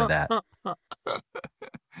will enjoy that.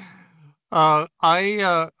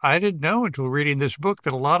 I didn't know until reading this book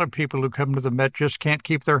that a lot of people who come to the Met just can't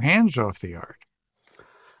keep their hands off the art.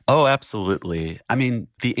 Oh, absolutely. I mean,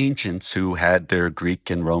 the ancients who had their Greek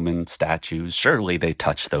and Roman statues, surely they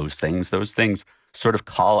touched those things. Those things sort of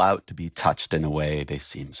call out to be touched in a way. They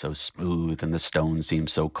seem so smooth and the stone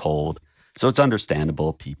seems so cold. So it's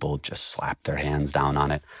understandable people just slap their hands down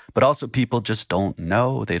on it. But also people just don't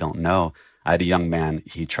know. They don't know. I had a young man,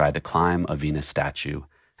 he tried to climb a Venus statue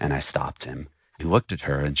and I stopped him. He looked at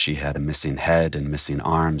her and she had a missing head and missing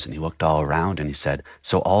arms, and he looked all around and he said,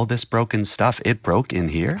 so all this broken stuff, it broke in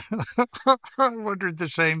here? I wondered the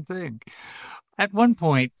same thing. At one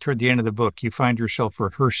point, toward the end of the book, you find yourself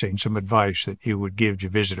rehearsing some advice that you would give to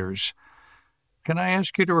visitors. Can I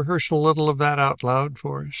ask you to rehearse a little of that out loud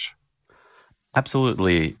for us?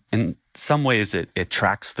 Absolutely. In some ways, it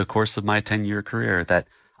tracks the course of my 10-year career, that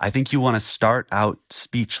I think you want to start out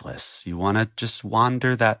speechless. You want to just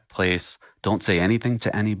wander that place. Don't say anything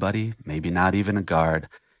to anybody, maybe not even a guard,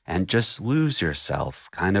 and just lose yourself,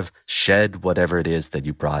 kind of shed whatever it is that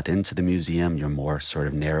you brought into the museum, your more sort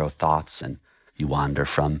of narrow thoughts, and you wander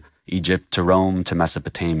from Egypt to Rome to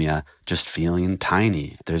Mesopotamia, just feeling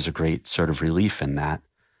tiny. There's a great sort of relief in that.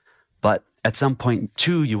 But at some point,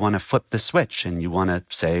 too, you want to flip the switch and you want to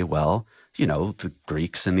say, well, the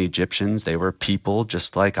Greeks and the Egyptians, they were people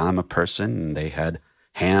just like I'm a person, and they had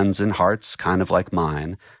hands and hearts kind of like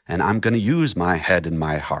mine. And I'm going to use my head and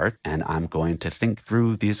my heart, and I'm going to think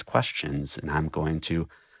through these questions, and I'm going to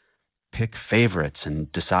pick favorites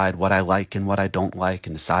and decide what I like and what I don't like,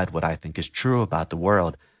 and decide what I think is true about the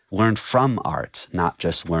world. Learn from art, not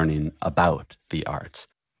just learning about the art.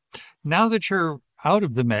 Now that you're out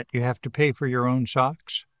of the Met, you have to pay for your own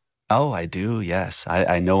socks? Oh, I do, yes.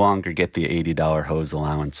 I no longer get the $80 hose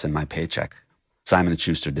allowance in my paycheck. Simon &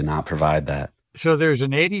 Schuster did not provide that. So there's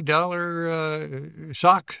an $80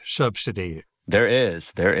 sock subsidy. There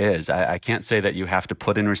is. I can't say that you have to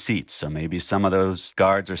put in receipts, so maybe some of those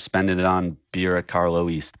guards are spending it on beer at Carlo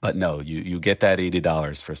East. But no, you get that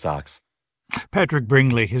 $80 for socks. Patrick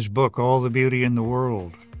Bringley, his book, All the Beauty in the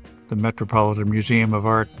World, the Metropolitan Museum of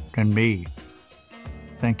Art and Me.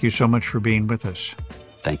 Thank you so much for being with us.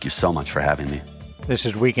 Thank you so much for having me. This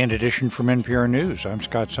is Weekend Edition from NPR News. I'm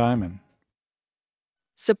Scott Simon.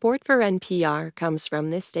 Support for NPR comes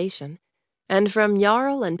from this station and from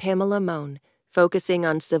Jarl and Pamela Mohn, focusing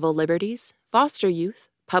on civil liberties, foster youth,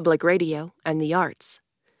 public radio, and the arts.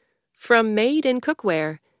 From Made in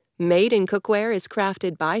Cookware. Made in Cookware is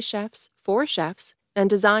crafted by chefs, for chefs, and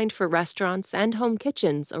designed for restaurants and home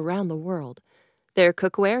kitchens around the world. Their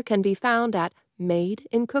cookware can be found at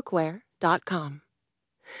madeincookware.com.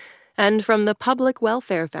 And from the Public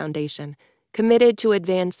Welfare Foundation, committed to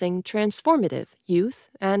advancing transformative youth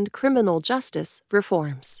and criminal justice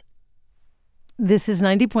reforms. This is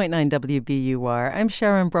 90.9 WBUR. I'm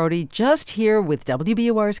Sharon Brody, just here with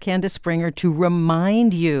WBUR's Candace Springer to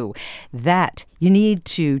remind you that you need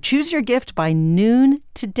to choose your gift by noon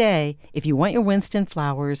today if you want your Winston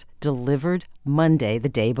flowers delivered Monday, the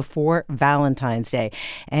day before Valentine's Day.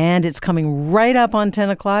 And it's coming right up on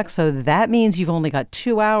 10 o'clock, so that means you've only got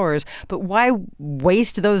 2 hours. But why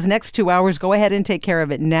waste those next 2 hours? Go ahead and take care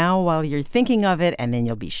of it now while you're thinking of it, and then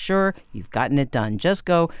you'll be sure you've gotten it done. Just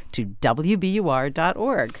go to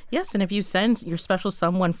WBUR.org. Yes, and if you send your special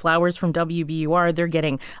someone flowers from WBUR, they're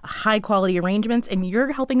getting high-quality arrangements, and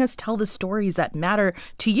you're helping us tell the stories that matter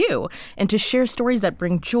to you and to share stories that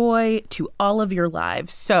bring joy to all of your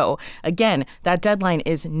lives. So, again, that deadline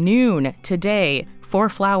is noon today for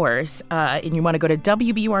flowers. And you want to go to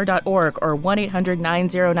WBUR.org or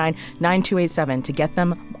 1-800-909-9287 to get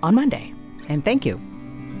them on Monday. And thank you.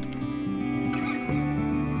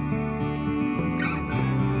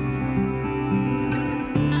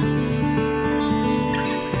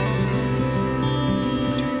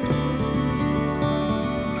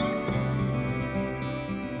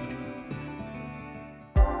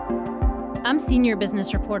 I'm senior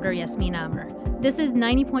business reporter Yasmin Amr. This is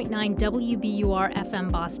 90.9 WBUR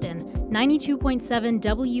FM Boston, 92.7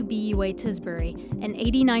 WBUA Tisbury, and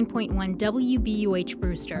 89.1 WBUH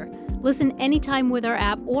Brewster. Listen anytime with our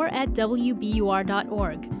app or at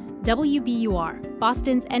WBUR.org. WBUR,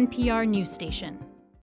 Boston's NPR news station.